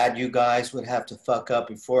bad you guys would have to fuck up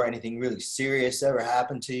before anything really serious ever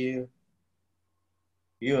happened to you?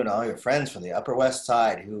 You and all your friends from the Upper West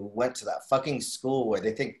Side who went to that fucking school where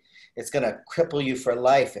they think it's gonna cripple you for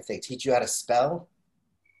life if they teach you how to spell?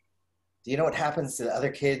 Do you know what happens to the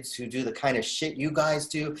other kids who do the kind of shit you guys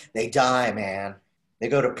do? They die, man. They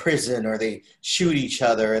go to prison or they shoot each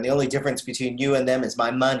other, and the only difference between you and them is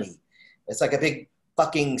my money. It's like a big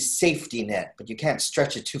fucking safety net, but you can't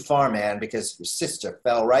stretch it too far, man, because your sister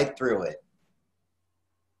fell right through it.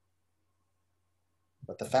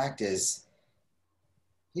 But the fact is,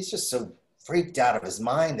 he's just so freaked out of his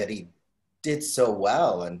mind that he did so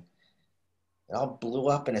well, and it all blew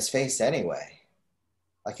up in his face anyway.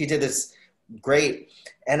 He did this great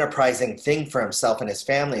enterprising thing for himself and his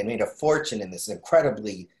family and made a fortune in this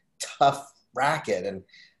incredibly tough racket and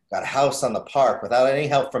got a house on the park without any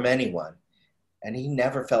help from anyone. And he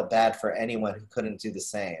never felt bad for anyone who couldn't do the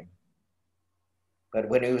same. But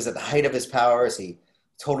when he was at the height of his powers, he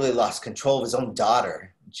totally lost control of his own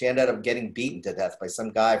daughter. She ended up getting beaten to death by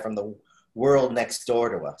some guy from the world next door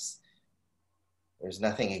to us. There's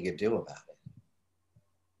nothing he could do about it.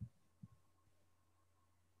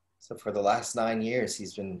 So for the last 9 years,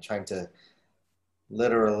 he's been trying to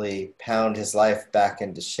literally pound his life back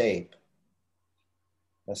into shape.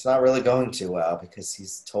 It's not really going too well because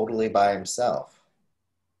he's totally by himself.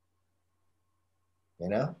 You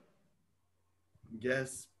know?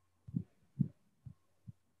 Yes.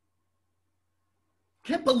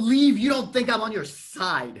 Can't believe you don't think I'm on your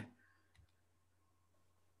side.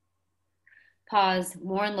 Pause.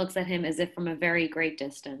 Warren looks at him as if from a very great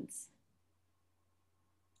distance.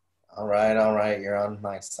 All right, you're on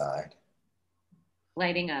my side.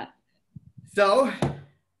 Lighting up. So,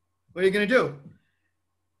 what are you gonna do?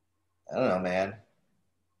 I don't know, man.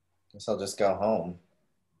 Guess I'll just go home.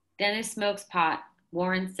 Dennis smokes pot.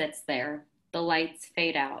 Warren sits there. The lights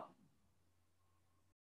fade out.